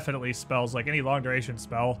are definitely spells, like any long duration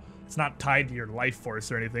spell, it's not tied to your life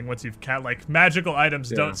force or anything. Once you've like magical items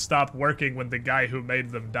Yeah. don't stop working when the guy who made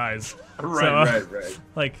them dies. Right.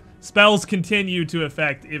 Like spells continue to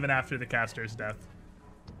affect even after the caster's death,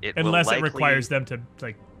 It will unless it likely- requires them to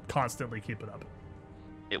like constantly keep it up.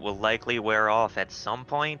 It will likely wear off at some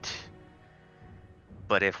point,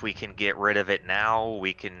 but if we can get rid of it now,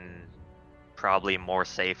 we can probably more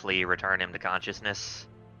safely return him to consciousness.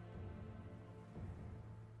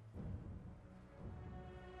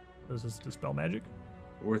 Does this dispel magic?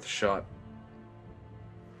 Worth a shot.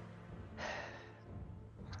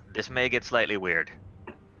 This may get slightly weird.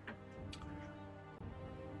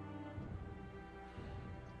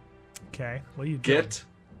 Okay. What are you doing? Get.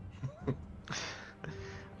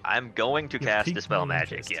 I'm going to You cast piqued Dispel my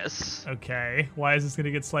Magic, interest. yes. Okay. Why is this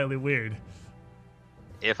gonna get slightly weird?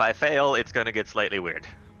 If I fail, it's going to get slightly weird.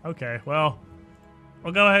 Okay. Well,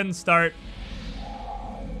 we'll go ahead and start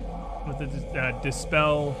with the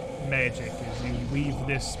Dispel Magic as you weave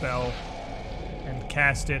this spell and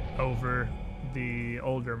cast it over the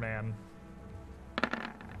older man.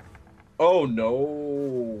 Oh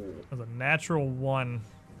no. It was a natural 1.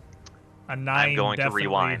 A 9 I'm going to definitely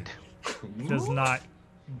rewind. does not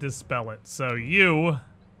dispel it. So you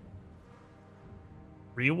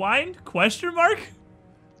rewind? Question mark?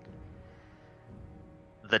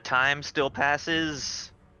 The time still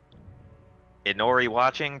passes. Inori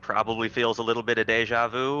watching probably feels a little bit of deja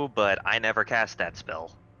vu, but I never cast that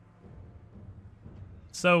spell.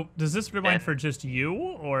 So does this rewind And- for just you,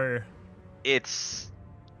 or It's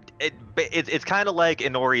kind of like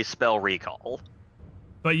Inori's spell recall.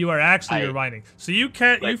 but you are actually I- rewinding? So you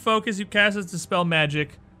can't. You Like- focus. You cast this Dispel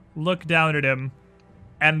Magic. Look down at him,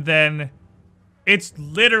 and then it's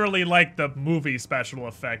literally like the movie special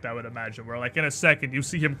effect, I would imagine, where like in a second you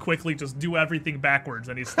see him quickly just do everything backwards,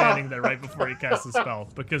 and he's standing there right before he casts the spell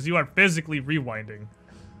because you are physically rewinding.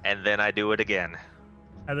 And then I do it again.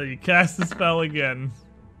 And then you cast the spell again.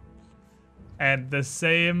 And the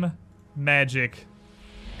same magic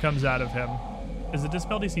comes out of him. Is the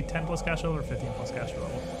Dispel DC 10 plus caster level or 15 plus caster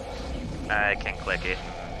level? I can click it.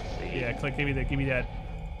 See. Yeah, click, give me that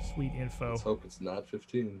sweet info. Let's hope it's not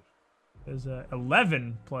 15. There's a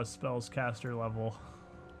 11 plus spells caster level.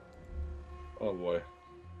 Oh boy.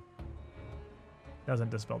 Doesn't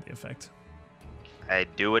dispel the effect. I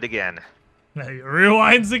do it again. Now he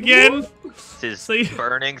rewinds again. This is See?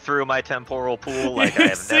 burning through my temporal pool like I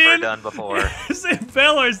have See? never done before. See,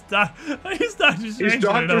 Baylor's he's Doctor He's Strange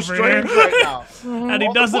Doctor over Strange here. right now. And he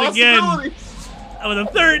All the does it again. possibilities. With a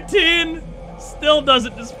 13, still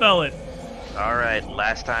doesn't dispel it. All right,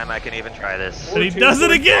 last time I can even try this. And he does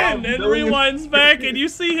it 14.5 again and million rewinds back, and you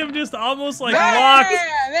see him just almost like Yeah, locked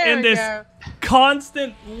there in we this go.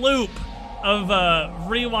 constant loop of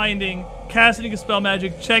rewinding, casting a spell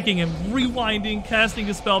magic, checking him, rewinding, casting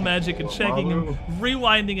a spell magic, and checking him,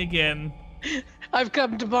 rewinding again. I've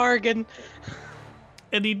come to bargain.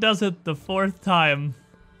 And he does it the 4th time.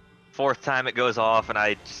 Fourth time it goes off, and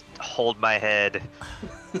I just hold my head,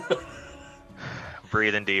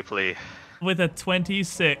 breathing deeply. With a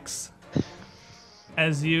 26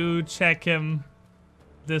 as you check him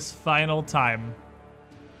this final time.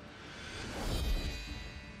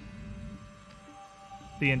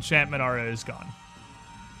 The enchantment aura is gone.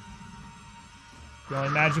 The only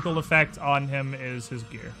magical effect on him is his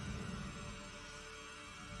gear.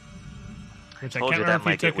 Which I Told can't you remember that if you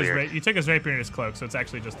might get took his weird. you took his rapier and his cloak, so it's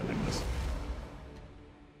actually just a necklace.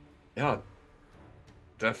 Yeah.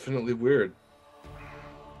 Definitely weird.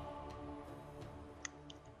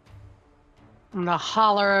 I'm gonna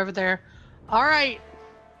holler over there. All right,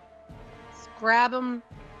 let's grab him.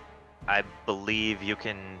 I believe you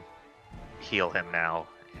can heal him now.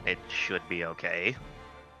 It should be okay.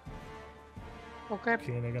 Okay.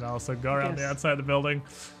 Keenan can also go around the Yes. outside of the building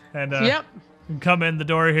and Yep. come in the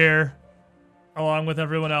door here along with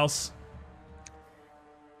everyone else.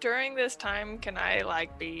 During this time, can I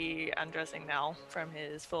like be undressing Nell from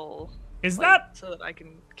his full? Is like, that so that I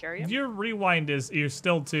can carry him? your rewind is you're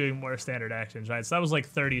still doing more standard actions, right? So that was like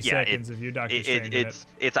 30 Yeah, seconds of you, Doctor Strange. in it.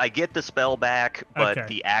 It's I get the spell back, but Okay.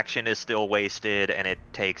 the action is still wasted, and it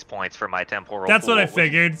takes points from my temporal. That's what I pool, which-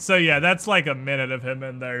 figured. So yeah, that's like a minute of him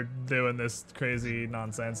in there doing this crazy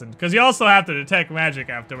nonsense, and because you also have to detect magic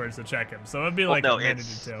afterwards to check him, so it'd be Well, like no, a minute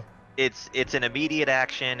it's- or two. It's an immediate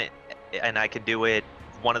action, and I can do it.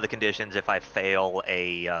 One of the conditions if I fail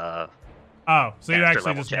a. Oh, so you caster actually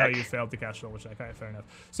level just know check. you failed the caster level check. Alright, fair enough.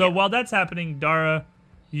 So while that's happening, Dara,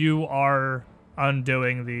 you are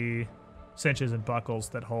undoing the cinches and buckles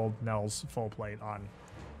that hold Nell's full plate on,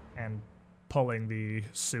 and pulling the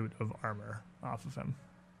suit of armor off of him.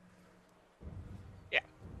 Yeah.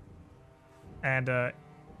 And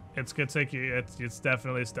it's gonna take you. It's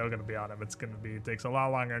definitely still gonna be on him. It takes a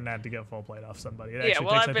lot longer than that to get full plate off somebody. It Yeah, actually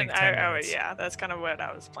well, takes, I've I been. think, 10 I minutes. yeah, that's kind of what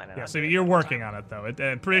I was planning. Yeah, on so doing you're the whole working time. on it though.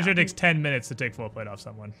 I'm pretty sure Yeah. it takes 10 minutes to take full plate off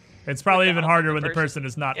someone. It's probably the even help of harder the when the person. person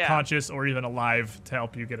is not Yeah. conscious or even alive to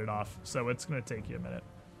help you get it off. So it's gonna take you a minute.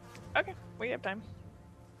 Okay, we have time.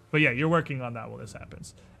 But yeah, you're working on that while this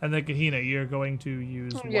happens. And then Kahina, you're going to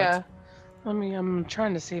use what? Yeah. I'm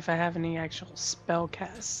trying to see if I have any actual spell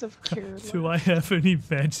casts of cure. Do I have any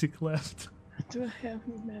magic left? Do I have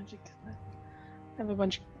any magic? I have a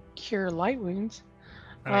bunch of cure light wounds.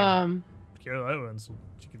 I mean, Cure Light Wounds.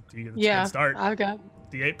 You can Yeah, start. I've got.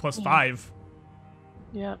 D8 plus yeah. 5.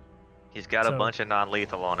 Yeah. He's got a bunch of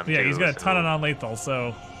non-lethal on him Yeah, too. he's got a ton of non-lethal,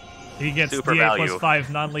 so he gets Super D8 value. plus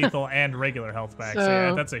 5 non-lethal and regular health back. So yeah,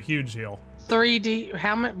 So- that's a huge heal. 3D.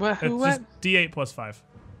 How much? Who? It's What? just D8 plus 5.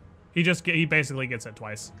 He basically gets it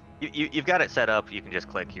twice. You've got it set up. You can just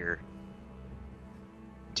click here.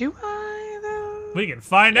 Do I though? We can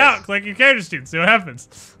find Yes. out. Click your character sheet, see what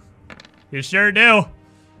happens. You sure do.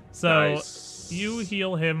 So Nice. you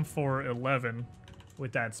heal him for 11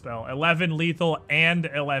 with that spell. 11 lethal and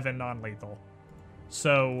 11 non-lethal.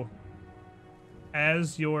 So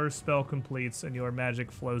as your spell completes and your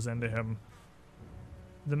magic flows into him,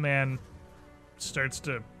 the man starts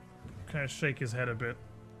to kind of shake his head a bit.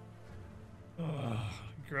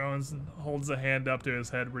 Groans and holds a hand up to his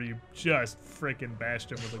head where you just freaking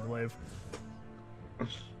bashed him with a glaive.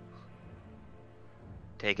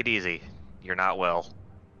 Take it easy. You're not well.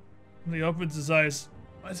 And he opens his eyes.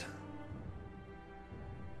 What?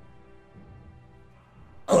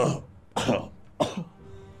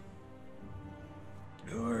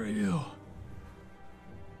 Who are you?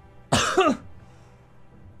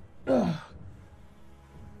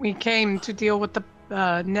 We came to deal with the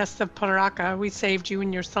nest of Paraka. We saved you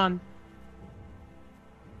and your son.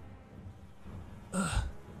 I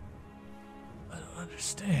don't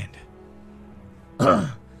understand.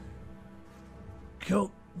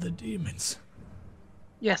 Killed the demons.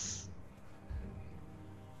 Yes.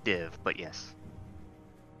 Div, but yes.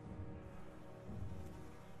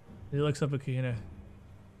 He looks up at Kahina.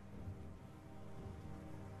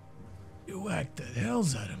 You whacked the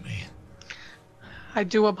hells out of me. I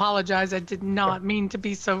do apologize. I did not mean to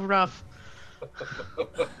be so rough.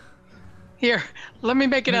 Here, let me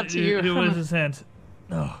make it up to you. He was his hand.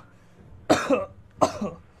 No.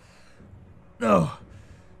 No.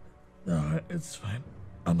 No, it's fine.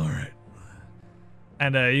 I'm alright.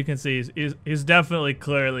 And you can see he's definitely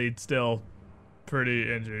clearly still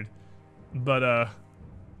pretty injured. But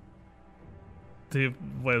he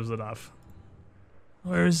waves it off.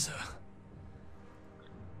 Where's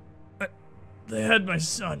they had my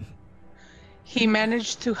son. He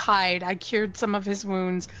managed to hide. I cured some of his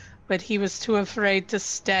wounds, but he was too afraid to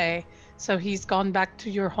stay. So he's gone back to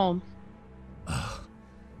your home. Oh,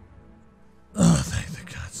 thank the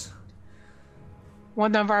gods.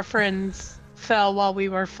 One of our friends fell while we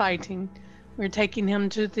were fighting. We're taking him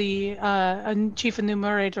to the chief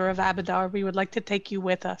enumerator of Abadar. We would like to take you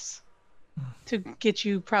with us to get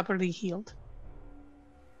you properly healed.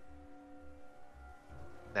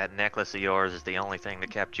 That necklace of yours is the only thing that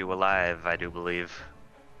kept you alive, I do believe.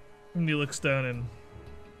 And he looks down and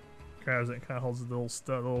grabs it and kind of holds the little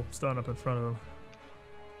stone up in front of him.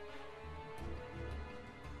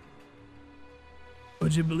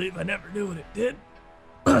 Would you believe I never knew what it did?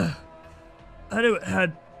 I knew it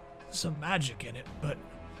had some magic in it, but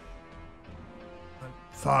my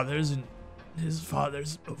fathers and his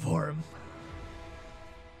fathers before him.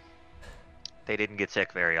 They didn't get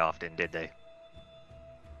sick very often, did they?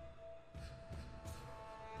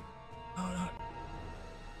 No,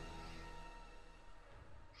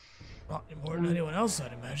 not any more than anyone else,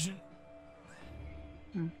 I'd imagine.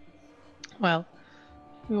 Well,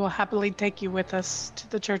 we will happily take you with us to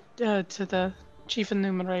the church, to the chief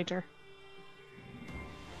enumerator.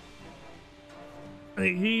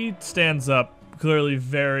 He stands up, clearly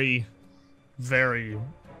very, very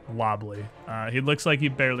wobbly. He looks like he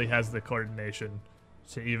barely has the coordination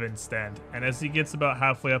to even stand. And as he gets about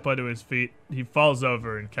halfway up onto his feet, he falls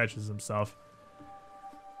over and catches himself.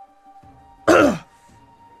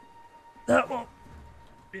 That won't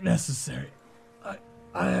be necessary.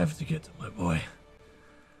 I have to get to my boy.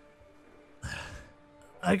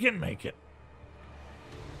 I can make it.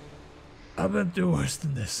 I've been through worse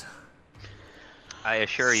than this. I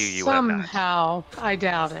assure you, you have not. Somehow, I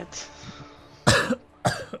doubt it.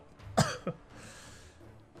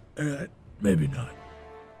 Alright, maybe not.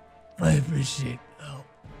 I appreciate the help,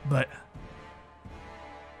 but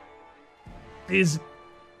these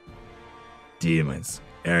demons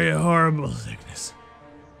carry a horrible sickness.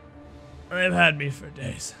 They've had me for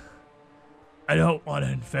days. I don't want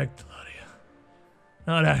to infect a lot of you.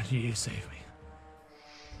 Not after you save me.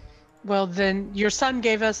 Well, then, your son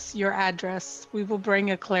gave us your address. We will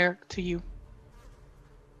bring a cleric to you.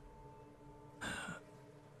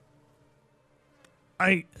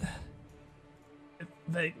 I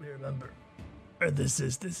vaguely remember where this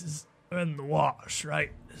is in the wash,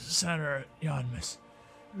 right? This is center of Yanmas.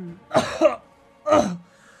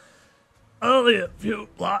 Only a few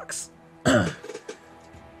blocks. I'm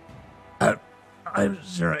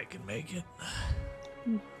sure I can make it.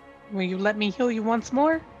 Will you let me heal you once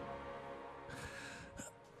more?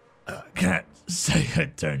 I can't say I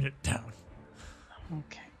turned it down.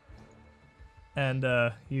 Okay. And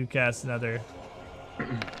you cast another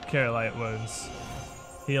Cure Light Wounds.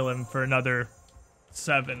 Heal him for another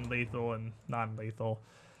 7 lethal and non-lethal.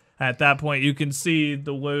 At that point, you can see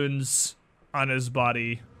the wounds on his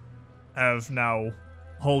body have now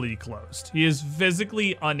wholly closed. He is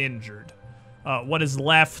physically uninjured. What is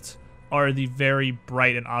left are the very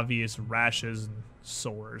bright and obvious rashes and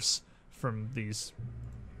sores from these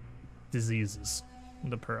diseases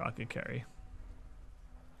the Paraka carry.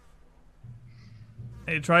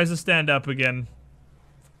 He tries to stand up again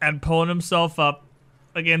and pulling himself up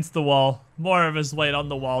against the wall, more of his weight on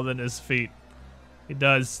the wall than his feet. He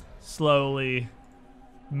does slowly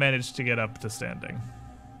manage to get up to standing.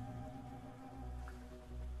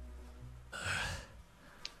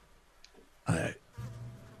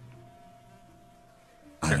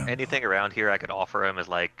 Is there anything around here I could offer him as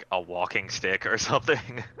like a walking stick or something?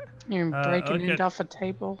 You're breaking okay. it off a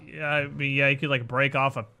table. Yeah, I mean, yeah, you could like break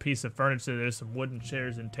off a piece of furniture. There's some wooden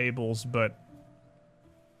chairs and tables, but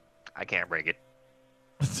I can't break it.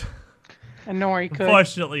 And Nori could.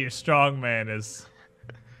 unfortunately, your strong man is.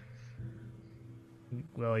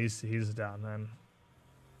 Well, he's down then.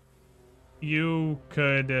 You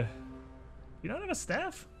could. You don't have a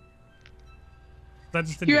staff? Is that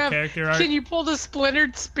just in your character art? Can you pull the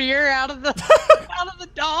splintered spear out of the out of the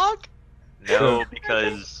dog? No,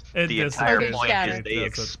 because It the just- entire Okay, point scattered. is they Does it.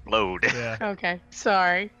 explode. Yeah. Okay,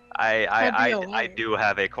 sorry. That'd be a I lot. do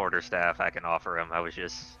have a quarterstaff I can offer him. I was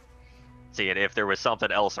just seeing if there was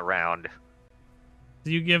something else around.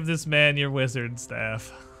 Do you give this man your wizard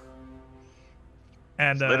staff?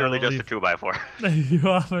 And Literally just a leave- 2x4. You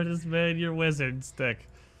offer this man your wizard stick.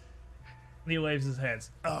 And he waves his hands.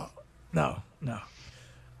 Oh, no.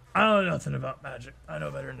 I don't know nothing about magic. I know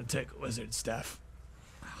better than to take a wizard staff.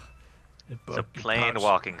 It's a plain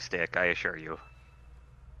walking stick, I assure you.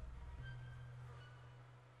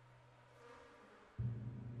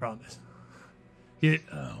 Promise.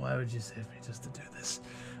 Why would you save me just to do this?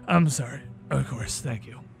 I'm sorry. Of course, thank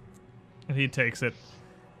you. And he takes it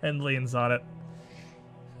and leans on it.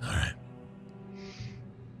 All right.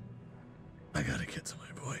 I gotta get to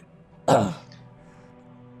my boy.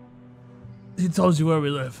 He told you where we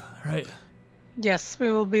live, right? Yes,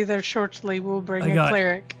 we will be there shortly. We'll bring I a got-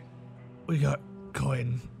 cleric. We got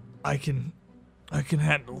coin. I can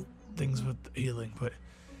handle things with healing, but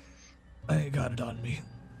I ain't got it on me.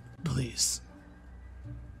 Please,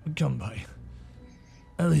 come by.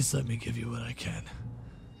 At least let me give you what I can.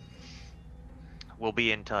 We'll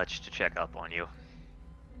be in touch to check up on you.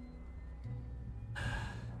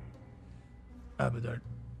 Abadar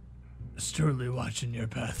is truly watching your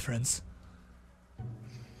path, friends.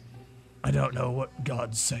 I don't know what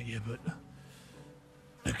God sent you, but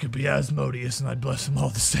it could be Asmodeus, and I'd bless them all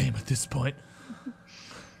the same at this point.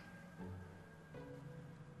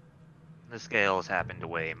 The scales happen to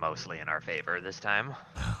weigh mostly in our favor this time.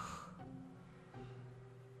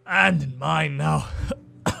 And in mine now.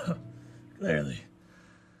 Clearly.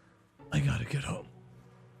 I gotta get home.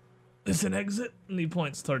 Is an exit? And he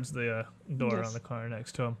points towards the door Yes. on the corner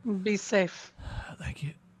next to him. Be safe. Thank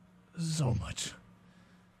you so much.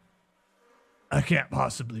 I can't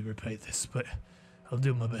possibly repay this, but I'll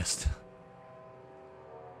do my best.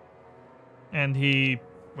 And he,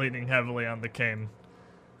 leaning heavily on the cane,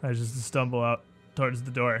 manages to stumble out towards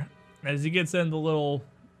the door. As he gets in the little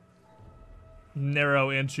narrow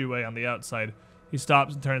entryway on the outside, he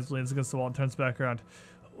stops and turns, leans against the wall, and turns back around.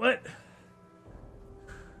 What?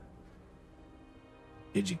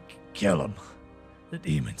 Did you kill them? The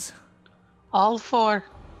demons? All four.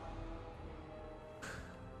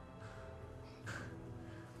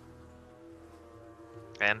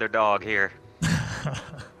 And their dog here.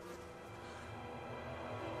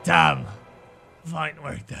 Damn. Fine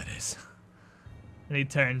work, that is. And he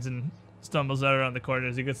turns and stumbles out around the corner.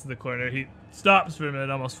 As he gets to the corner, he stops for a minute,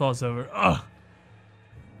 almost falls over. Oh!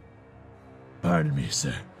 Pardon me,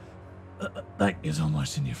 sir. Thank you so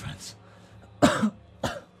much, and your friends.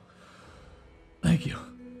 Thank you.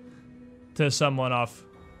 To someone off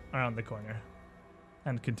around the corner.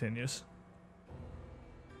 And continues.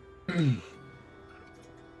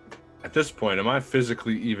 At this point, am I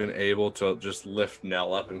physically even able to just lift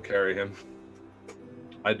Nell up and carry him?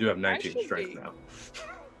 I do have 19 should strength be. now.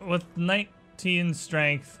 With 19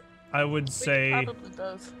 strength, I would say Probably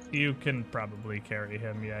both. you can probably carry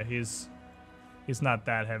him. Yeah, he's not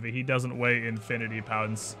that heavy. He doesn't weigh infinity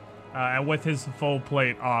pounds. And with his full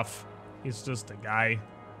plate off, he's just a guy.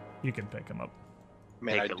 You can pick him up.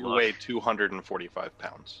 Man, I Take a do look. weigh 245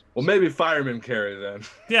 pounds. Well, maybe firemen carry then.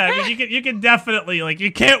 Yeah, I mean, you can definitely, like,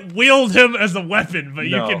 you can't wield him as a weapon, but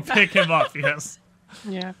No. you can pick him up, yes.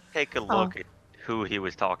 Yeah. Take a look at who he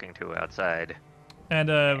was talking to outside. And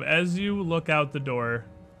as you look out the door,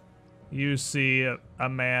 you see a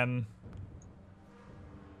man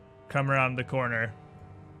come around the corner,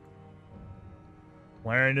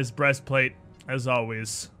 wearing his breastplate as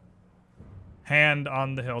always, hand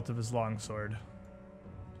on the hilt of his longsword.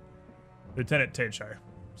 Lieutenant Tachar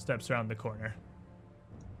steps around the corner,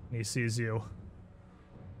 and he sees you.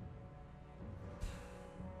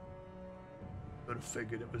 Would have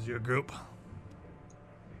figured it was your group.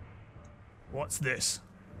 What's this?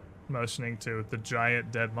 Motioning to the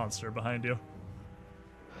giant dead monster behind you.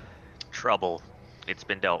 Trouble. It's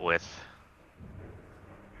been dealt with.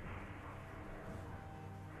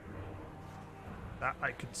 That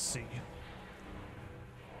I could see.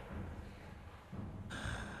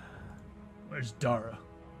 Where's Dara?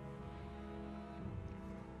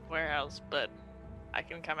 Warehouse, but I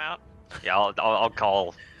can come out. Yeah, I'll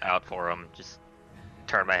call out for him. Just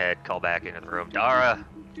turn my head, call back into the room. Dara!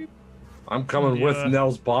 I'm coming You, with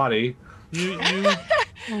Nell's body. You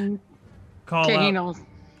call Okay, he out. knows.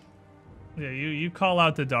 Yeah, you call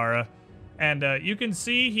out to Dara, and you can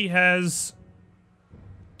see he has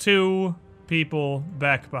 2 people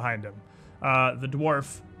back behind him. The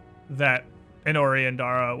dwarf that Inori and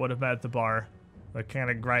Dara would have met at the bar, the kind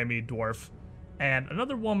of grimy dwarf, and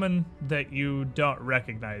another woman that you don't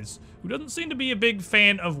recognize, who doesn't seem to be a big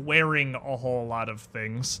fan of wearing a whole lot of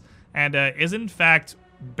things, and is in fact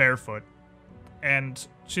barefoot. And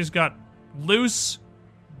she's got loose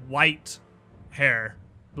white hair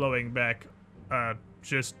blowing back,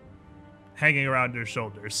 just hanging around her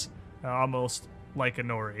shoulders, almost like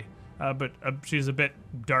Inori. But she's a bit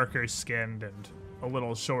darker skinned and a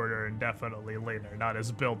little shorter and definitely leaner, not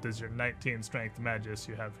as built as your 19 strength Magus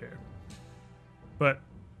you have here. But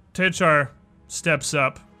Tachar steps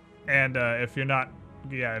up, and if you're not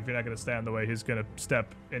gonna stand in the way, he's gonna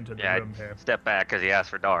step into the Yeah, room here. step back because he asked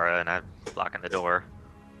for Dara, and I'm blocking the door.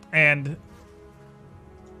 And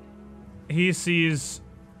he sees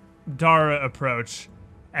Dara approach,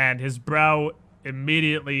 and his brow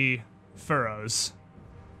immediately furrows.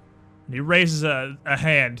 And he raises a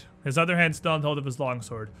hand, his other hand still on hold of his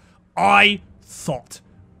longsword. I thought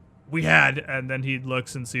we had, and then he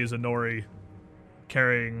looks and sees Inori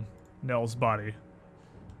carrying Nell's body.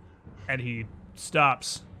 And he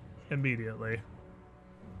stops immediately.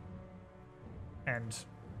 And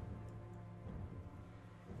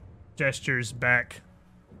gestures back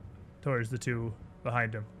towards the 2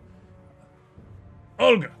 behind him.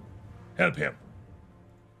 Olga, help him.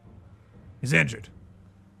 He's injured.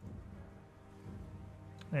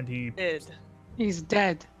 And he He's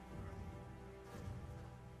dead.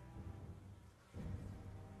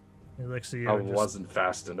 looks at you. I and just- wasn't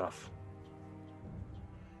fast enough.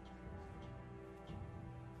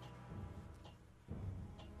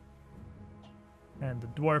 And the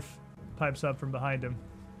dwarf pipes up from behind him.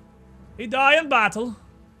 He die in battle.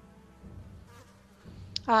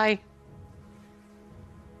 Aye.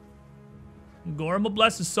 Gorham will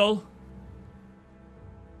bless his soul.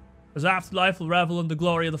 His afterlife will revel in the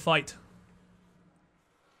glory of the fight.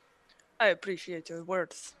 I appreciate your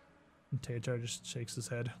words. And Tachar just shakes his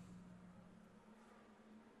head.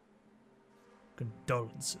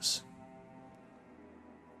 Condolences.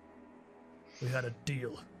 We had a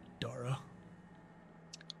deal, Dara.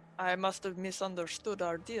 I must have misunderstood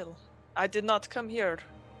our deal. I did not come here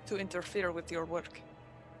to interfere with your work.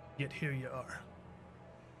 Yet here you are.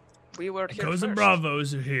 We were here Echoes first. and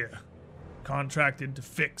Bravos are here, contracted to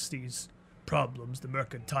fix these problems the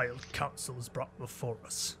Mercantile Council has brought before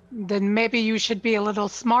us. Then maybe you should be a little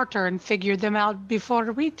smarter and figure them out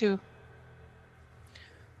before we do.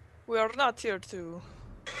 We are not here to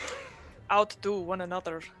outdo one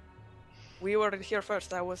another. We were here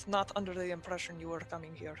first. I was not under the impression you were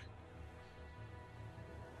coming here.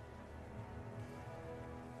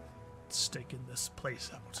 Staking this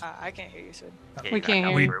place out. I can't hear you, Sid. Yeah, We you're not can't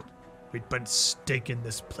coming hear through. We'd been staking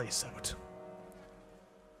this place out.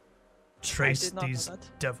 Trace did not know these that.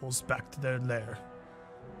 devils back to their lair.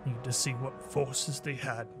 Need to see what forces they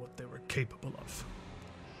had and what they were capable of.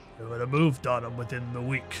 We would have moved on them within the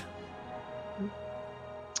week.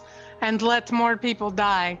 And let more people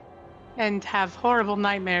die and have horrible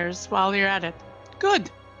nightmares while you're at it.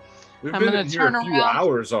 Good. We've I'm been gonna in here turn a few around.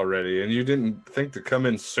 hours already, and you didn't think to come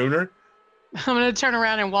in sooner? I'm going to turn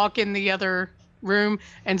around and walk in the other room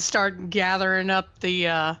and start gathering up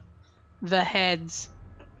the heads.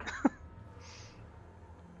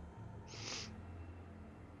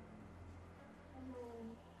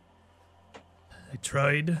 I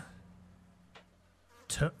tried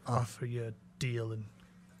to offer you a deal in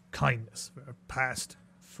kindness for our past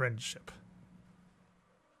friendship.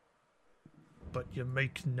 but you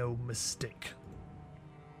make no mistake.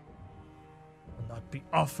 I'll not be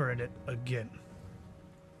offering it again.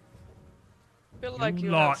 Feel like You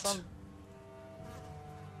you have lot some.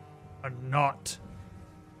 are not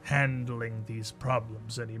handling these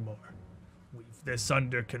problems anymore. We've this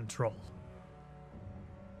under control.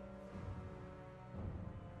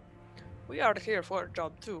 We are here for a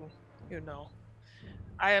job too, you know.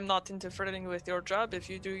 I am not interfering with your job if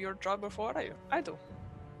you do your job before I do.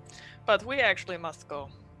 But we actually must go.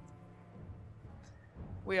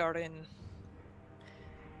 We are in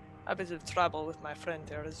a bit of trouble with my friend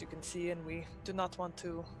here, as you can see, and we do not want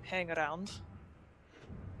to hang around.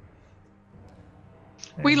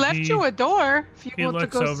 We And left you a door if he you want to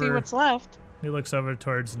looks go see over- what's left. He looks over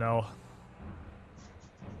towards Nell.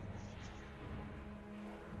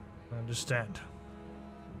 I understand.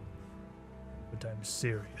 But I'm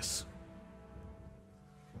serious.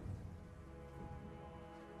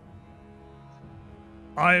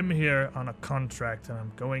 I'm here on a contract and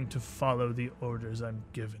I'm going to follow the orders I'm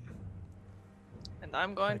given. And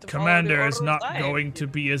I'm going The to follow the commander is orders not I am going to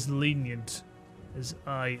given. be as lenient as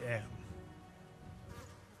I am.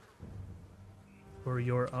 For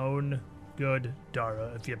your own good,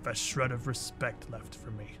 Dara, if you have a shred of respect left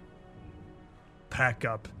for me, pack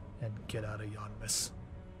up and get out of Yonmas.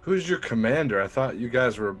 Who's your commander? I thought you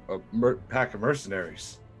guys were a pack of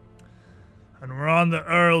mercenaries. And we're on the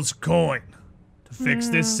Earl's coin to fix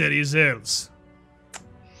this city's ills.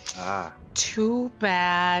 Ah. Too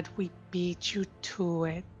bad we beat you to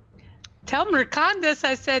it. Tell Mercandus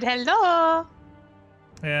I said hello.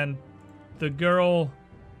 And the girl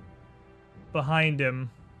behind him,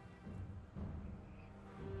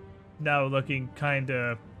 now looking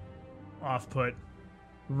kinda off-put,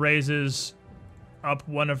 raises up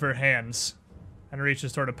one of her hands and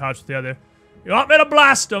reaches toward a pouch with the other. You want me to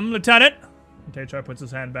blast him, Lieutenant? And Tachar puts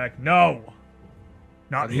his hand back. No.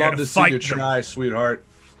 Not I'd here love to to see you fight them. try, sweetheart.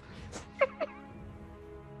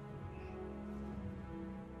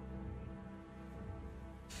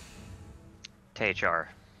 Tachar,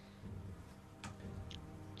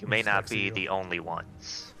 you may He's not texting be you. the only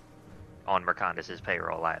ones on Mercandus'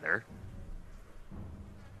 payroll either.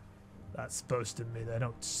 That's supposed to mean I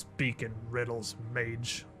don't speak in riddles,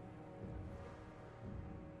 mage.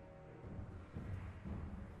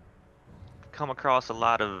 Come across a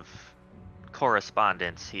lot of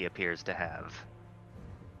correspondence he appears to have.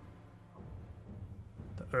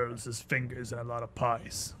 The Earl's his fingers and a lot of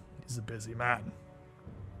pies. He's a busy man.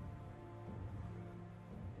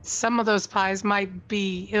 Some of those pies might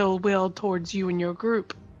be ill-willed towards you and your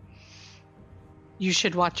group. You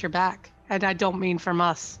should watch your back. And I don't mean from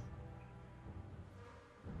us.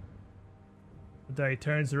 But then he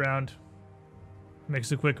turns around,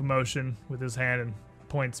 makes a quick motion with his hand and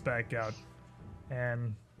points back out.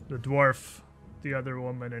 And the dwarf, the other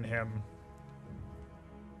woman, and him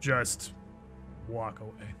just walk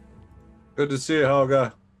away. Good to see you,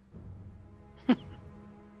 Helga.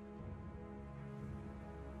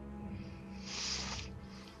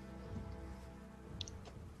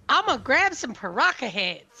 I'm gonna grab some Paraka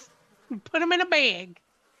heads and put them in a bag.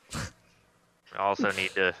 We also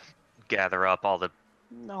need to gather up all the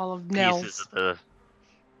All of pieces Nell's. of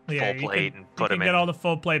the Yeah, full you plate can, and put you them can in. get all the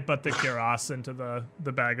full plate but the Kuros into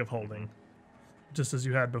the bag of holding, just as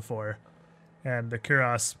you had before. And the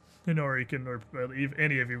Kuros, or you can, or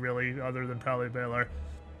any of you really, other than probably Baylor,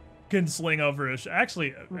 can sling over his.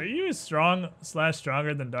 Actually, are you as strong /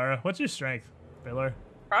 stronger than Dara? What's your strength, Baylor?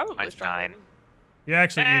 Probably Mine's stronger. 9. You're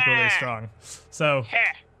actually equally strong. So Heh.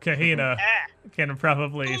 Kahina can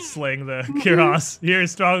probably sling the Kuros. You're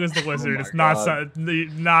as strong as the wizard. my It's not God.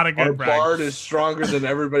 not a good Our brag. bard is stronger than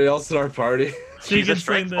everybody else in our party. She She's a can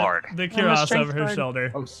sling strength bard. the I'm a Kuros strength over her bard.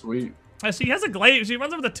 shoulder. Oh, sweet. She has a glaive. She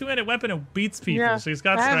runs with a two-handed weapon and beats people. Yeah, She's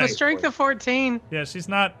got I have a strength. strength of 14. Yeah, she's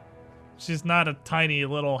not a tiny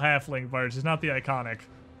little halfling bard. She's not the iconic.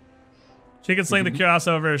 She can sling the Kuros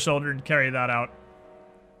over her shoulder and carry that out.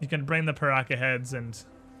 You can bring the Paraka heads, and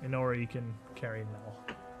Inora you can carry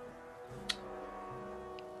Nell.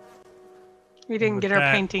 We didn't with get our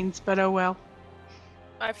that- paintings, but oh well.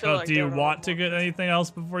 I feel So, like do you they're want all to get anything else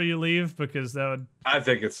before you leave? Because that would. I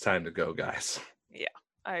think it's time to go, guys.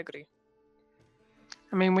 I agree.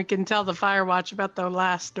 I mean, we can tell the Firewatch about the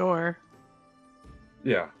last door.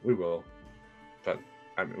 Yeah, we will. But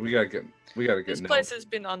I mean, we gotta get This Nell. place has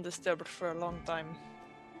been undisturbed for a long time.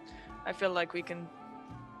 I feel like we can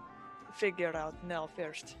figure out Nell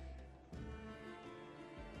first.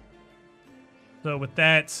 So with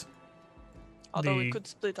that, Although The- we could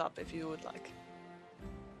split up if you would like.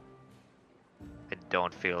 I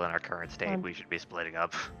don't feel in our current state Um, we should be splitting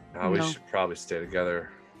up. We No. should probably stay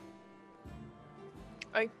together.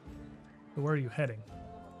 Where are you heading?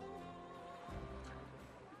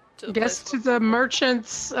 To the Guess place to the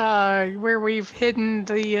merchants where we've hidden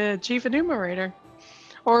the chief enumerator.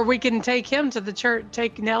 Or we can take him to the church,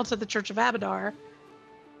 take Nell to the Church of Abadar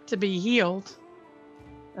to be healed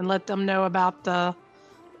and let them know about the.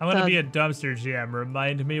 I'm gonna The- be a dumpster GM.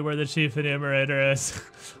 Remind me where the chief enumerator is.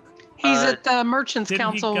 He's at the Merchants Didn't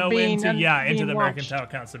Council he go being into being the watched. Mercantile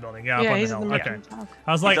Council building? Yeah, up Yeah, on he's the in hill. the Okay. Mercantile.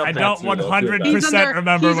 I was like, He's up I there don't too, though. 100%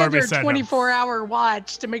 remember he's where under we sent him. 24-hour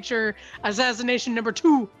watch to make sure assassination number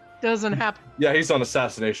 2 doesn't happen. Yeah, he's on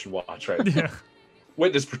assassination watch right now. Yeah.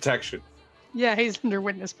 Witness protection. Yeah, he's under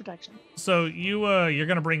witness protection. So you're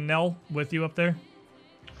gonna bring Nell with you up there?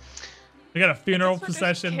 We got a funeral Guess we're just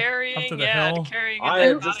procession carrying, up to the yeah, hill. carrying I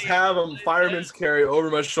a dead just body have up him the fireman's carry over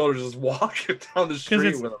my shoulders, just walking down the street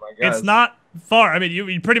it's- with him. I guess It's not far. I mean,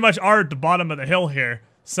 you pretty much are at the bottom of the hill here,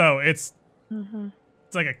 so it's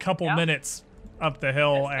like a couple Yeah. minutes up the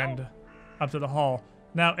hill Let's go. and up to the hall.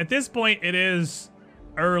 Now, at this point, it is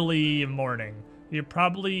early morning. You're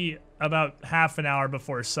probably about half an hour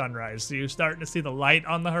before sunrise, so you're starting to see the light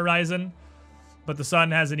on the horizon, but the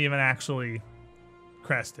sun hasn't even actually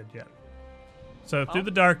crested yet. So through Oh.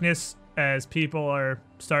 the darkness, as people are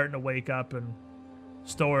starting to wake up and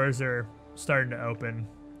stores are starting to open,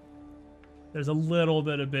 there's a little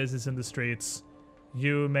bit of business in the streets.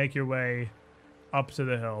 You make your way up to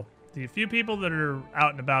the hill. The few people that are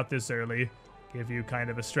out and about this early give you kind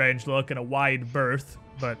of a strange look and a wide berth,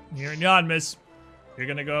 but you're anonymous. You're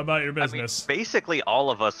gonna go about your I mean, business. basically all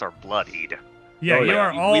of us are bloodied. Yeah, Oh, you yeah.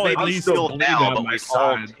 are all we may at be least. still healed bleeding now, on but my we've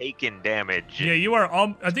all side. taken damage. Yeah, you are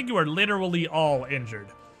all. I think you are literally all injured.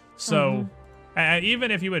 So, even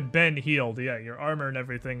if you had been healed, yeah, your armor and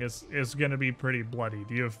everything is gonna be pretty bloodied.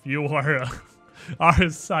 You are are a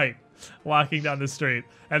sight walking down the street,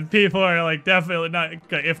 and people are like definitely not,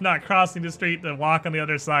 if not crossing the street, then walk on the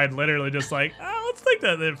other side, literally just like, oh, let's take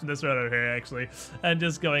this road over here actually, and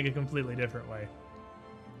just going a completely different way.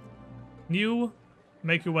 You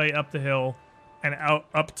make your way up the hill and out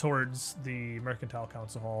up towards the Mercantile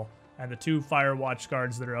Council Hall, and the 2 fire watch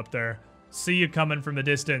guards that are up there see you coming from the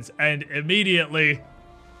distance and immediately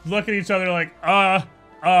look at each other like, and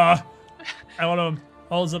one of them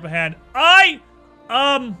holds up a hand. I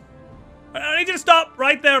need you to stop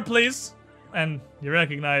right there, please. And you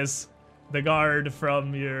recognize the guard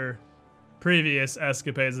from your previous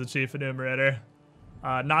escapades of the chief enumerator.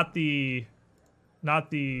 Not the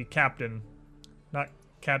captain. Not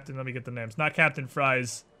Captain, let me get the names. Not Captain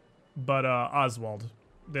Fries, but Oswald,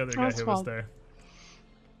 the other guy who was Oswald. there.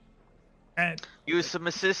 And Use some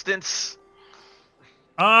assistance.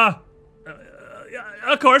 yeah,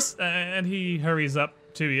 of course. And he hurries up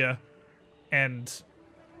to you, and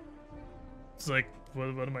it's like, what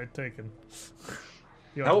am I taking?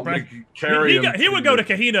 You want Help the me breast- carry him. he would go to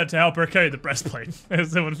Kahina to help her carry the breastplate,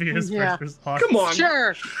 as it would be his Yeah. first response. Come on,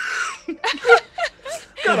 Sure.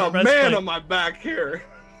 got a man breastplate. on my back here.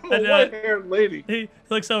 A And, white-haired lady. He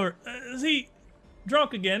looks over. Is he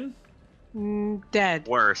drunk again? Dead.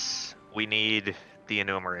 Worse, we need the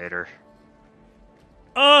enumerator.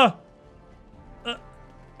 Oh,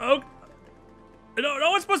 no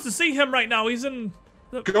one's supposed to see him right now. He's in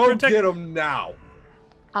the Go get him now.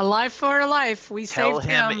 A life for a life. We Tell saved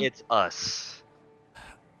him it's us.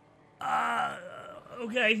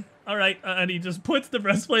 Okay, all right. And he just puts the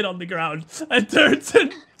breastplate on the ground and turns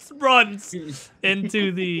and runs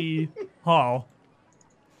into the hall.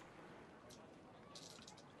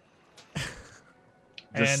 Just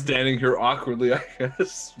And standing here awkwardly, I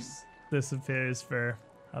guess. disappears for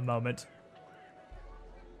a moment.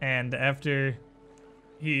 And after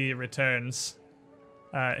he returns,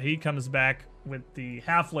 he comes back with the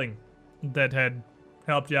halfling that had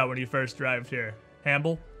helped you out when you first arrived here,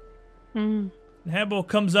 Hamble. Mm. Hamble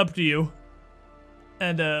comes up to you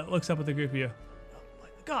and looks up at the group of you. Oh, my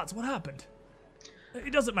gods, what happened?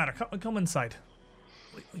 It doesn't matter. Come inside.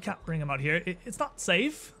 We can't bring him out here. It's not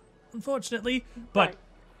safe, unfortunately. But Right.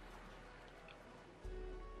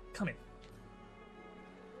 come in.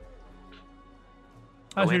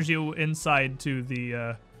 Go in. Ushers you inside to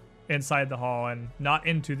the inside the hall, and not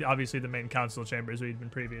into the obviously the main council chambers where you'd been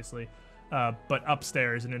previously, but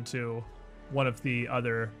upstairs and into one of the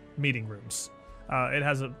other meeting rooms. It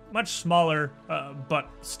has a much smaller, but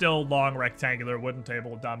still long rectangular wooden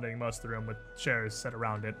table dominating most of the room with chairs set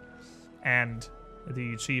around it. And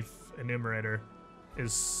the chief enumerator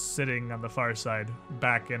is sitting on the far side,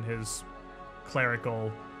 back in his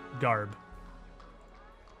clerical garb.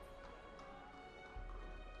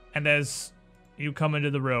 And as you come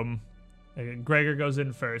into the room, Gregor goes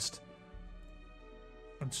in first.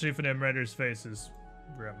 And Chief Enumerator's face is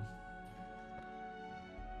grim.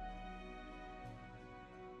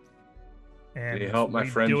 And Can you help my what are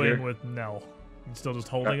you friend doing here? with Nell? You still just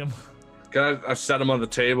holding him? Can I set him on the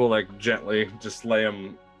table, like gently, just lay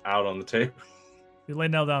him out on the table? You lay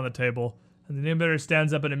Nell down on the table, and the Nimbitor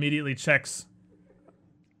stands up and immediately checks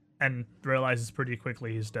and realizes pretty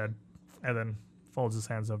quickly he's dead, and then folds his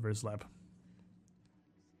hands over his lap.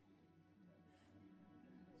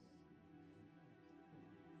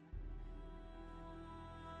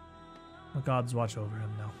 The gods watch over him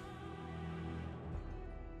now.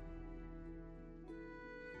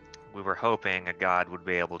 We were hoping a god would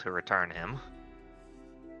be able to return him.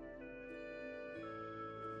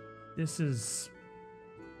 This is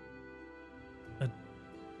a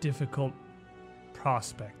difficult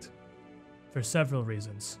prospect for several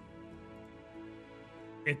reasons.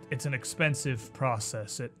 It's an expensive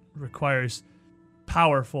process. It requires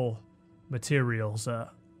powerful materials, a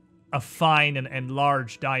fine and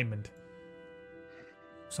large diamond.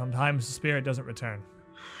 Sometimes the spirit doesn't return,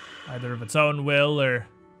 either of its own will or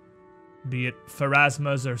be it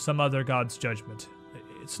Pharasma's or some other god's judgment.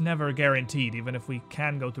 It's never guaranteed, even if we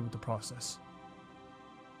can go through with the process.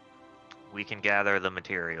 We can gather the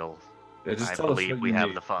material. Yeah, just I tell us believe what we you have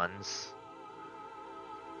need. the funds.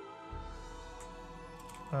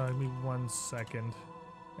 Give me 1 second.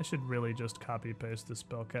 I should really just copy paste the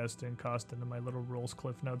spellcasting cost into my little rules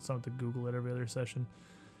cliff notes. I don't have to Google it every other session.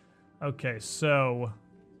 Okay, so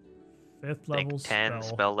 5th I level think 10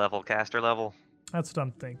 spell. spell level, caster level, That's what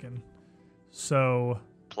I'm thinking. So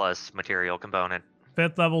plus material component.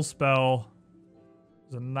 5th level spell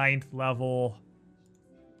is a 9th level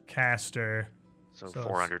caster. So, So it's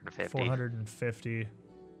 450. 450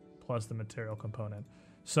 plus the material component.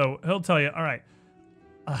 So he'll tell you, all right,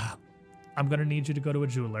 I'm going to need you to go to a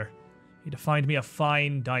jeweler. You need to find me a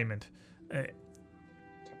fine diamond.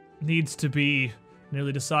 Needs to be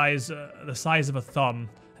nearly the size of a thumb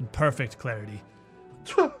and perfect clarity.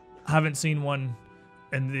 I haven't seen one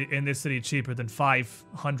in this city cheaper than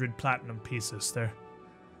 500 platinum pieces.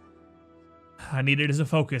 I need it as a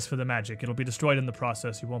focus for the magic. It'll be destroyed in the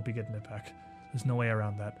process. You won't be getting it back. There's no way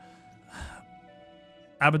around that.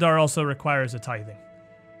 Abadar also requires a tithing.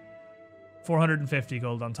 450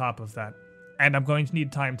 gold on top of that. And I'm going to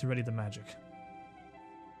need time to ready the magic.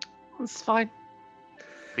 It's fine.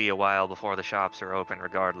 Be a while before the shops are open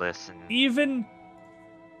regardless, and Even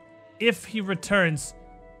if he returns,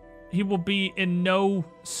 he will be in no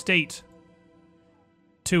state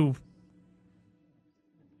to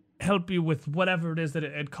help you with whatever it is that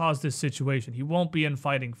had caused this situation. He won't be in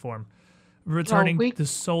fighting form. Returning the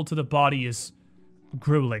soul to the body is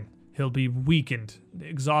grueling. He'll be weakened,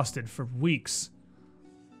 exhausted for weeks.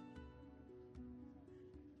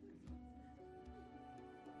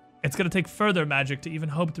 It's going to take further magic to even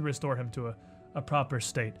hope to restore him to a proper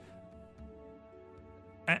state.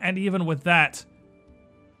 And even with that,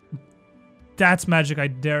 that's magic I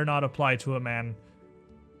dare not apply to a man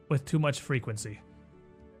with too much frequency.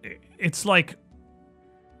 It's like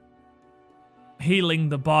healing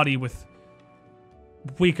the body with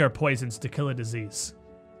weaker poisons to kill a disease.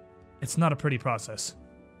 It's not a pretty process.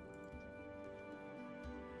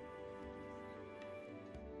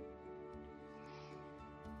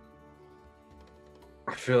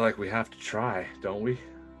 I feel like we have to try, don't we?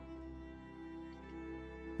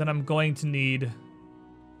 Then I'm going to need,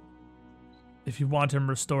 if you want him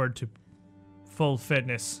restored to full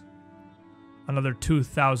fitness, another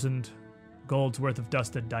 2,000 gold's worth of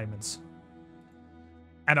dusted diamonds.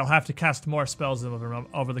 And I'll have to cast more spells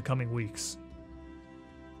over the coming weeks.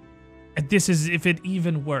 And this is if it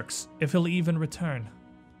even works, if he'll even return.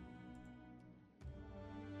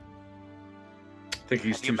 I think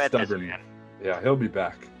he's have you too met this stubborn. man? Yeah, he'll be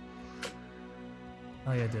back.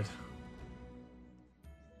 Oh yeah, I did.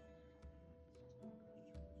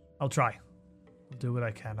 I'll try. I'll do what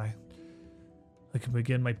I can. I can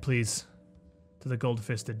begin my pleas to the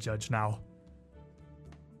gold-fisted judge now.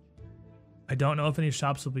 I don't know if any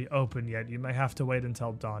shops will be open yet. You may have to wait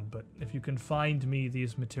until dawn, but if you can find me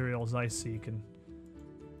these materials I seek and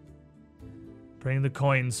bring the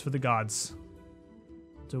coins for the gods,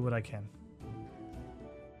 do what I can.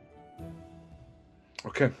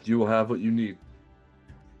 Okay, you will have what you need.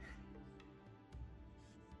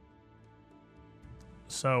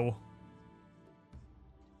 So,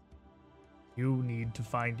 you need to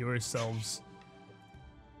find yourselves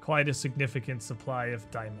quite a significant supply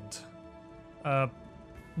of diamond.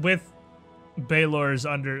 With Baylor's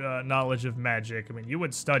knowledge of magic, I mean, you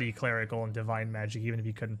would study clerical and divine magic even if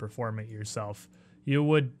you couldn't perform it yourself. You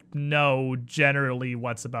would know generally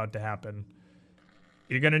what's about to happen.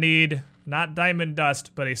 You're gonna need not diamond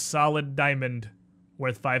dust, but a solid diamond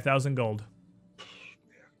worth 5,000 gold,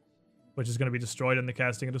 which is gonna be destroyed in the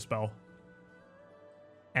casting of the spell.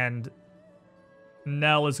 And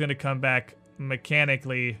Nell is going to come back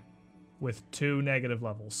mechanically with 2 negative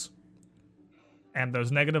levels. And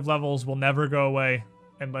those negative levels will never go away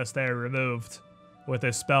unless they are removed with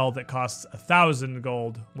a spell that costs 1,000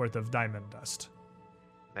 gold worth of diamond dust.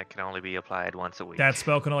 That can only be applied once a week. That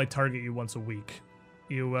spell can only target you once a week.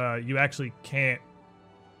 You actually can't.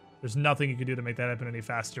 There's nothing you can do to make that happen any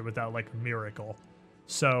faster without like a miracle.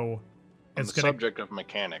 So On it's the gonna. subject of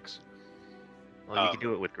mechanics. Well, you can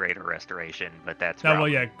do it with greater restoration, but that's No, well,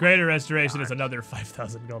 probably yeah, greater restoration is not. another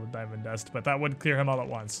 5,000 gold of diamond dust, but that would clear him all at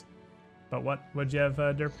once. But what'd you have,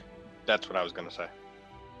 Derp? That's what I was gonna say.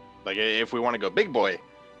 Like, if we want to go big boy,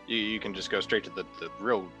 you can just go straight to the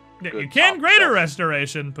real. Yeah, good you can top greater stuff.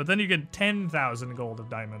 restoration, but then you get 10,000 gold of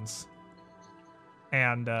diamonds,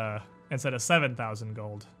 and instead of 7,000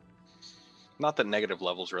 gold. Not that negative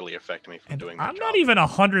levels really affect me from And doing my I'm job. not even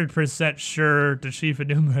 100% sure the chief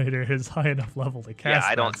enumerator is high enough level to cast.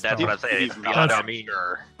 Yeah, I don't. that That's spell. what I'm saying. It's He's beyond not our means.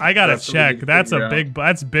 sure. I gotta That's something check. you can That's figure out.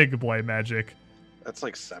 that's big boy magic. That's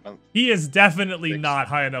like 7th. He is definitely Six. not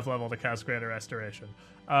high enough level to cast greater restoration.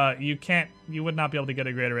 You would not be able to get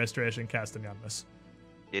a greater restoration cast in Yanmas.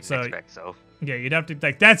 Didn't So- expect so. Yeah, you'd have to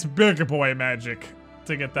like that's big boy magic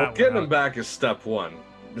to get that Well, getting one him out. back is step one.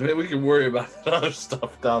 Then we can worry about other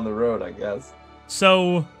stuff down the road, I guess.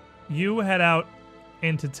 So you head out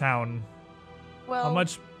into town. Well, How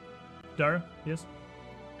much, Dara? Yes.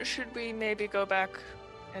 should we maybe go back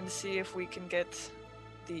and see if we can get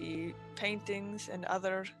the paintings and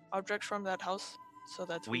other objects from that house so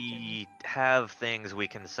that We have things we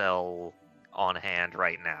can sell on hand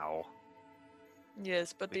right now.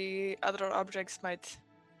 Yes, but the other objects might.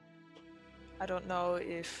 I don't know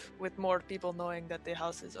if, with more people knowing that the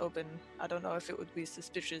house is open, I don't know if it would be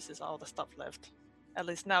suspicious as all the stuff left. At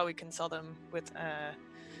least now we can sell them with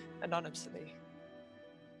anonymously.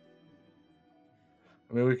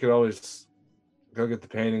 I mean, we could always go get the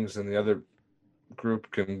paintings, and the other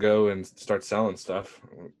group can go and start selling stuff.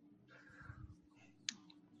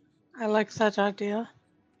 I like that idea.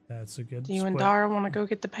 That's a good. Do you and split. Dara want to go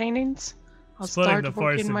get the paintings? I'll Splitting start the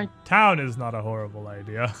force working in my. town is not a horrible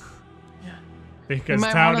idea. Yeah. Because We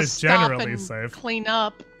might town wanna is stop generally and safe. Clean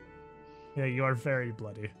up. Yeah, you are very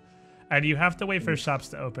bloody, and you have to wait for shops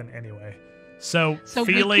to open anyway. So, So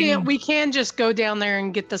feeling we can just go down there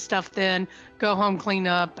and get the stuff, then go home, clean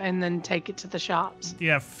up, and then take it to the shops.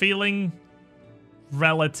 yeah, feeling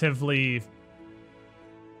relatively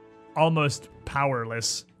almost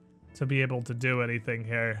powerless to be able to do anything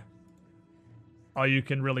here. All you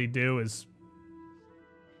can really do is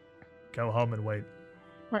go home and wait.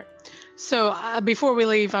 Right. So before we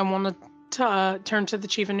leave, I want to turn to the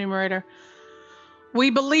chief enumerator. We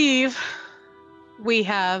believe we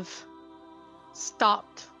have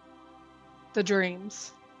stopped the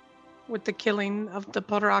dreams with the killing of the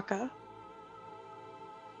Paraka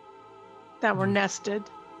that were nested.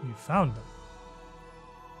 You found them.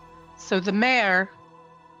 So the mayor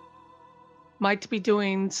might be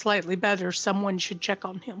doing slightly better. Someone should check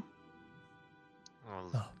on him.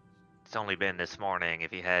 Well, Oh. it's only been this morning.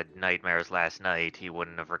 If he had nightmares last night, he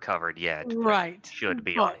wouldn't have recovered yet. but Right. Should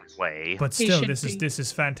be on Right. his way. But He still, should this be.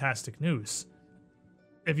 is fantastic news.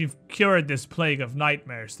 If you've cured this plague of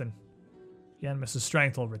nightmares, then Yanma's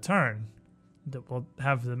strength will return. We'll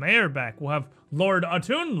have the mayor back. We'll have Lord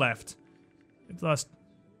Atun left. We've lost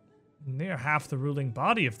near half the ruling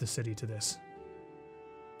body of the city to this.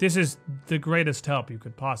 This is the greatest help you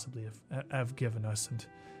could possibly have given us, and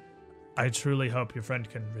I truly hope your friend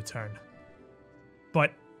can return.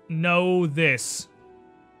 But know this.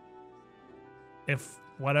 If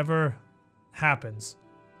whatever happens,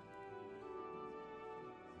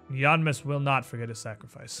 Yanmas will not forget his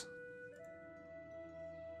sacrifice.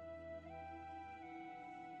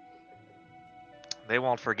 They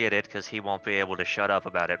won't forget it because he won't be able to shut up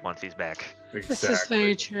about it once he's back. This is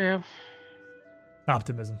very true.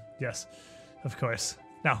 Optimism, yes, of course.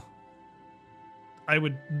 Now, I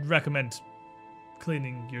would recommend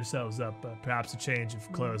cleaning yourselves up, perhaps a change of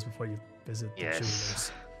clothes before you visit the Yes.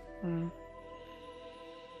 jewelers. Mm.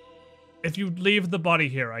 If you leave the body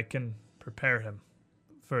here, I can prepare him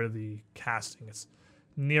for the casting. It's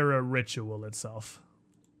near a ritual itself.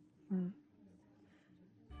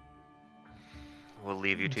 We'll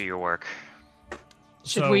leave you to your work.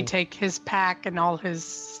 Should we So, take his pack and all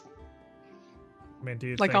his, I mean, do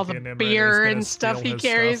you like think all the Enumerator is beer gonna and stuff steal he his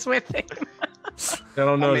carries stuff? with him? I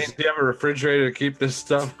don't know. I mean- Does he have a refrigerator to keep this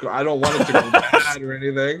stuff? I don't want it to go bad or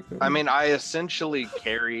anything. I mean, I essentially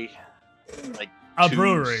carry like A two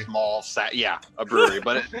brewery. small sack. Yeah, a brewery.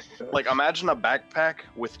 But like, imagine a backpack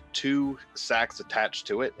with 2 sacks attached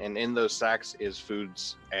to it, and in those sacks is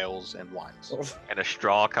foods, ales, and wines. And a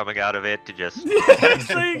straw coming out of it to just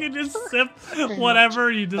So you can just sip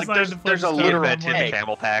whatever you decide there's- to put. there's a stuff literal in. invented keg.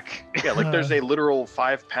 camel pack. Yeah, like there's a literal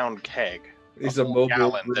 5-pound keg. He's a a full mobile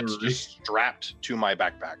gallon that's brewery. just strapped to my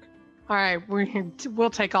backpack. All right, we'll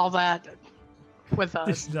take all that with us.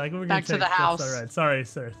 Just like, we're gonna Back to take- the that's house. All right, sorry,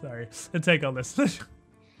 sir, sorry. And take all this.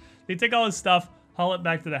 You take all this stuff, haul it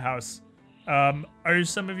back to the house. Are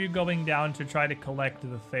some of you going down to try to collect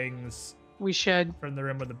the things We should. from the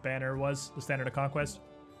room where the banner was, the Standard of Conquest?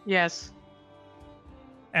 Yes.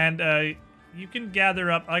 And you can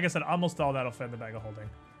gather up, like I said, almost all that'll fit in the bag of holding.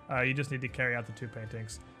 You just need to carry out the 2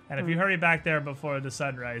 paintings. And if you hurry back there before the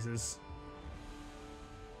sun rises,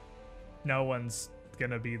 no one's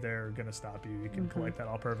gonna be there or gonna stop you. You can collect that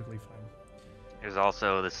all perfectly fine. There's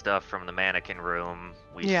also the stuff from the mannequin room.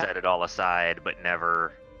 We Yeah. set it all aside, but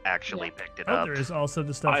never actually picked it Oh, up. there is also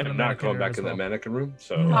the stuff I in am the not mannequin going room back as in well. that mannequin room.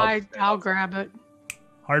 So I'll grab it.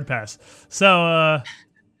 Hard pass. So,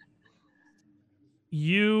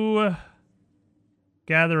 you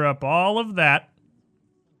gather up all of that,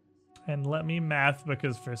 and let me math,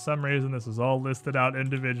 because for some reason this is all listed out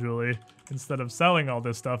individually instead of selling all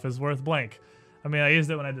this stuff is worth blank. I mean, I used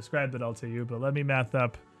it when I described it all to you, but let me math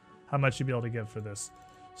up how much you'd be able to get for this.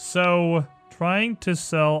 So, trying to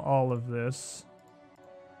sell all of this.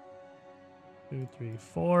 2, 3,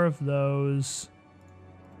 4 of those.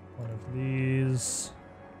 1 of these.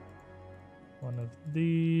 1 of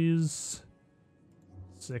these.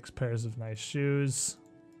 6 pairs of nice shoes.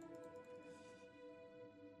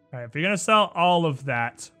 Alright, if you're gonna sell all of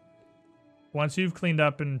that, once you've cleaned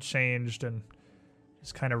up and changed and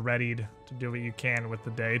just kind of readied to do what you can with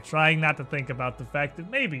the day, trying not to think about the fact that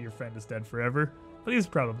maybe your friend is dead forever, but he's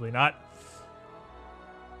probably not.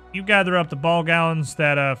 You gather up the ball gowns,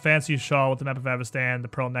 that fancy shawl with the map of Avestan, the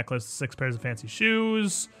pearl necklace, 6 pairs of fancy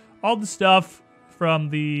shoes, all the stuff from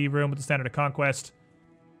the room with the Standard of Conquest.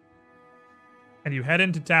 And you head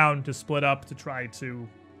into town to split up to try to...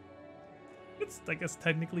 It's, I guess,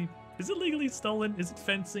 technically... Is it legally stolen? Is it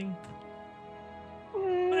fencing?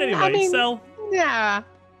 Anyway, I mean, sell. yeah.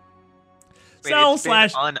 I mean, Sell it's been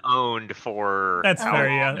slash... unowned for That's how fair,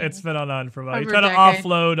 long? yeah. It's been unowned for a while. You Over try a to decade.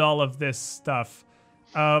 offload all of this stuff.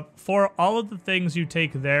 For all of the things you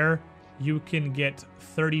take there, you can get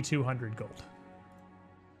 3,200 gold.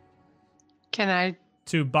 Can I?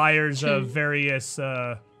 To buyers of Two. various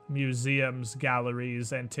museums,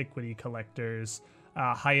 galleries, antiquity collectors,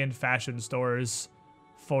 high-end fashion stores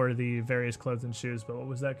for the various clothes and shoes. But what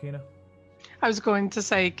was that, Kina? I was going to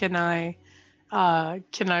say, can I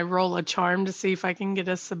roll a charm to see if I can get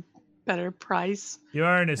us a better price? You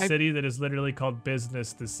are in a city that is literally called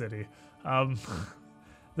Business the City.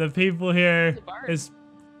 The people here The bard. is...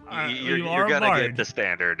 You're you are a gonna bard. get the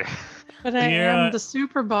standard. But I Yeah. am the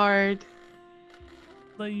super bard.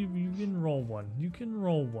 Let you can roll one. You can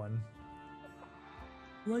roll one.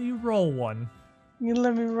 Let you roll one. You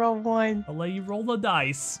let me roll one. I'll let you roll the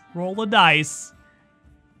dice. Roll the dice.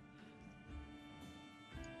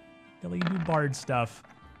 I'll let you do bard stuff.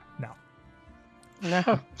 No.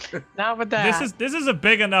 No, not with that. This is a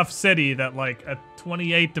big enough city that like a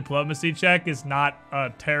 28 diplomacy check is not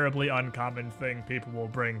a terribly uncommon thing people will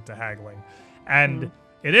bring to haggling. And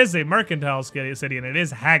it is a mercantile city and it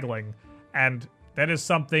is haggling. And that is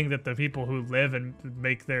something that the people who live and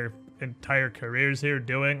make their entire careers here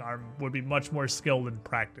doing would be much more skilled and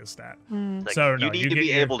practiced at. Like, So, no, you need you to get be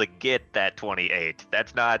your- able to get that 28.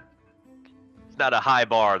 That's not. It's not a high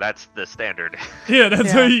bar. That's the standard. Yeah, that's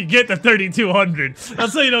Yeah. how you get the 3,200.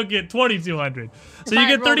 That's how you don't get 2,200. So If you I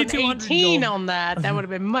get rolled an 3,200 18 gold. on that, that would have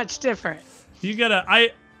been much different. You gotta.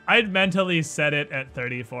 I'd mentally set it at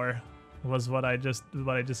 34. Was what I just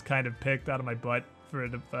kind of picked out of my butt for a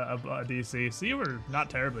DC. So you were not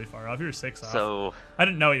terribly far off. You were 6 off. So, I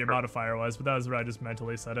didn't know what your modifier was, but that was where I just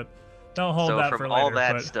mentally set it. Don't hold so that from for later. all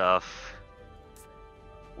that but stuff,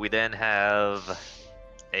 we then have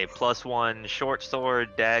a +1 short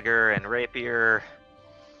sword, dagger, and rapier.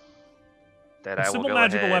 That I will simple go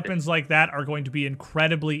magical ahead. weapons like that are going to be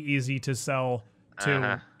incredibly easy to sell to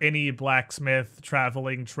Uh-huh. any blacksmith,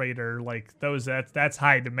 traveling trader, like those. That's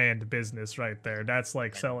high demand business right there. That's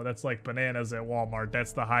like selling. That's like bananas at Walmart.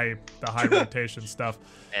 That's the high rotation stuff.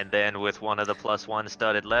 And then with one of the +1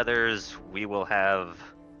 studded leathers, we will have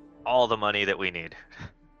all the money that we need.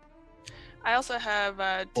 I also have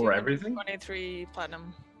For everything? 223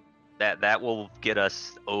 platinum. That will get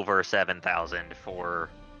us over 7,000 for.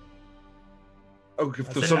 Okay,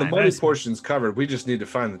 That's so a the money investment. portion's covered. We just need to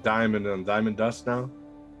find the diamond and diamond dust now.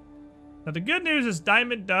 Now, the good news is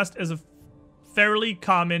diamond dust is a fairly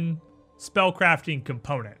common spellcrafting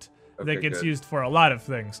component Okay, that gets good. used for a lot of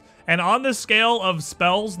things. And on the scale of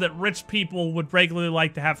spells that rich people would regularly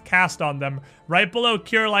like to have cast on them, right below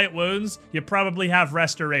Cure Light Wounds, you probably have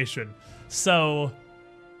Restoration. So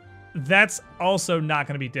that's also not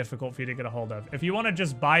going to be difficult for you to get a hold of. If you want to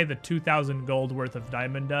just buy the 2,000 gold worth of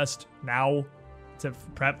diamond dust now to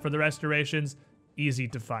prep for the restorations, easy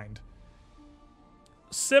to find.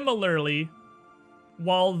 Similarly,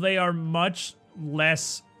 while they are much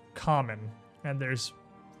less common, and there's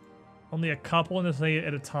only a couple in the city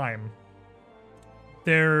at a time,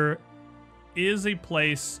 there is a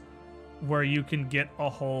place where you can get a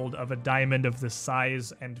hold of a diamond of the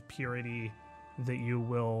size and purity that you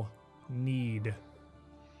will need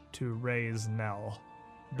to raise Nell.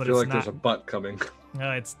 I But feel it's like not, there's a butt coming.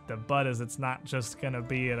 it's the but is it's not just gonna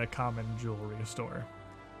be at a common jewelry store.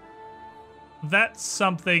 That's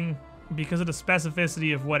something, because of the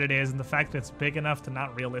specificity of what it is and the fact that it's big enough to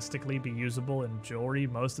not realistically be usable in jewelry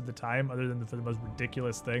most of the time, other than for the most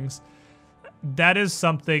ridiculous things, that is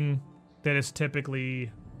something that is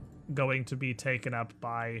typically going to be taken up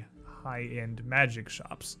by high-end magic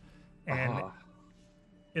shops. And Ah.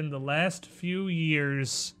 in the last few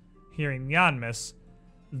years here in Yanmis,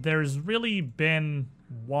 there's really been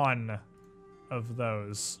one of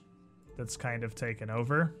those that's kind of taken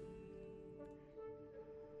over.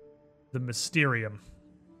 The Mysterium.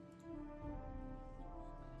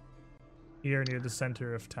 Here near the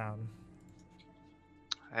center of town.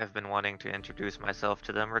 I have been wanting to introduce myself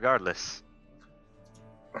to them regardless.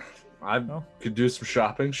 I Oh. could do some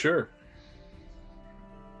shopping, sure.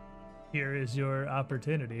 Here is your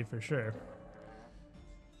opportunity for sure.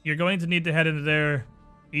 You're going to need to head into there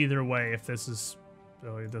either way if this is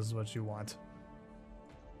what you want.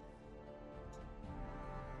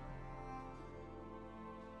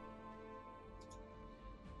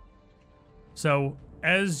 So,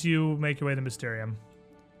 as you make your way to Mysterium,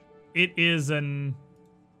 it is an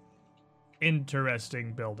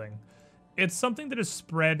interesting building. It's something that has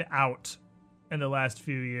spread out in the last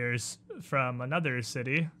few years from another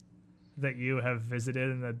city that you have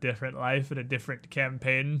visited in a different life, in a different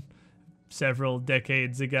campaign several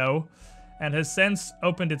decades ago, and has since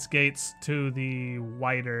opened its gates to the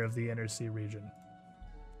wider of the Inner Sea region.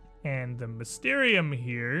 And the Mysterium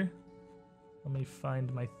here, let me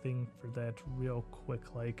find my thing for that real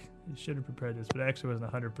quick. I should have prepared this, but I actually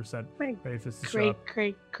wasn't 100% My ready for this to show up.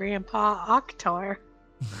 great grandpa Octar.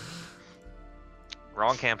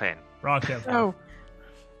 Wrong campaign. Wrong campaign. Oh,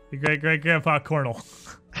 Your great-great-grandpa Cornel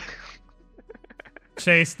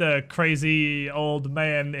chased a crazy old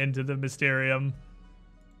man into the Mysterium,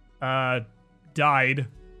 died,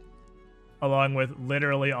 along with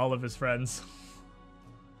literally all of his friends.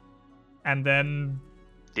 And then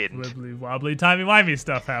Didn't. wibbly wobbly timey-wimey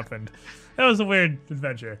stuff happened. That was a weird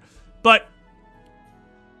adventure. But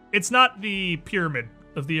it's not the pyramid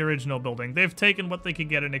of the original building. They've taken what they could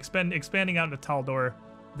get and expanding out into Taldor.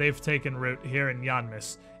 They've taken root here in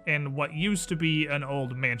Yanmis, in what used to be an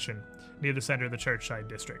old mansion near the center of the Churchside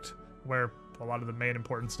district, where a lot of the main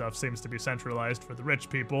important stuff seems to be centralized for the rich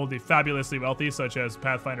people, the fabulously wealthy, such as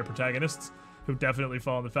Pathfinder protagonists, who definitely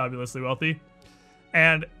fall in the fabulously wealthy.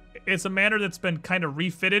 And it's a manor that's been kind of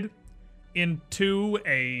refitted into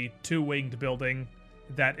a two-winged building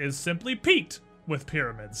that is simply peaked with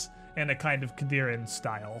pyramids in a kind of Kadiran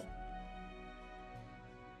style.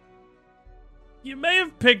 You may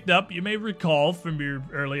have picked up, you may recall from your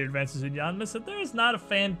earlier adventures in Yanmis that there is not a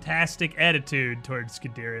fantastic attitude towards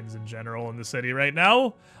Kadirans in general in the city right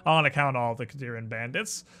now, on account of all the Kadiran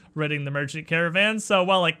bandits raiding the merchant caravans. So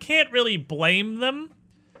while I can't really blame them,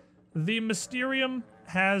 the Mysterium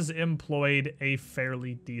has employed a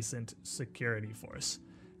fairly decent security force.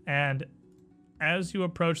 And as you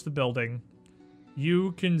approach the building,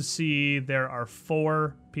 you can see there are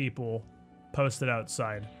 4 people posted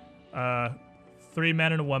outside. 3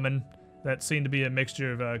 men and a woman that seem to be a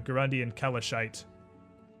mixture of Gurundi and Kelishite,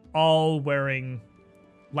 all wearing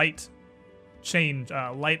light,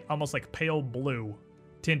 almost like pale blue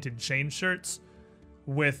tinted chain shirts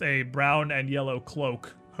with a brown and yellow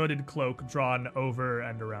cloak, hooded cloak drawn over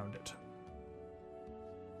and around it.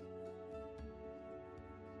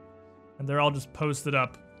 And they're all just posted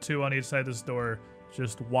up, 2 on each side of this door,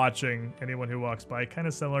 just watching anyone who walks by, kind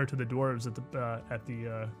of similar to the dwarves at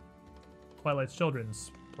the Twilight's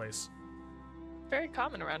Children's place. Very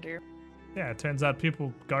common around here. Yeah, it turns out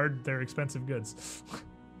people guard their expensive goods.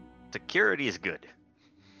 Security is good.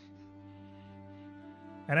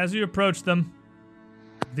 And as you approach them,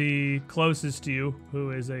 the closest to you, who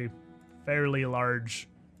is a fairly large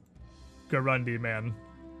Gurundi man,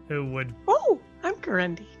 who would Oh, I'm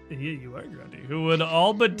Grundy. yeah, you are Grundy, who would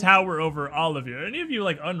all but tower over all of you. Are any of you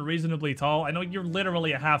like unreasonably tall? I know you're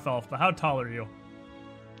literally a half elf, but how tall are you?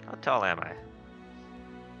 How tall am I?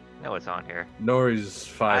 No, it's on here. Nori's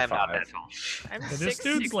I am 5'5". not that tall. I'm this 6'6".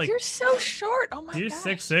 dude's like- You're so short. Oh my You're gosh.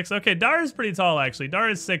 6'6". Okay, Dara's pretty tall actually.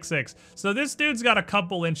 Dara's 6'6". So this dude's got a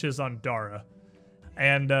couple inches on Dara,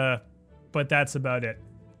 and but that's about it.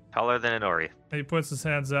 Taller than an Ori. And he puts his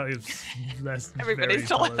hands out. He's less. Everybody's very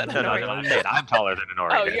taller than No, an no, Ori. no, I'm saying I'm taller than an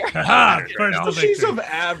Ori. Oh, you're. Haha, first No. the She's victory. of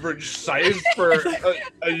average size for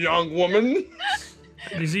a young woman.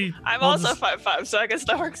 Is he I'm holds also his- 5'5", so I guess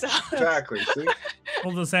that works out. Exactly. See?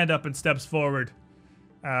 holds his hand up and steps forward,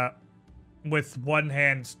 with one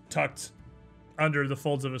hand tucked under the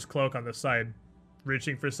folds of his cloak on the side,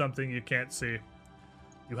 reaching for something you can't see.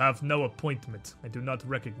 You have no appointment. I do not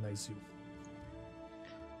recognize you.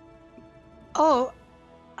 Oh,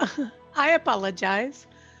 I apologize.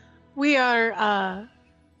 We are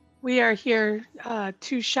here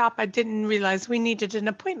to shop. I didn't realize we needed an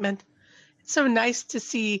appointment. It's so nice to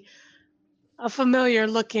see a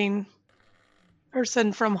familiar-looking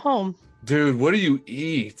person from home. Dude, what do you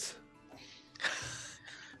eat?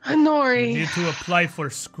 You Nori. need to apply for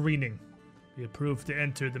screening. Be approved to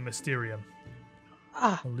enter the Mysterium.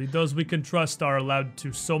 Ah, Only those we can trust are allowed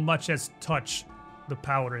to so much as touch the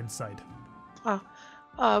power inside.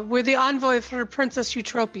 we're the envoy for Princess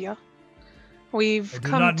Eutropia. We've I do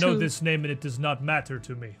come not to. know this name and it does not matter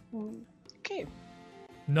to me. Okay.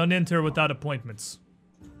 None enter without appointments.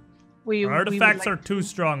 We Our would artifacts like are too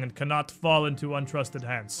strong and cannot fall into untrusted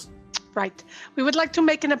hands. Right. We would like to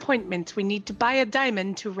make an appointment. We need to buy a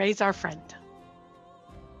diamond to raise our friend.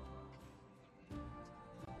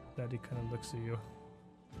 Daddy kind of looks at you.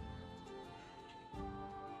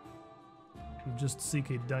 You just seek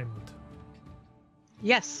a diamond.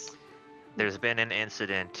 Yes. There's been an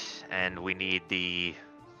incident, and we need the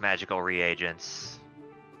magical reagents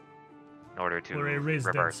in order to Or a raise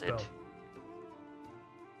dead reverse spell. it.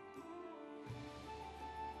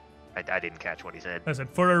 I didn't catch what he said. I said,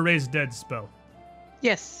 for a raise dead spell.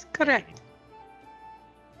 Yes. Correct.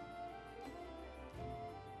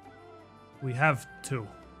 We have two.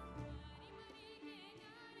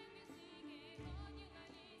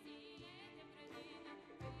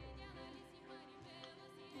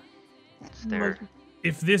 It's there.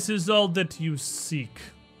 If this is all that you seek,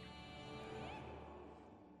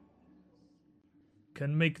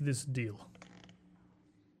 can make this deal.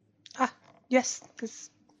 Ah, yes. This.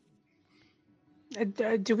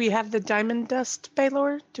 Do we have the diamond dust,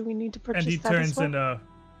 Baylor? Do we need to purchase And he that turns as well? and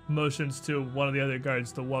motions to one of the other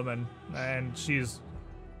guards, the woman, and she's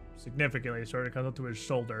significantly shorter, comes up to his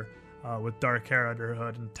shoulder, with dark hair under her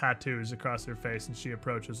hood and tattoos across her face, and she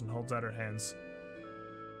approaches and holds out her hands.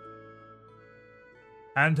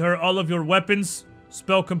 Hand her all of your weapons,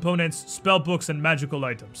 spell components, spell books, and magical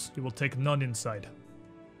items. You will take none inside.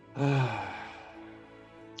 You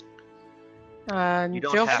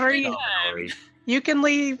don't Feel have free. to go, Ori. You can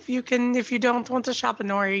leave. You can, if you don't want to shop in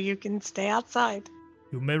Ori, you can stay outside.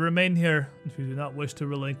 You may remain here if you do not wish to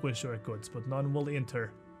relinquish your goods, but none will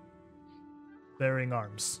enter bearing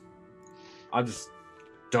arms.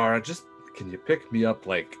 Dara, can you pick me up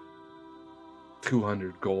like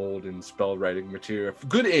 200 gold in spell writing material?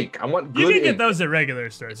 Good ink. I want You good can get ink. those at regular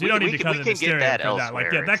stores. You We don't can- need we to can- come we to can get Mysterium that for that. Like,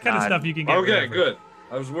 yeah, elsewhere. that kind of It's stuff you can get. Okay, wherever. good.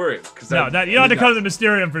 I was worried because No, you don't have to come to the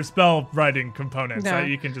Mysterium for spell writing components. No.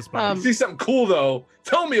 You can just buy. Um, You see something cool though,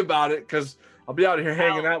 tell me about it because I'll be out here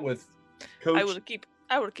hanging out with Coach. I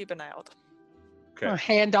will keep an eye out. I'll Okay.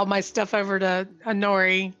 hand all my stuff over to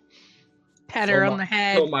Nori. Pat her on the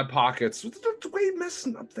head. Fill my pockets. Why are you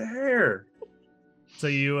messing up the hair? So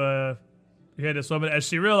you hear this woman as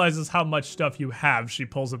she realizes how much stuff you have. She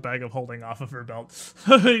pulls a bag of holding off of her belt.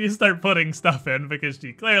 You start putting stuff in because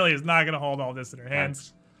she clearly is not going to hold all this in her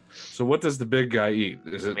hands. So what does the big guy eat?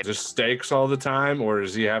 Is it just steaks all the time, or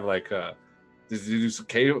does he have like does he do some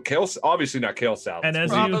kale? Obviously not kale salad. And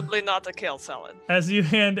as you Probably not a kale salad. as you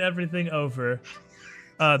hand everything over,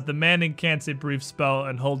 the man incants a brief spell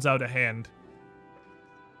and holds out a hand.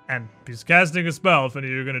 And he's casting a spell if any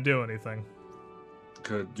of you are going to do anything.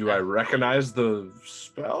 Do I recognize the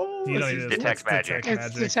spell? You know, This is it's detect magic.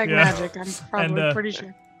 It's detect Yeah. magic. I'm probably pretty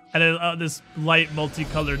sure. And then, this light,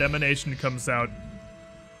 multicolored emanation comes out.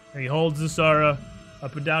 And he holds Zasara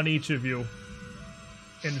up and down each of you,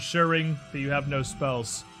 ensuring that you have no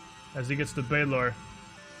spells. As he gets to Baylor,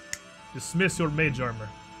 dismiss your mage armor.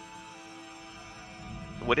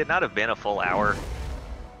 Would it not have been a full hour?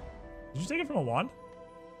 Did you take it from a wand?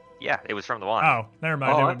 Yeah, it was from the wand. Oh, never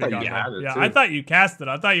mind. Oh, it I would be thought gone you now. had it, Yeah, too. I thought you cast it.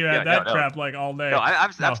 I thought you had Yeah, that no. crap like all day. No,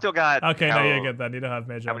 I've No. still got. Okay, how, no, you get that. You don't have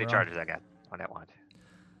mage How many armor on. charges I got on that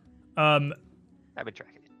wand? I've been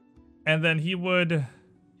tracking it. And then he would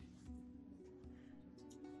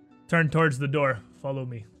turn towards the door. Follow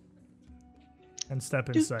me. And step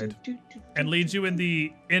inside. And lead you in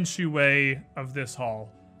the entryway of this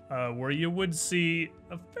hall, where you would see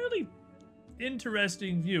a fairly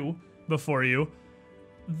interesting view before you.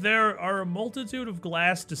 There are a multitude of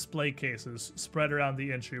glass display cases spread around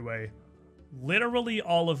the entryway, literally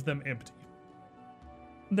all of them empty.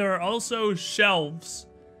 There are also shelves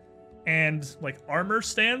and like armor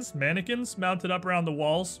stands, mannequins mounted up around the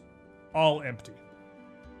walls, all empty.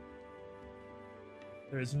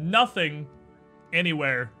 There is nothing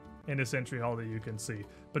anywhere in this entry hall that you can see.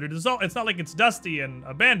 But it's not like it's dusty and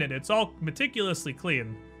abandoned. It's all meticulously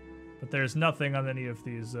clean. But there's nothing on any of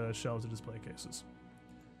these shelves or display cases.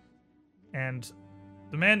 And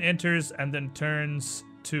the man enters and then turns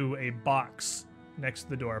to a box next to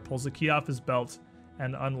the door, pulls a key off his belt,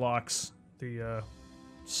 and unlocks the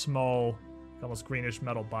small, almost greenish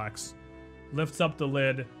metal box, lifts up the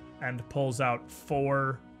lid, and pulls out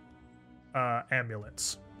 4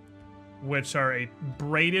 amulets, which are a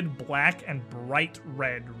braided black and bright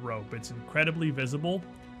red rope. It's incredibly visible,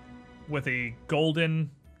 with a golden,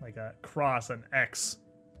 like a cross, an X,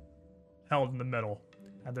 held in the middle.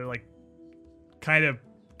 And they're like kind of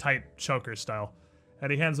tight choker style.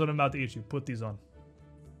 And he hands one of them out to each you. Put these on.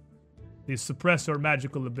 These suppress your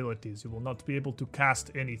magical abilities. You will not be able to cast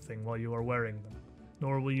anything while you are wearing them,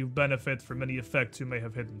 nor will you benefit from any effects you may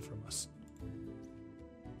have hidden from us.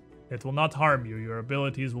 It will not harm you. Your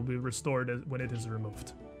abilities will be restored when it is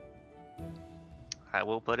removed. I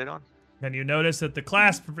will put it on. And you notice that the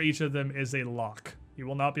clasp for each of them is a lock. You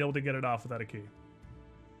will not be able to get it off without a key.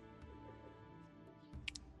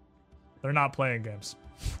 They're not playing games.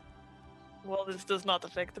 Well, this does not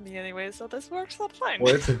affect me anyway, so this works out fine.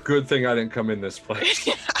 Well, it's a good thing I didn't come in this place.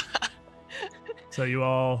 Yeah. So you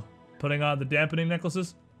all putting on the dampening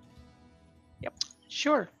necklaces?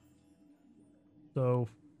 Sure. So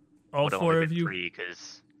all Would 4 only of been you... 3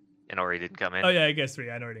 because Inori didn't come in. Oh yeah, I guess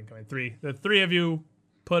 3. I know it didn't come in. 3. The 3 of you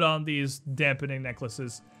put on these dampening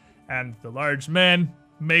necklaces, and the large man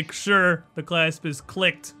makes sure the clasp is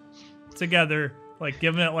clicked together, like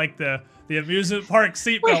giving it like the amusement park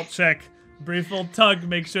seatbelt check. Brief little tug,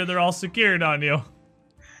 make sure they're all secured on you.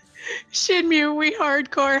 Shinmu, we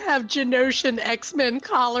hardcore have Genoshan X-Men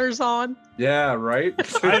collars on. Yeah, right?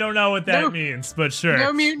 I don't know what that No- means, but sure.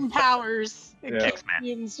 No mutant powers. Yeah. X-Men.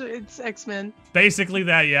 Mutants, it's X-Men. Basically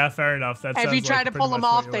that, yeah, fair enough. That If sounds you try like to pretty pull them much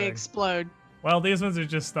what off, you're they wearing. explode. Well, these ones are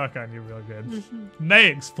just stuck on you real good. May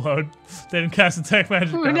explode. They didn't cast Detect Magic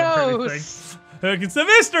Who on them or anything. knows? Look, it's a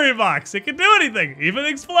mystery box. It can do anything, even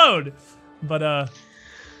explode. But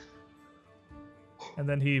and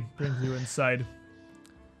then he brings you inside.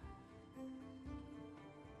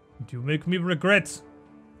 You make me regret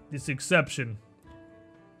this exception.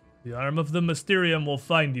 The arm of the Mysterium will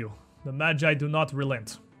find you. The Magi do not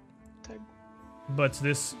relent. But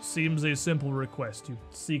this seems a simple request. You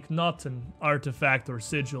seek not an artifact or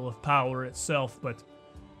sigil of power itself, but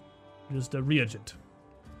just a reagent.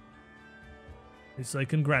 This I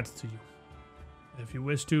can grant to you. If you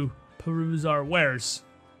wish to peruse our wares,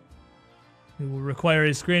 it will require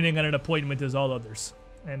a screening and an appointment as all others.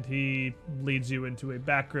 And he leads you into a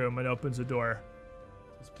back room and opens a door.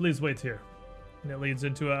 Says, please wait here. And it leads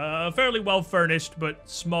into a fairly well-furnished but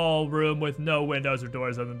small room with no windows or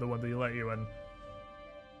doors other than the one that he let you in,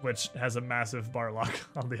 which has a massive bar lock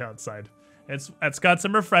on the outside. It's got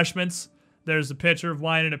some refreshments. There's a pitcher of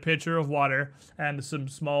wine and a pitcher of water, and some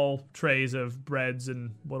small trays of breads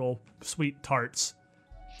and little sweet tarts.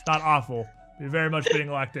 Not awful. You're very much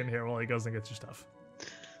being locked in here while he goes and gets your stuff.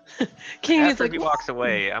 King is After like, he walks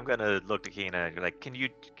away, I'm gonna look to Kina and be like, can you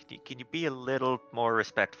be a little more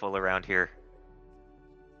respectful around here?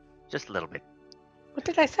 Just a little bit. what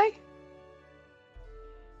did I say?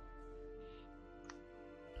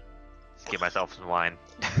 Just give myself some wine.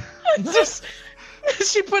 Just,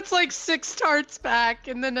 she puts like 6 tarts back,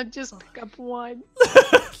 and then I just pick up one.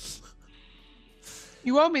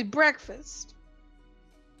 You owe me breakfast.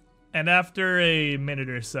 And after a minute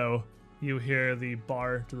or so, you hear the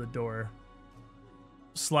bar to the door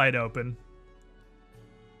slide open.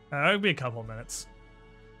 It'll be a couple minutes.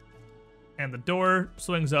 And the door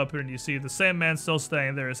swings open, and you see the same man still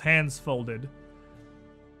standing there, his hands folded.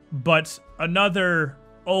 But another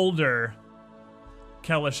older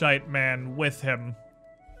Kelishite man with him,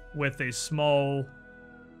 with a small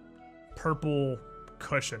purple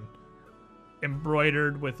cushion.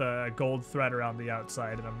 embroidered with a gold thread around the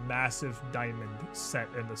outside and a massive diamond set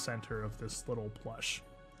in the center of this little plush.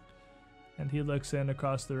 And he looks in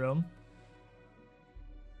across the room.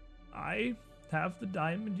 I have the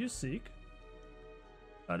diamond you seek.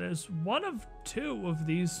 That is one of 2 of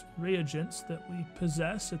these reagents that we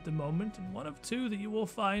possess at the moment, and one of 2 that you will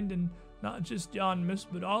find in not just Yanmass,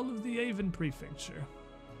 but all of the Avon Prefecture.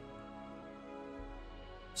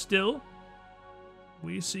 Still,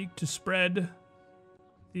 we seek to spread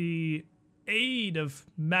the aid of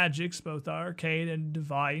magics, both arcane and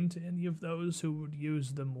divine, to any of those who would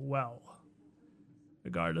use them well.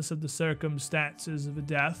 Regardless of the circumstances of a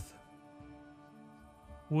death,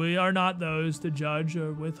 we are not those to judge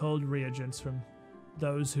or withhold reagents from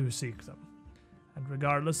those who seek them. And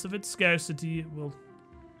regardless of its scarcity, it will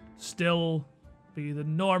still be the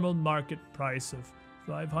normal market price of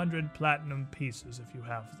 500 platinum pieces if you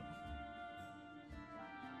have them.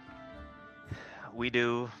 We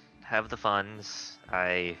do have the funds.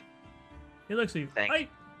 He looks at you. Thank-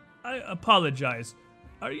 I apologize.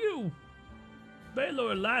 Are you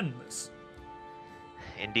Baylor Landless?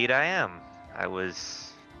 Indeed I am. I was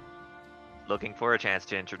looking for a chance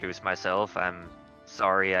to introduce myself. I'm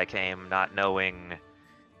sorry I came not knowing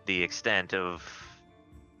the extent of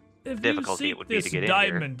If difficulty you it would seek be this to get in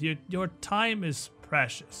diamond, your time is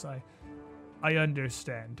precious. I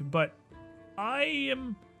understand, but I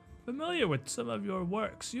am familiar with some of your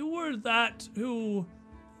works. You were that who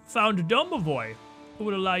found Domovoy, who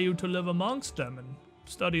would allow you to live amongst them and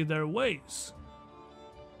study their ways.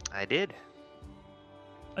 I did.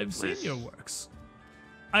 I've seen your works.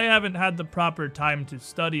 I haven't had the proper time to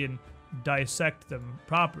study and dissect them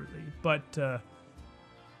properly, but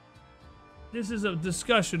this is a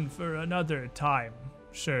discussion for another time,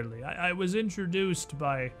 surely. I was introduced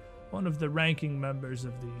by one of the ranking members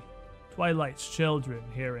of the Twilight's Children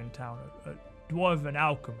here in town, a dwarven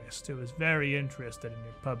alchemist who is very interested in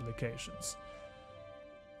your publications.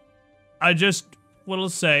 I just will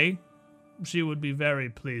say she would be very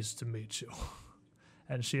pleased to meet you.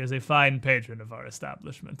 And she is a fine patron of our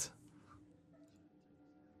establishment.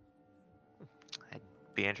 I'd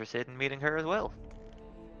be interested in meeting her as well.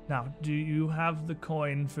 Now, do you have the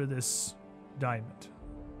coin for this diamond?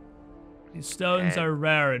 These stones are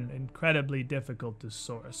rare and incredibly difficult to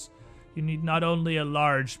source. You need not only a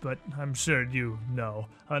large, but I'm sure you know,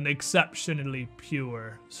 an exceptionally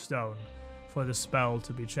pure stone for the spell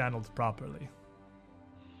to be channeled properly.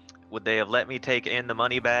 Would they have let me take in the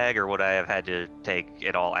money bag, or would I have had to take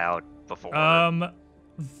it all out before?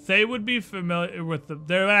 They would be familiar with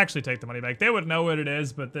they would actually take the money back. They would know what it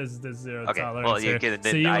is, but there's $0 okay, tolerance well, here. then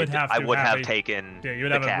So you would have to I would have a, taken. Yeah, you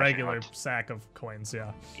would the have a cash regular out. sack of coins.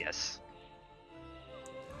 Yeah. Yes.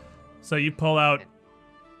 So you pull out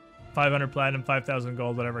 500 platinum, 5,000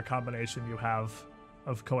 gold, whatever combination you have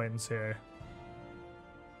of coins here,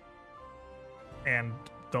 and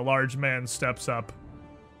the large man steps up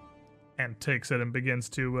and takes it and begins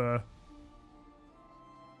to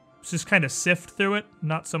just kind of sift through it,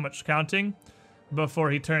 not so much counting,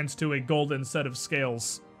 before he turns to a golden set of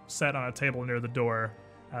scales set on a table near the door,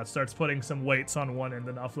 starts putting some weights on one end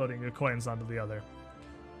and offloading the coins onto the other.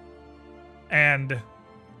 And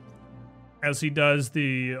as he does,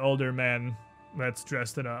 the older man that's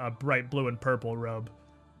dressed in a bright blue and purple robe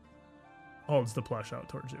holds the plush out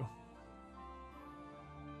towards you.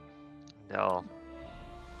 I'll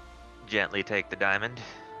gently take the diamond.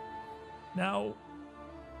 Now,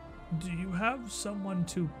 do you have someone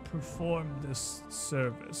to perform this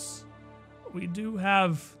service? We do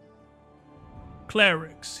have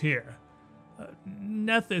clerics here.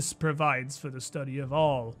 Nethys provides for the study of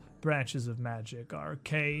all branches of magic,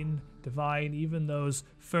 arcane, divine, even those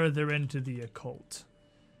further into the occult.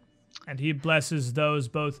 And he blesses those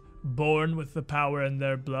both born with the power in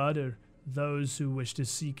their blood or those who wish to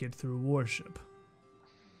seek it through worship.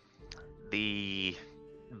 The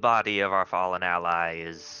body of our fallen ally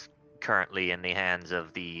is currently in the hands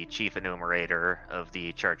of the chief enumerator of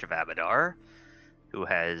the Church of Abadar, who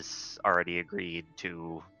has already agreed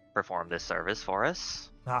to perform this service for us.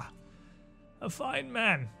 Ah, a fine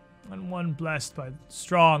man, and one blessed by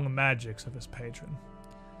strong magics of his patron.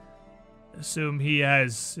 Assume he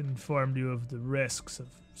has informed you of the risks of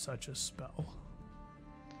such a spell.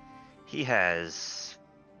 He has,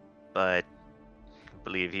 but I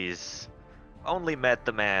believe he's only met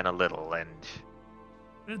the man a little, and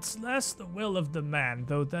It's less the will of the man,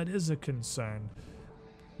 though that is a concern,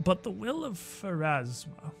 but the will of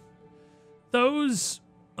Pharasma. Those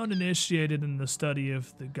uninitiated in the study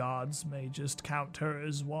of the gods may just count her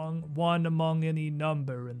as one among any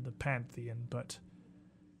number in the pantheon, but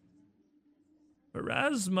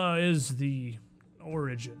Erasma is the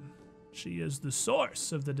origin. She is the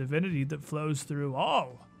source of the divinity that flows through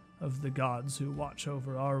all of the gods who watch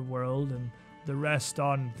over our world and the rest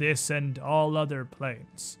on this and all other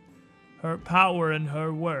planes. Her power and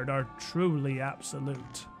her word are truly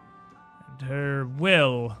absolute, and her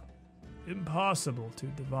will impossible to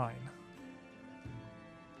divine.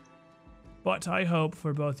 But I hope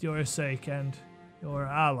for both your sake and your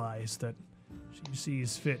allies that she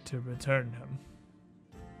sees fit to return him.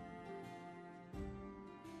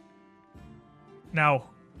 Now,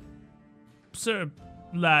 Sir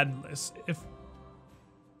Landless, if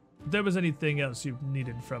there was anything else you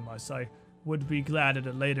needed from us, I would be glad at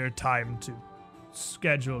a later time to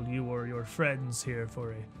schedule you or your friends here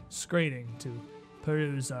for a screening to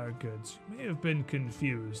peruse our goods. You may have been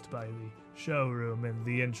confused by the showroom and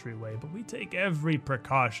the entryway, but we take every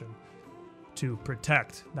precaution to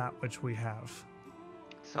protect that which we have.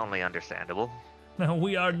 It's only understandable. Now,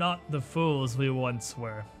 we are not the fools we once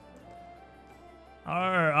were.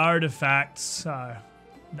 Our artifacts are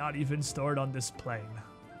not even stored on this plane.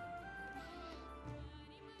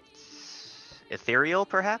 Ethereal,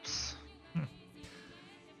 perhaps?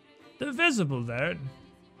 They're visible there, and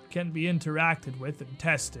can be interacted with and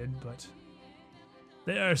tested, but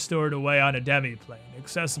they are stored away on a demi-plane,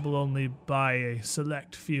 accessible only by a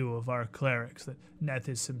select few of our clerics that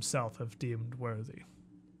Nethys himself have deemed worthy.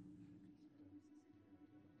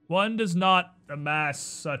 One does not amass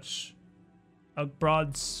such a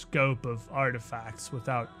broad scope of artifacts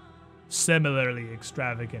without similarly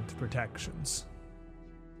extravagant protections.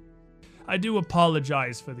 I do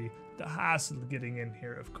apologize for the hassle getting in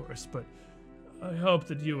here, of course, but I hope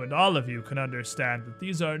that you and all of you can understand that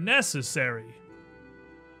these are necessary.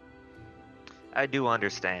 I do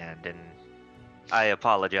understand, and I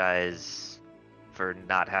apologize for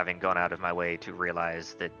not having gone out of my way to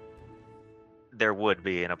realize that there would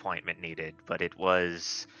be an appointment needed, but it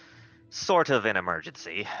was sort of an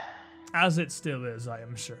emergency. As it still is, I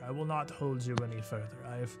am sure. I will not hold you any further.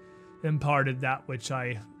 I have imparted that which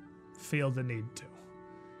I feel the need to.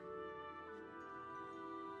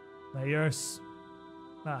 May your...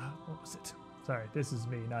 what was it? Sorry, this is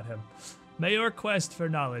me, not him. May your quest for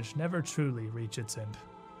knowledge never truly reach its end.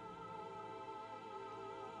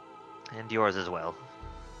 And yours as well.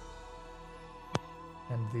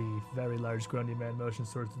 And the very large grungy man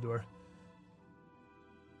motions towards the door.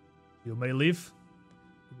 You may leave.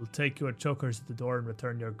 We will take your chokers at the door and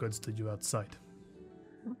return your goods to you outside.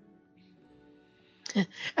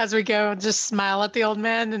 As we go, just smile at the old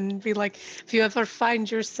man and be like, if you ever find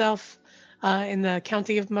yourself in the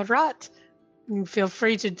county of Marat, you feel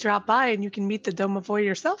free to drop by and you can meet the Domovoy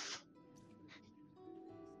yourself.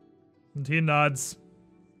 And he nods,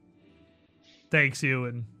 thanks you,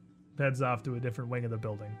 and heads off to a different wing of the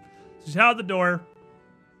building. So she's out the door.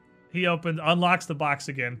 He unlocks the box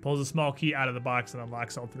again, pulls a small key out of the box, and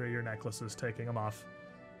unlocks all three of your necklaces, taking them off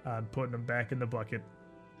and putting them back in the bucket.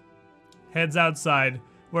 Heads outside,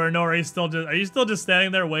 where Nori's still just... Are you still just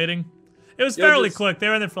standing there waiting? It was fairly quick. They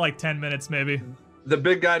were in there for like 10 minutes, maybe. The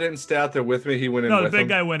big guy didn't stay out there with me. He went in with him. No, the big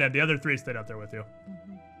guy went in. The other three stayed out there with you.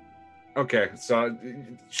 Okay, so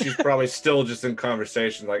she's probably still just in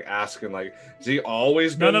conversation, like asking, like, has he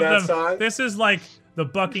always been that side? This is like the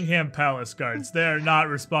Buckingham Palace guards. They're not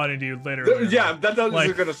responding to you later. Yeah, that isn't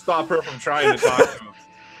going to stop her from trying to talk to him.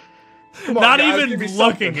 Come on, not guys, even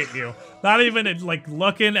looking at you. Not even like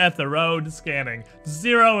looking at the road, scanning.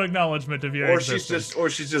 Zero acknowledgement of your existence. Or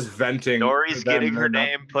she's just venting. Nori's getting her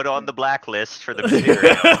name put on the blacklist for the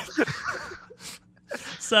material.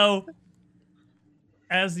 So,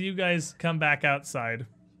 as you guys come back outside,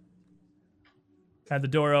 and the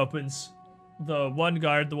door opens, the one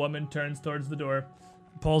guard, the woman, turns towards the door,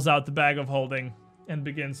 pulls out the bag of holding, and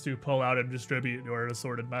begins to pull out and distribute your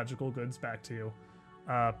assorted magical goods back to you.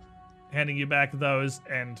 Handing you back those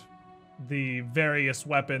and the various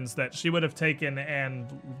weapons that she would have taken and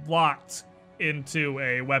locked into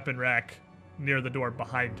a weapon rack near the door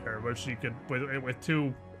behind her, where she could, with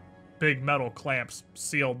two big metal clamps,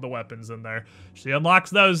 sealed the weapons in there. She unlocks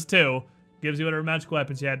those too, gives you whatever magical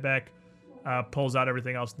weapons you had back, pulls out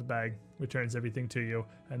everything else in the bag, returns everything to you,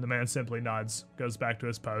 and the man simply nods, goes back to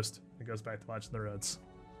his post, and goes back to watching the roads.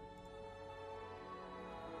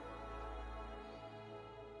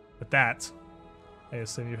 With that, I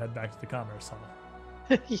assume you head back to the Commerce Hall.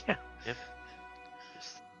 Yeah. Yep.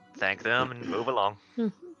 Just thank them and move along.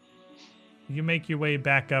 You make your way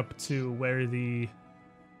back up to where the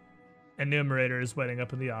Enumerator is waiting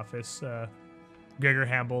up in the office. Gregor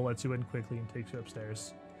Hamble lets you in quickly and takes you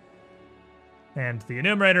upstairs. And the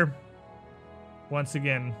Enumerator, once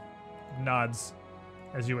again, nods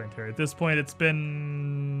as you enter. At this point, it's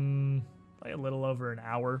been like a little over an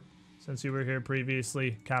hour since you were here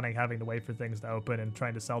previously, counting having to wait for things to open and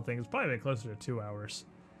trying to sell things. Probably been closer to 2 hours.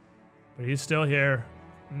 But he's still here.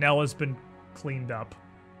 Nell has been cleaned up.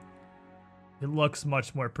 It looks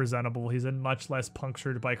much more presentable. He's in much less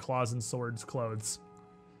punctured by claws and swords clothes.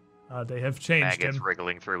 They have changed Maggots him.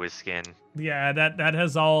 wriggling through his skin. Yeah, that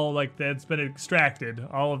has all, like, that's been extracted.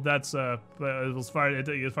 All of that's as far as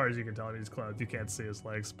you can tell in his clothes. You can't see his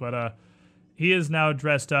legs, but he is now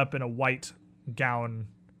dressed up in a white gown,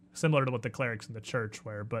 similar to what the clerics in the church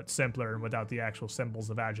wear, but simpler and without the actual symbols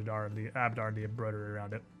of Abdar and the embroidery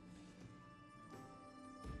around it.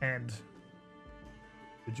 And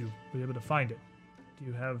would you be able to find it? Do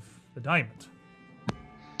you have the diamond?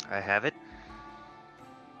 I have it.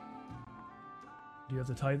 Do you have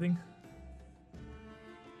the tithing?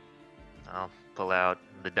 I'll pull out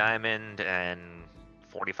the diamond and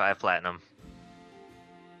 45 platinum.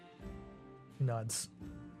 He nods.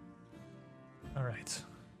 All right.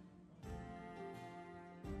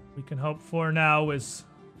 We can hope for now is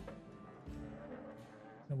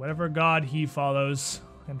that whatever god he follows,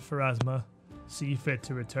 and Pharasma see fit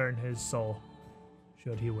to return his soul,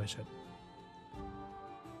 should he wish it.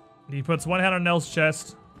 And he puts one hand on Nell's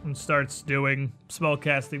chest and starts doing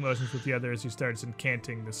spell-casting motions with the other as he starts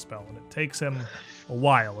incanting this spell. And it takes him a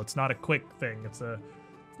while. It's not a quick thing. It's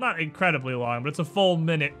not incredibly long, but it's a full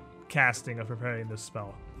minute casting of preparing this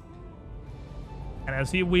spell. And as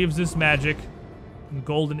he weaves this magic,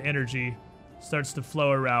 golden energy starts to flow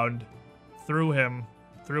around through him,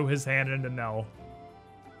 through his hand into Nell.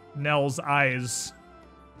 Nell's eyes,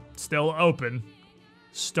 still open,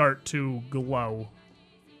 start to glow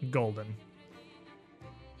golden.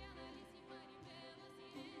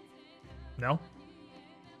 Nell?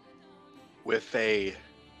 With a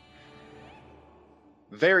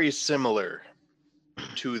very similar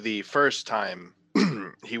to the first time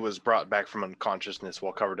he was brought back from unconsciousness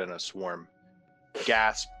while covered in a swarm,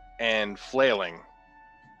 gasp and flailing.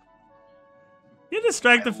 You just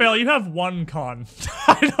strike the fail. You have one con.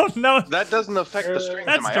 I don't know. That doesn't affect the strength of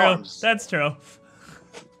That's my true. arms. That's true.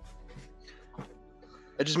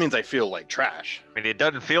 It just means I feel like trash. I mean, it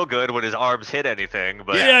doesn't feel good when his arms hit anything,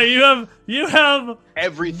 but Yeah, you have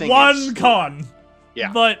Everything one is con.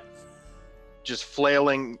 Yeah. But just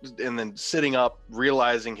flailing and then sitting up,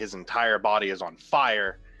 realizing his entire body is on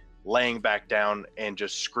fire, laying back down and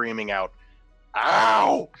just screaming out,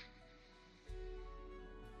 "Ow!"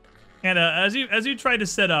 and as you try to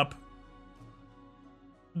sit up,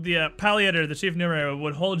 the Palliator, the chief numerator,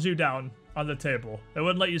 would hold you down on the table. It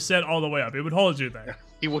wouldn't let you sit all the way up. It would hold you there.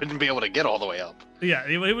 He wouldn't be able to get all the way up. Yeah,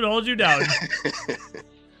 he would hold you down.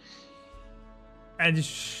 And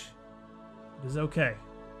shh, it is okay.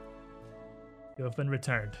 You have been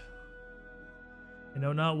returned. I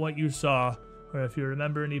know not what you saw, or if you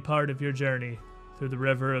remember any part of your journey through the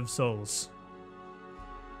River of Souls.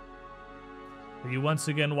 But you once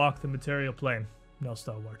again walk the material plane, no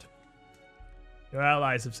stalwart. Your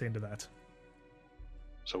allies have seen to that.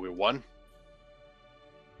 So we won?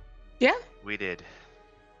 Yeah, we did.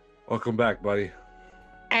 Welcome back, buddy.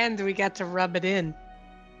 and we got to rub it in.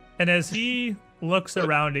 And as he looks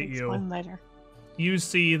around at It's you, one later. you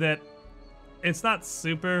see that it's not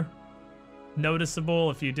super noticeable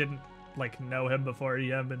if you didn't know him before.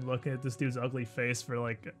 You haven't been looking at this dude's ugly face for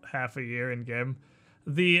like half a year in game.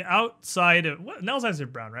 The outside of Nell's eyes are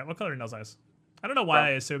brown, right? What color are Nell's eyes? I don't know why Brown.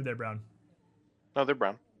 I assumed they're brown. No, they're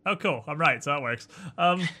brown. Oh, cool. I'm right, so that works.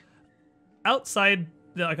 Outside,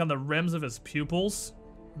 on the rims of his pupils,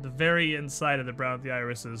 the very inside of the brown of the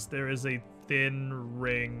irises, there is a thin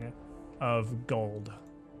ring of gold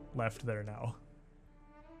left there now.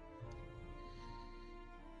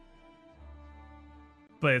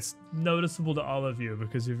 But it's noticeable to all of you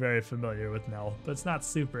because you're very familiar with Nell, but it's not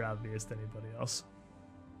super obvious to anybody else.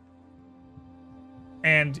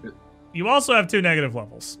 And you also have 2 negative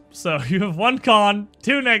levels. So you have 1 con,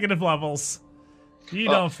 2 negative levels. You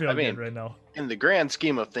Well, don't feel I mean, good right now. In the grand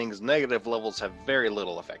scheme of things, negative levels have very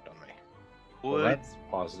little effect on me. Well, Would that's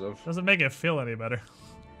positive. Doesn't make it feel any better.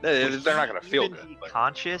 They're not going to feel even good. be But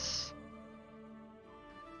conscious?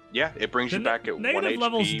 yeah, it brings The you back at 1 negative HP.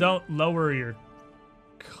 levels don't lower your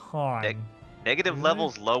con. Negative Really?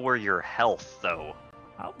 levels lower your health, though.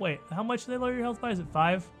 Wait, how much do they lower your health by? Is it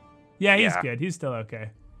 5? Yeah, he's Yeah. good. He's still okay.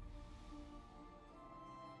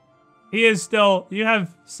 He is still... You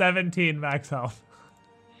have 17 max health.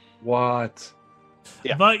 What?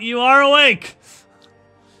 Yeah. But you are awake!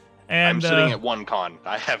 And I'm sitting at 1 con.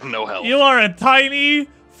 I have no health. you are a tiny,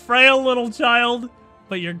 frail little child,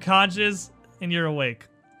 but you're conscious and you're awake.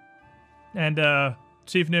 And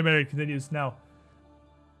Chief Nimeri continues, now,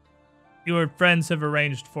 your friends have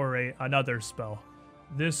arranged for another spell.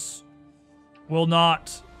 This will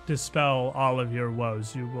not dispel all of your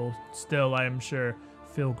woes. You will still, I am sure,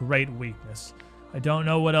 feel great weakness. I don't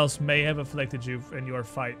know what else may have afflicted you in your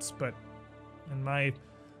fights, but in my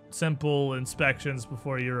simple inspections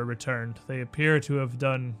before you were returned, they appear to have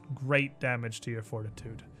done great damage to your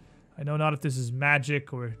fortitude. I know not if this is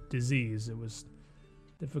magic or disease. It was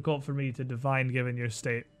difficult for me to divine given your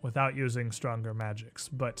state without using stronger magics,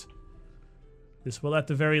 but this will at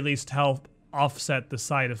the very least help offset the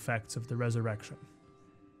side effects of the resurrection.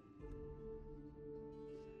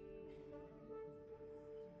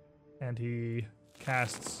 And he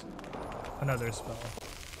casts another spell.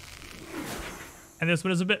 And this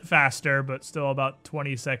one is a bit faster, but still about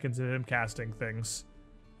 20 seconds of him casting things.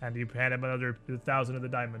 And you hand him another 1,000 of the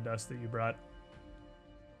diamond dust that you brought.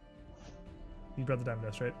 You brought the diamond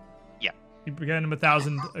dust, right? Yeah. You hand him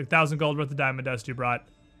 1,000 gold worth of diamond dust you brought.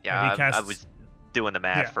 Yeah, casts, I was doing the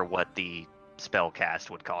math for what the spell cast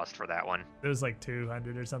would cost for that one. It was like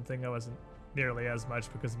 200 or something. It wasn't nearly as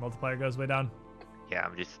much because the multiplier goes way down. Yeah,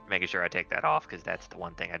 I'm just making sure I take that off because that's the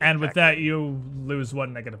one thing I didn't And with factor that, in. you lose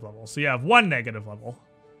 1 negative level. So you have 1 negative level.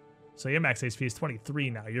 So your max HP is 23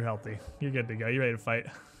 now. You're healthy. You're good to go. You're ready to fight.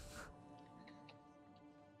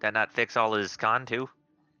 That not fix all his con too?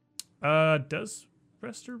 Does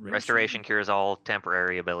restoration? Restoration cures all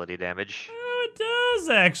temporary ability damage. It does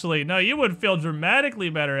actually. No, you would feel dramatically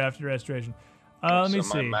better after restoration. Let me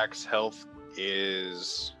so my see. max health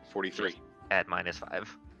is 43. At -5.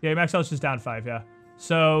 Yeah, your max health's just down 5. Yeah.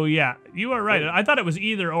 So yeah, you are right. I thought it was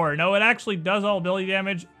either or. No, it actually does all ability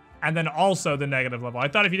damage, and then also the negative level. I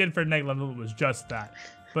thought if you did for negative level, it was just that.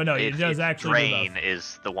 But no, it does actually do Drain both.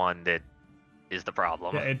 is the one that is the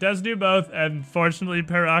problem. Yeah, it does do both, and fortunately,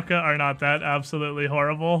 Paraka are not that absolutely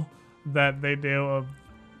horrible that they do.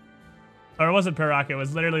 Or it wasn't Paraka, it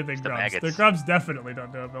was literally the Grubs. maggots. The Grubs definitely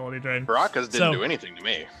don't do ability drain. Barakas didn't do anything to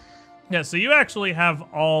me. Yeah, so you actually have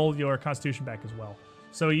all your Constitution back as well.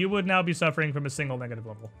 So you would now be suffering from a single negative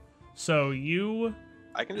level. So you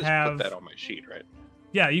I can just have- put that on my sheet, right?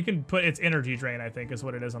 Yeah, you can put its energy drain, I think, is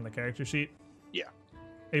what it is on the character sheet. Yeah.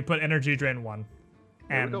 You put energy drain 1.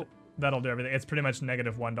 There we And go. that'll do everything. It's pretty much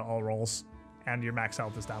 -1 to all rolls. And your max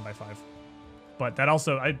health is down by 5. But that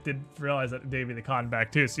also, I did realize that it gave you the con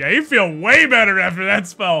back too. So yeah, you feel way better after that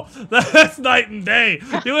spell. That's night and day.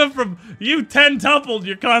 You went from, you 10-tupled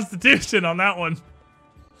your constitution on that one.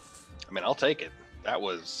 I mean, I'll take it. That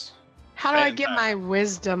was... How do I get Fantastic. my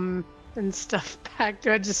wisdom and stuff back?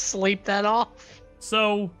 Do I just sleep that off?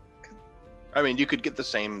 So I mean, you could get the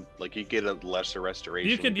same, like, you get a lesser restoration.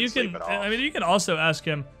 you can sleep it off. I mean, you can also ask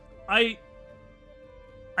him, I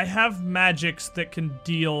have magics that can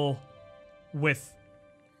deal with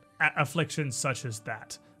afflictions such as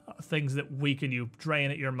that. Things that weaken you,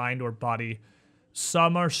 drain at your mind or body.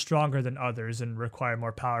 Some are stronger than others and require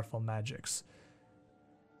more powerful magics.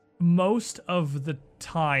 Most of the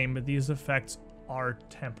time, these effects are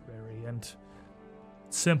temporary, and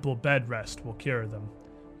simple bed rest will cure them,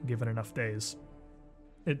 given enough days.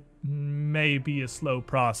 It may be a slow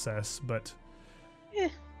process, but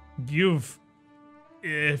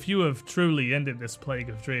if you have truly ended this plague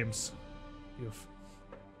of dreams, you've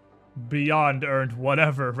beyond earned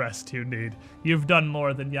whatever rest you need. You've done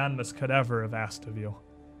more than Yanmas could ever have asked of you.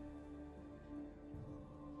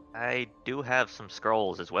 I do have some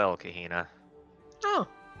scrolls as well, Kahina. Oh,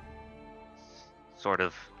 Sort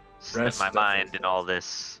of set Rest my of mind it. in all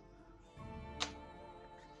this Can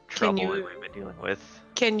trouble that you- we've been dealing with.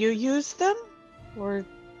 can you use them? Or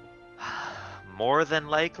More than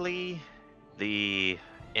likely, the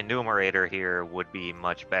enumerator here would be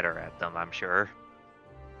much better at them, I'm sure.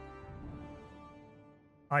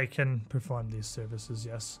 I can perform these services,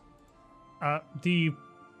 yes. The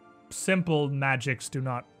simple magics do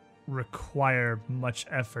not require much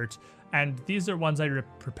effort, and these are ones I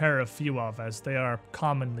prepare a few of, as they are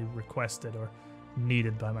commonly requested or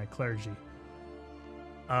needed by my clergy.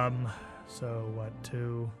 So what,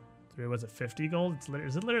 2, 3, was it 50 gold?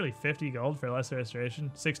 Is it literally 50 gold for lesser restoration?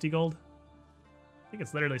 60 gold? I think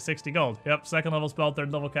it's literally 60 gold. Yep, second level spell,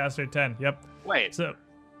 third level caster, 10. Yep. Wait, So,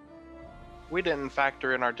 we didn't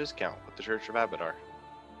factor in our discount with the Church of Abadar.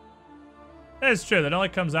 it's true, that only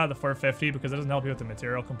comes out of the 450 because it doesn't help you with the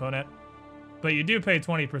material component. But you do pay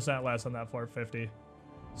 20% less on that 450.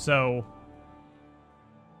 So,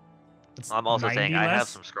 it's I'm also 90 saying I have less.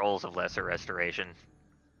 some scrolls of lesser restoration.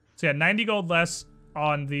 So yeah, 90 gold less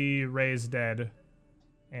on the Raised Dead.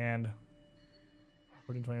 And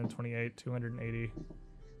 14, 20, 28, 280.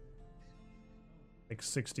 Like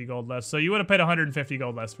 60 gold less. So you would have paid 150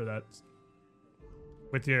 gold less for that.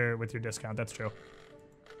 With your discount, that's true.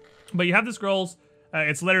 But you have the scrolls.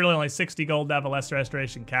 It's literally only 60 gold to have a Lesser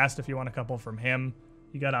Restoration cast. If you want a couple from him,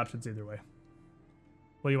 you got options either way.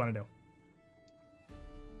 What do you want to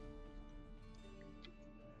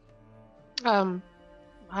do?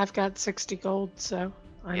 I've got 60 gold, so.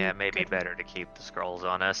 Yeah, maybe better to keep the scrolls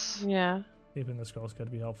on us. Yeah. Keeping the scrolls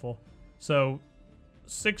could be helpful. So,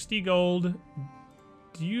 60 gold.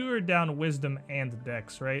 You are down wisdom and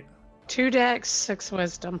dex, right? 2 dex, 6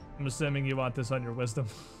 wisdom. I'm assuming you want this on your wisdom.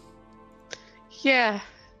 Yeah.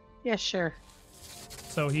 Yeah, sure.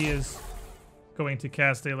 So he is going to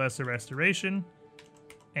cast a Lesser Restoration.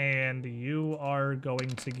 And you are going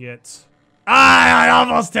to get... I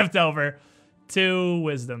almost tipped over. 2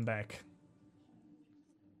 wisdom back.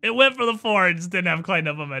 It went for the 4, it just didn't have quite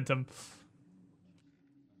enough momentum.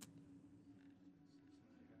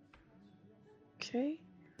 Okay.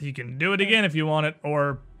 You can do it again if you want it,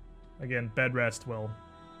 or, again, bed rest will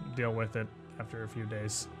deal with it after a few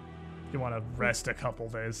days. If you want to rest a couple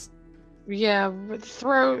days. Yeah,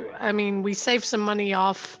 we saved some money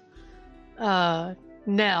off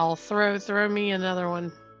Nell. Throw me another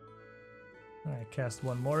one. Alright, cast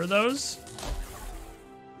 1 more of those.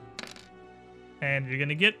 And you're going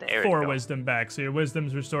to get There we 4 go. wisdom back, so your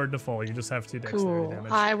wisdom's restored to full. You just have 2 dexterity Cool.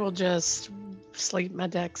 damage. I will just sleep my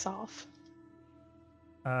dex off.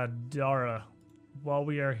 Dara, while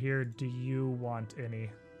we are here, do you want any?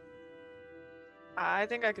 I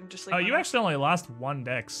think I can just leave. Oh, you actually only lost 1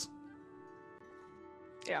 dex.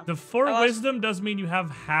 Yeah. The 4 I lost- wisdom does mean you have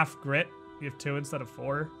half grit. You have 2 instead of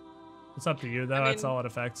 4. It's up to you, though. I That's mean, all it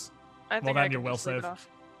affects. I think then I your can will just leave it save. off.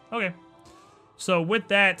 Okay. So with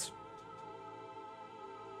that,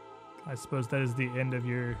 I suppose that is the end of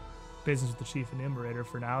your business with the Chief Enumerator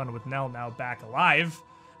for now. And with Nell now back alive,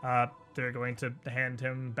 they're going to hand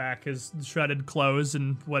him back his shredded clothes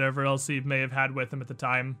and whatever else he may have had with him at the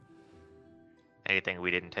time. Anything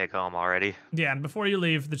we didn't take home already? Yeah, and before you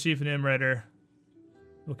leave, the Chief Enumerator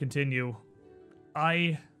will continue.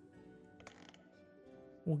 I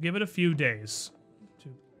will give it a few days to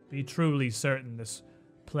be truly certain this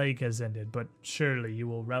plague has ended, but surely you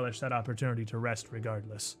will relish that opportunity to rest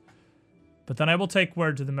regardless. But then I will take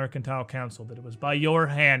word to the Mercantile Council that it was by your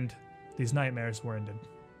hand these nightmares were ended.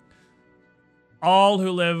 All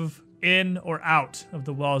who live in or out of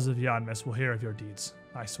the walls of Yanmis will hear of your deeds.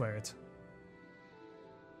 I swear it.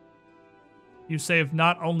 You saved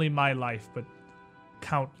not only my life, but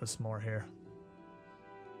countless more here.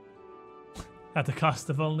 At the cost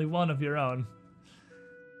of only one of your own.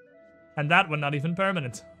 And that one not even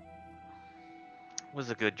permanent. Was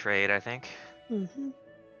a good trade, I think. Mm-hmm.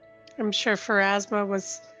 I'm sure Pharasma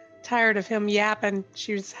was tired of him yapping.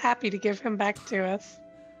 She was happy to give him back to us.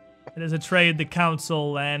 It is a trade the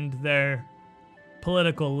council and their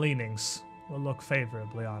political leanings will look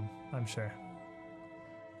favorably on, I'm sure.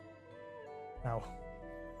 Now,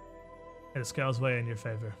 it scales way in your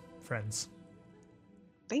favor, friends.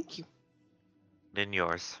 Thank you. In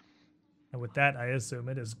yours. And with that, I assume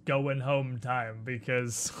it is going home time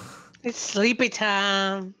because It's sleepy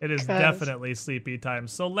time. it is 'cause- definitely sleepy time.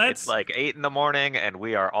 So let's It's like 8 in the morning and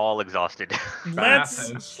we are all exhausted. Bath let's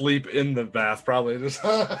and sleep in the bath, probably. Just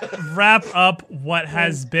wrap up what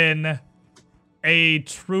has been a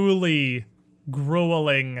truly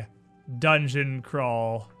grueling dungeon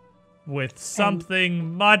crawl with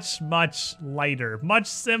something much, much lighter, much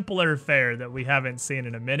simpler fare that we haven't seen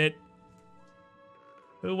in a minute.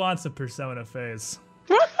 Who wants a Persona phase?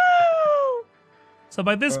 Woohoo! So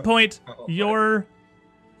by this point, your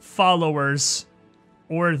followers,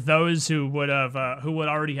 or those who would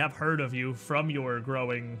already have heard of you from your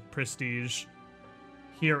growing prestige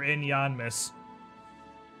here in Yanmis,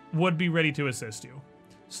 would be ready to assist you.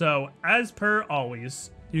 So, as per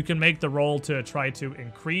always, you can make the roll to try to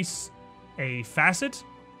increase a facet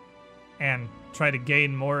and try to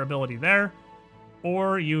gain more ability there,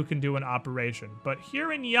 or you can do an operation. But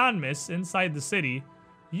here in Yanmis, inside the city,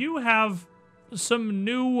 you have some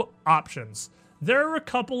new options. There are a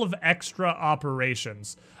couple of extra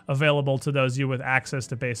operations available to those of you with access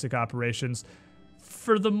to basic operations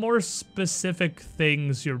for the more specific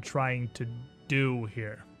things you're trying to do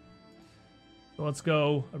here. So let's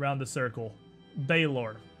go around the circle.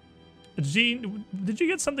 Baylor. Did you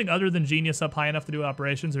get something other than Genius up high enough to do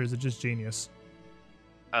operations, or is it just Genius?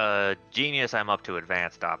 Genius, I'm up to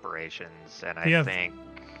advanced operations, and I Yeah. think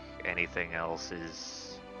anything else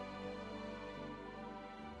is...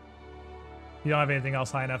 You don't have anything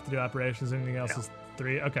else high enough to do operations? Anything else No. is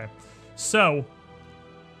 3? Okay. So,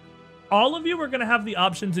 all of you are going to have the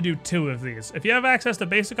option to do 2 of these. If you have access to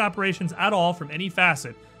basic operations at all from any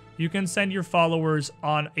facet, you can send your followers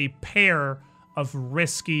on a pair of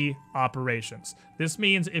risky operations. This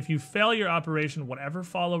means if you fail your operation, whatever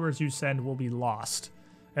followers you send will be lost,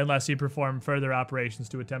 unless you perform further operations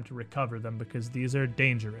to attempt to recover them, because these are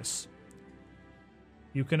dangerous.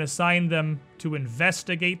 You can assign them to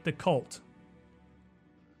investigate the cult,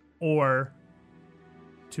 or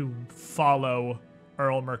to follow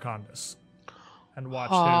Earl Mercandus and watch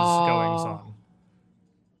his goings-on.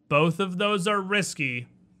 Both of those are risky.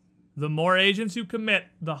 The more agents you commit,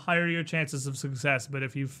 the higher your chances of success, but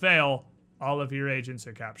if you fail, all of your agents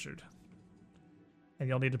are captured. And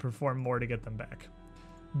you'll need to perform more to get them back.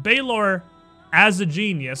 Baylor, as a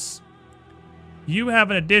genius, you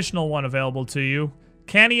have an additional one available to you.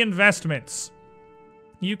 Canny Investments.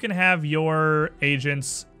 You can have your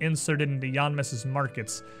agents inserted into Yanmess's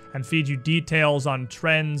markets and feed you details on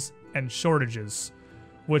trends and shortages,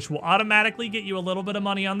 which will automatically get you a little bit of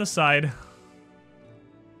money on the side.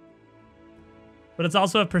 But it's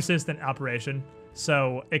also a persistent operation,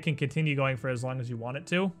 so it can continue going for as long as you want it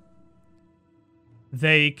to.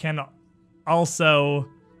 They can also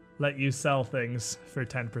let you sell things for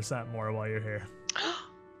 10% more while you're here.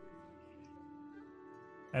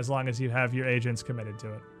 As long as you have your agents committed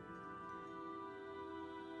to it.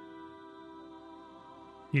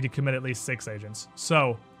 You need to commit at least 6 agents.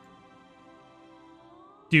 So,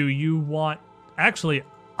 do you want... Actually,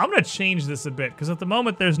 I'm going to change this a bit, because at the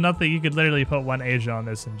moment there's nothing. You could literally put 1 agent on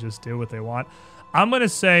this and just do what they want. I'm going to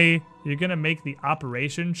say you're going to make the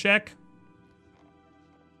operation check,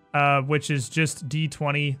 which is just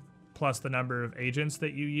D20 plus the number of agents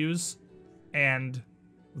that you use. And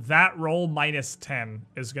that roll minus 10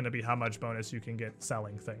 is going to be how much bonus you can get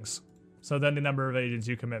selling things. So then the number of agents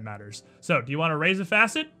you commit matters. So do you want to raise a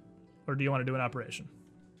facet, or do you want to do an operation?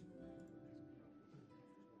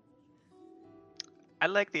 I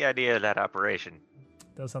like the idea of that operation.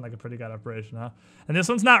 Does sound like a pretty good operation, huh? And this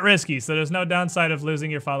one's not risky, so there's no downside of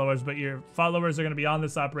losing your followers, but your followers are going to be on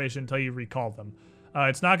this operation until you recall them.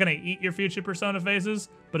 It's not going to eat your future persona phases,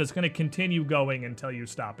 but it's going to continue going until you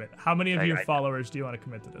stop it. How many of your followers do you want to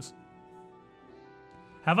commit to this?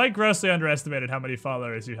 Have I grossly underestimated how many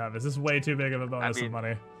followers you have? Is this way too big of a bonus of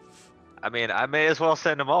money? I mean, I may as well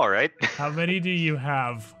send them all, right? How many do you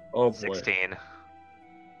have? Oh boy. 16.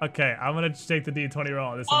 Okay, I'm going to take the D20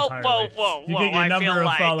 roll on this Whoa, entirely. whoa, You get your I number feel of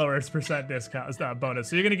like- followers percent discount. It's not a bonus.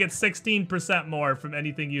 So you're going to get 16% more from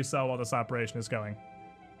anything you sell while this operation is going.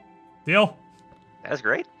 Deal? That's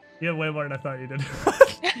great. You have way more than I thought you did.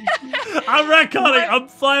 I'm retconning. I'm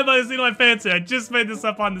flying by the seat of my pants here. I just made this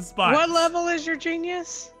up on the spot. What level is your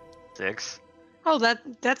genius? 6. Oh,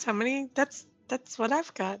 that's how many? That's what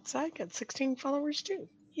I've got. So I got 16 followers too.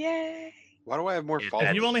 Yay! Why do I have more If followers?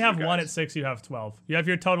 If you only than have 1 at guys? 6, you have 12. You have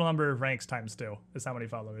your total number of ranks times 2. Is how many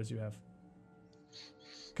followers you have.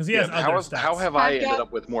 Because he has Yeah, other how, stats. how have I I've ended got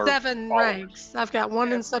up with more 7 followers? ranks. I've got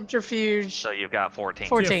 1 in subterfuge. So you've got 14.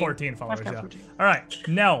 So you 14. have 14 followers, I've got yeah. 14. All right,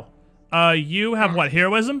 Nell, you have what,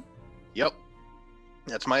 heroism? Yep.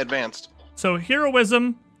 That's my advanced. So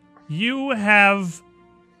heroism, you have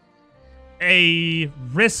a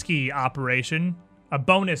risky operation, a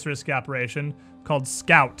bonus risky operation called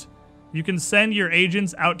Scout. You can send your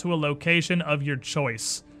agents out to a location of your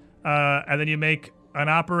choice, and then you make an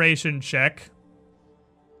operation check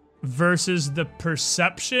versus the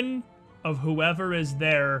perception of whoever is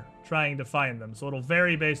there trying to find them. So it'll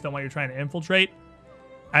vary based on what you're trying to infiltrate.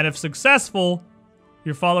 And if successful,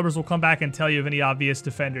 your followers will come back and tell you of any obvious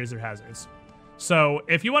defenders or hazards. So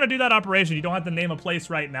if you want to do that operation, you don't have to name a place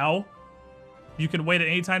right now. You can wait at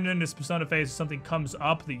any time during this persona phase if something comes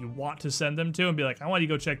up that you want to send them to and be like, I want you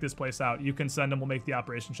to go check this place out. You can send them, we'll make the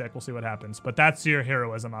operation check, we'll see what happens. But that's your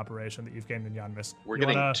heroism operation that you've gained in Yanmess. We're You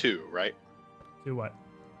getting wanna 2, right? do what?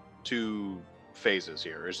 2 phases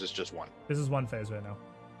here, or is this just 1? This is 1 phase right now.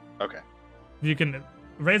 Okay. You can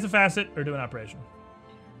raise a facet or do an operation.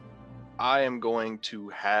 I am going to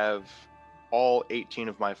have all 18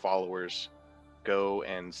 of my followers go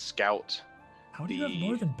and scout. How do you have The-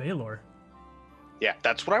 more than Baylor? Yeah,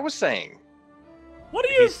 that's what I was saying. What are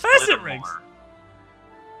you He's split facet them rings?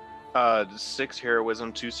 more. 6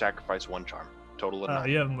 heroism, 2 sacrifice, 1 charm. Total of 9.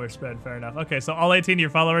 You have more spread, fair enough. Okay, so all 18 of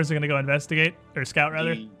your followers are going to go investigate, or scout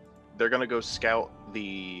rather? They're gonna go scout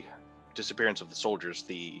the disappearance of the soldiers,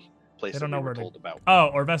 the place They that don't we know were where to- told about. Oh,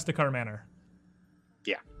 or Vesticar Manor.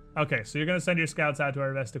 Yeah. Okay, so you're going to send your scouts out to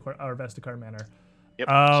our Vesticar Manor. Yep.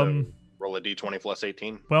 Um, So roll a d20 plus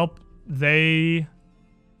 18. Well, they...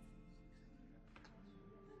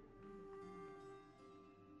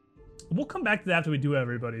 We'll come back to that after we do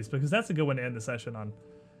everybody's, because that's a good one to end the session on.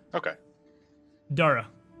 Okay. Dara,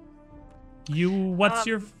 what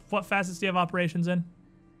facets do you have operations in?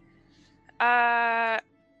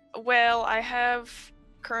 Well, I have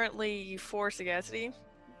currently 4 sagacity,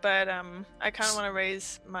 but I kind of want to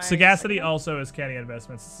raise my Sagacity second one. also is canny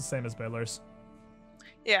investments. It's the same as Baylor's.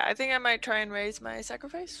 Yeah, I think I might try and raise my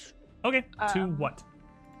sacrifice Okay, to what?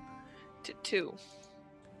 to 2.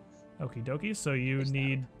 Okie dokie. So you Where's that?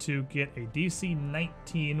 need to get a DC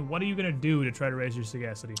 19. What are you gonna do to try to raise your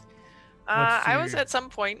sagacity? I was your- at some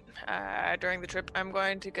point during the trip. I'm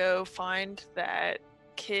going to go find that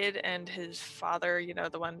kid and his father. You know,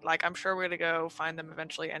 the one. Like, I'm sure we're gonna go find them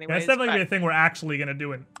eventually. Yeah, Anyways, it's definitely gonna be a but- thing we're actually gonna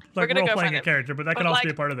do in We're like gonna role go playing find a him. character, but that But, can also be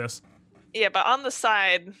a like- part of this. Yeah, but on the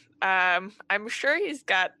side, I'm sure he's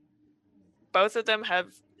got. Both of them have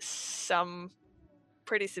some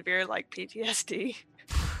pretty severe like PTSD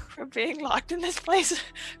from being locked in this place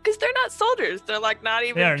because they're not soldiers. They're like not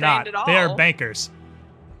even They are trained not. at all. They are bankers.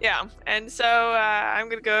 Yeah, and so I'm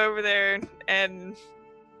gonna go over there and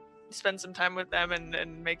spend some time with them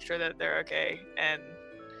and make sure that they're okay and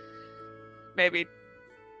maybe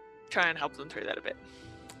try and help them through that a bit.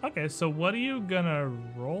 Okay, so what are you gonna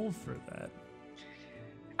roll for that?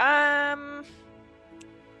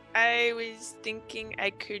 I was thinking I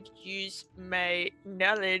could use my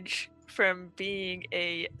knowledge from being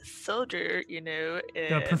a soldier, you know.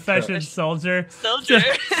 A profession soldier. soldier.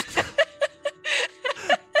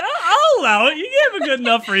 I'll allow it. You gave a good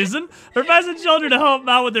enough reason. Professing children to help them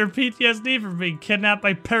out with their PTSD from being kidnapped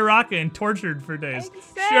by Peraka and tortured for days.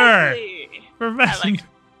 Exactly. Sure. Profession.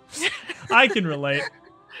 like- I can relate.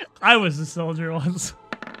 I was a soldier once.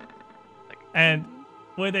 And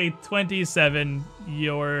with a 27,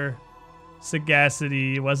 your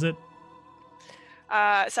sagacity, was it?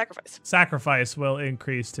 Sacrifice Sacrifice will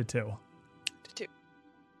increase to 2. to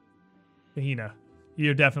 2. Hina,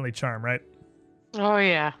 you're definitely charm, right? Oh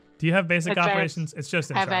yeah. Do you have basic Advanced. operations? It's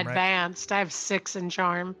just in I have charm, right? advanced. I have 6 in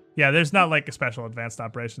charm. Yeah, there's not like a special advanced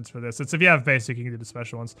operations for this. It's if you have basic, you can do the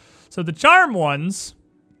special ones. So the charm ones,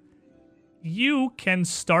 you can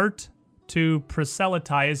start to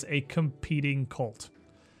proselytize a competing cult.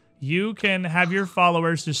 You can have your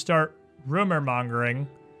followers to start rumor mongering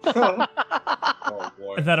Oh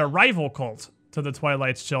boy. that a rival cult to the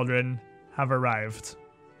Twilight's children have arrived.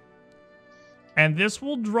 And this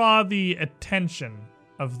will draw the attention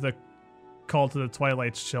of the cult of the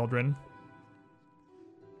Twilight's children,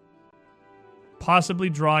 possibly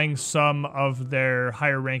drawing some of their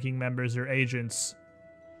higher ranking members or agents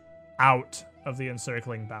out of the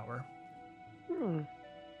encircling power.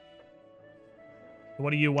 What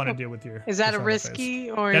do you want to do with your Is that a persona phase?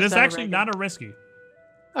 risky or That is is that actually not a risky.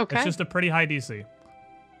 Okay. It's just a pretty high DC.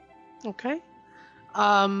 Okay.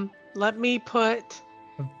 Let me put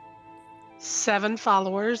 7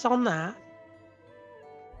 followers on that.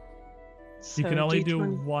 You can So only do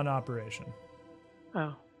D20. one operation.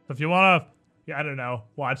 Oh, So if you want to, yeah, I don't know,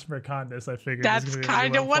 watch Mercandus, I figured. is that's gonna be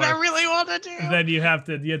kind of one what I for. really want to do. Then you have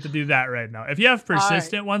to do that right now. If you have right.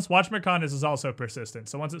 persistent ones, Watch Mercandus is also persistent.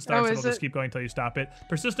 So once it starts, is it'll just it? keep going until you stop it.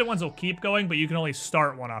 Persistent ones will keep going, but you can only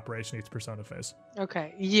start one operation each persona phase.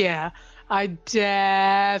 Okay. Yeah, I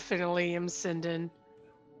definitely am sending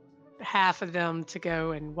half of them to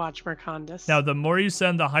go and watch Mercandus. Now, the more you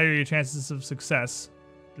send, the higher your chances of success,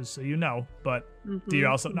 just so you know. But you're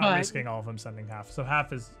also not But- risking all of them sending half. So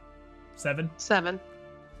half is 7. 7.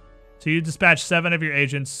 So you dispatch 7 of your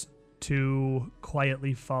agents to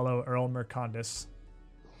quietly follow Earl Mercandus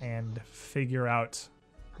and figure out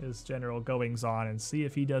his general goings on and see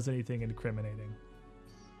if he does anything incriminating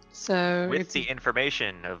So With it's the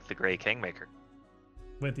information of the Grey Kingmaker.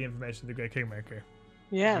 with the information of the Great Kingmaker.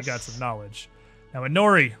 yes. You got some knowledge. Now,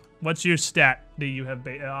 Inori, what's your stat? Do you have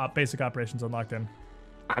basic operations unlocked in?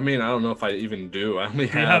 I mean, I don't know if I even do. I only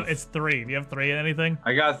Do you have. it's 3. Do you have 3 in anything?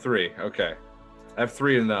 I got 3. Okay. I have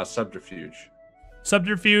 3 in subterfuge.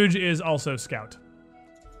 Subterfuge is also scout.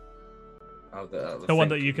 Oh, The one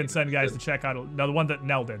that you can send guys to check out. No, the one that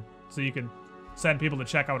Nell did. So you can send people to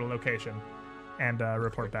check out a location and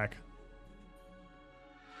report back.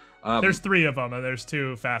 There's 3 of them, and there's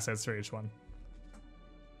 2 facets for each one.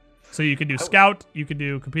 So you can do scout, you can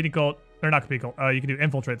do competing cult, or not competing cult. You can do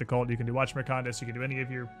infiltrate the cult, you can do watch Mercandus, you can do any of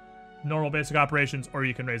your normal basic operations, or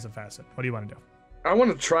you can raise a facet. What do you want to do? I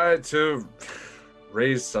want to try to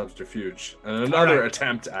raise subterfuge and another Alright.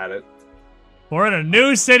 attempt at it. We're in a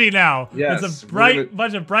new city now. Yes, It's a we're bright gonna-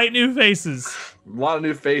 bunch of bright new faces. A lot of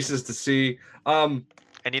new faces to see. And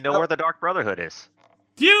you know where the Dark Brotherhood is.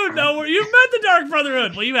 You know where you've met the Dark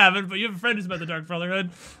Brotherhood. Well, you haven't, but you have a friend who's met the Dark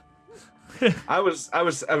Brotherhood. I was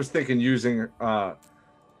thinking using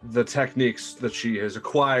the techniques that she has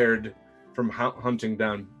acquired from hunting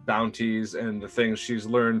down bounties and the things she's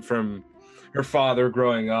learned from her father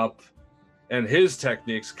growing up and his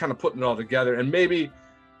techniques, kind of putting it all together and maybe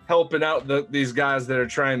helping out these guys that are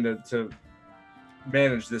trying to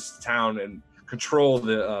manage this town and control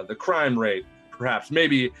the crime rate. Perhaps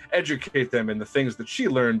maybe educate them in the things that she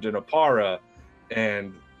learned in Apara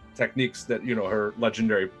and techniques that her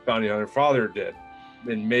legendary bounty hunter father did,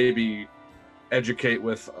 and maybe educate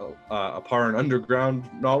with Aparan underground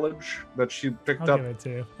knowledge that she picked up.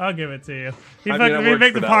 I'll give it to you. You I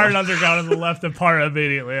make the Aparan one. underground and the left Apara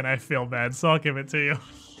immediately, and I feel bad, so I'll give it to you.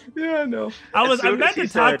 Yeah, I know. I As soon meant as he to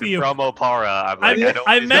talk said to you. from Opara, I'm like,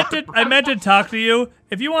 I meant to talk to you.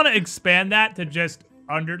 If you want to expand that to just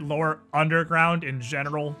lower underground in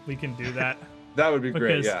general, we can do that. That would be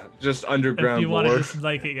great. Yeah, just underground if you lore. want to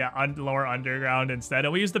just lower underground instead.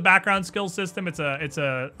 And we use the background skill system. It's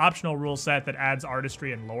a optional rule set that adds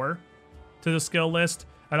artistry and lore to the skill list,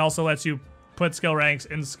 and also lets you put skill ranks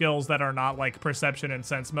in skills that are not like perception and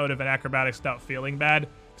sense motive and acrobatics without feeling bad.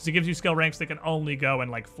 Because it gives you skill ranks that can only go in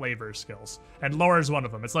like flavor skills, and lore is one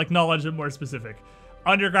of them. It's like knowledge and more specific.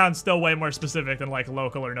 Underground's still way more specific than like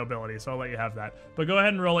local or nobility, so I'll let you have that. But go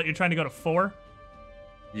ahead and roll it. You're trying to go to 4?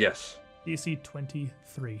 Yes. DC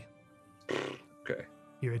 23. Okay.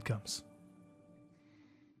 Here it comes.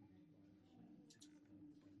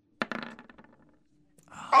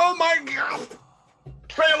 Oh my god!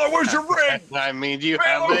 Baylor, where's your ring? I mean, you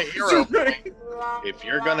have the hero point. If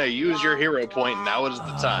you're gonna use your hero point, now is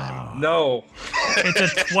the time. No.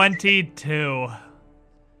 It's a 22.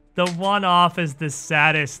 The one-off is the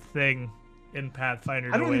saddest thing in Pathfinder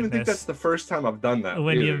to I don't even think witness. that's the first time I've done that.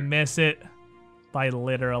 When you either. miss it by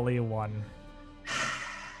literally 1.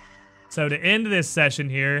 So to end this session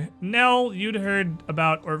here, Nell, you'd heard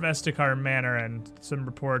about Orvestikar Manor and some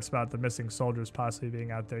reports about the missing soldiers possibly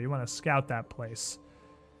being out there. You want to scout that place.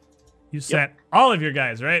 You sent all of your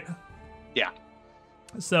guys, right? Yeah.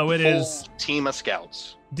 So it Full is team of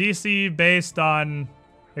scouts. DC based on,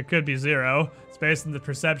 it could be 0. It's based on the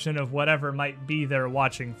perception of whatever might be there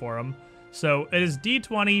watching for them. So it is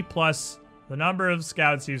D20 plus the number of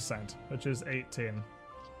scouts you sent, which is 18.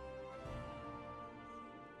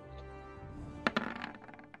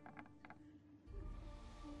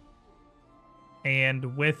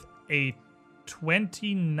 And with a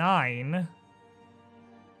 29,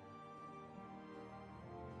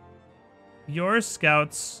 your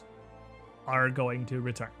scouts are going to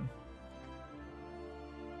return.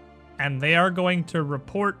 And they are going to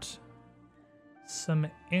report some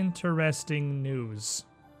interesting news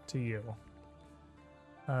to you.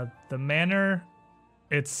 The manor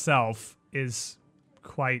itself is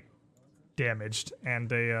quite damaged,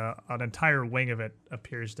 and an entire wing of it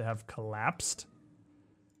appears to have collapsed.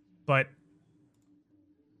 But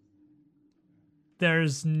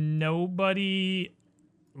there's nobody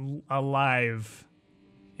alive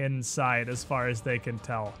inside as far as they can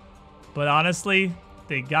tell. But honestly,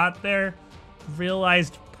 they got there,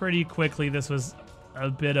 realized pretty quickly this was a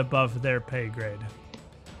bit above their pay grade.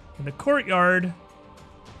 In the courtyard,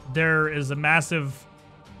 there is a massive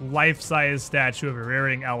life-size statue of a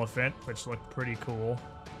rearing elephant, which looked pretty cool.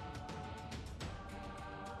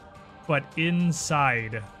 But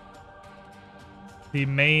inside, the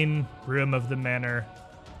main room of the manor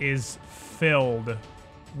is filled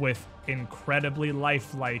with incredibly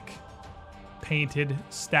lifelike painted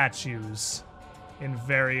statues in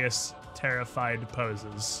various terrified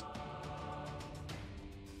poses.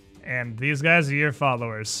 And these guys are your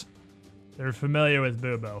followers. They're familiar with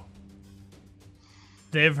Bubo.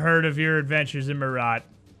 They've heard of your adventures in Marat,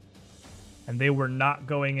 and they were not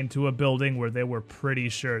going into a building where they were pretty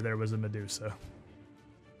sure there was a Medusa.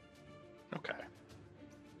 Okay.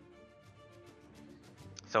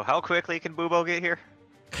 So how quickly can Bubo get here?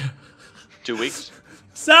 2 weeks.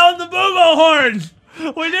 Sound the Bubo horn!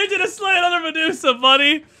 We need you to slay another Medusa,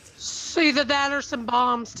 buddy! So either that or some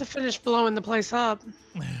bombs to finish blowing the place up.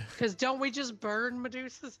 Because don't we just burn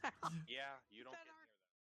Medusas out? Yeah, you don't.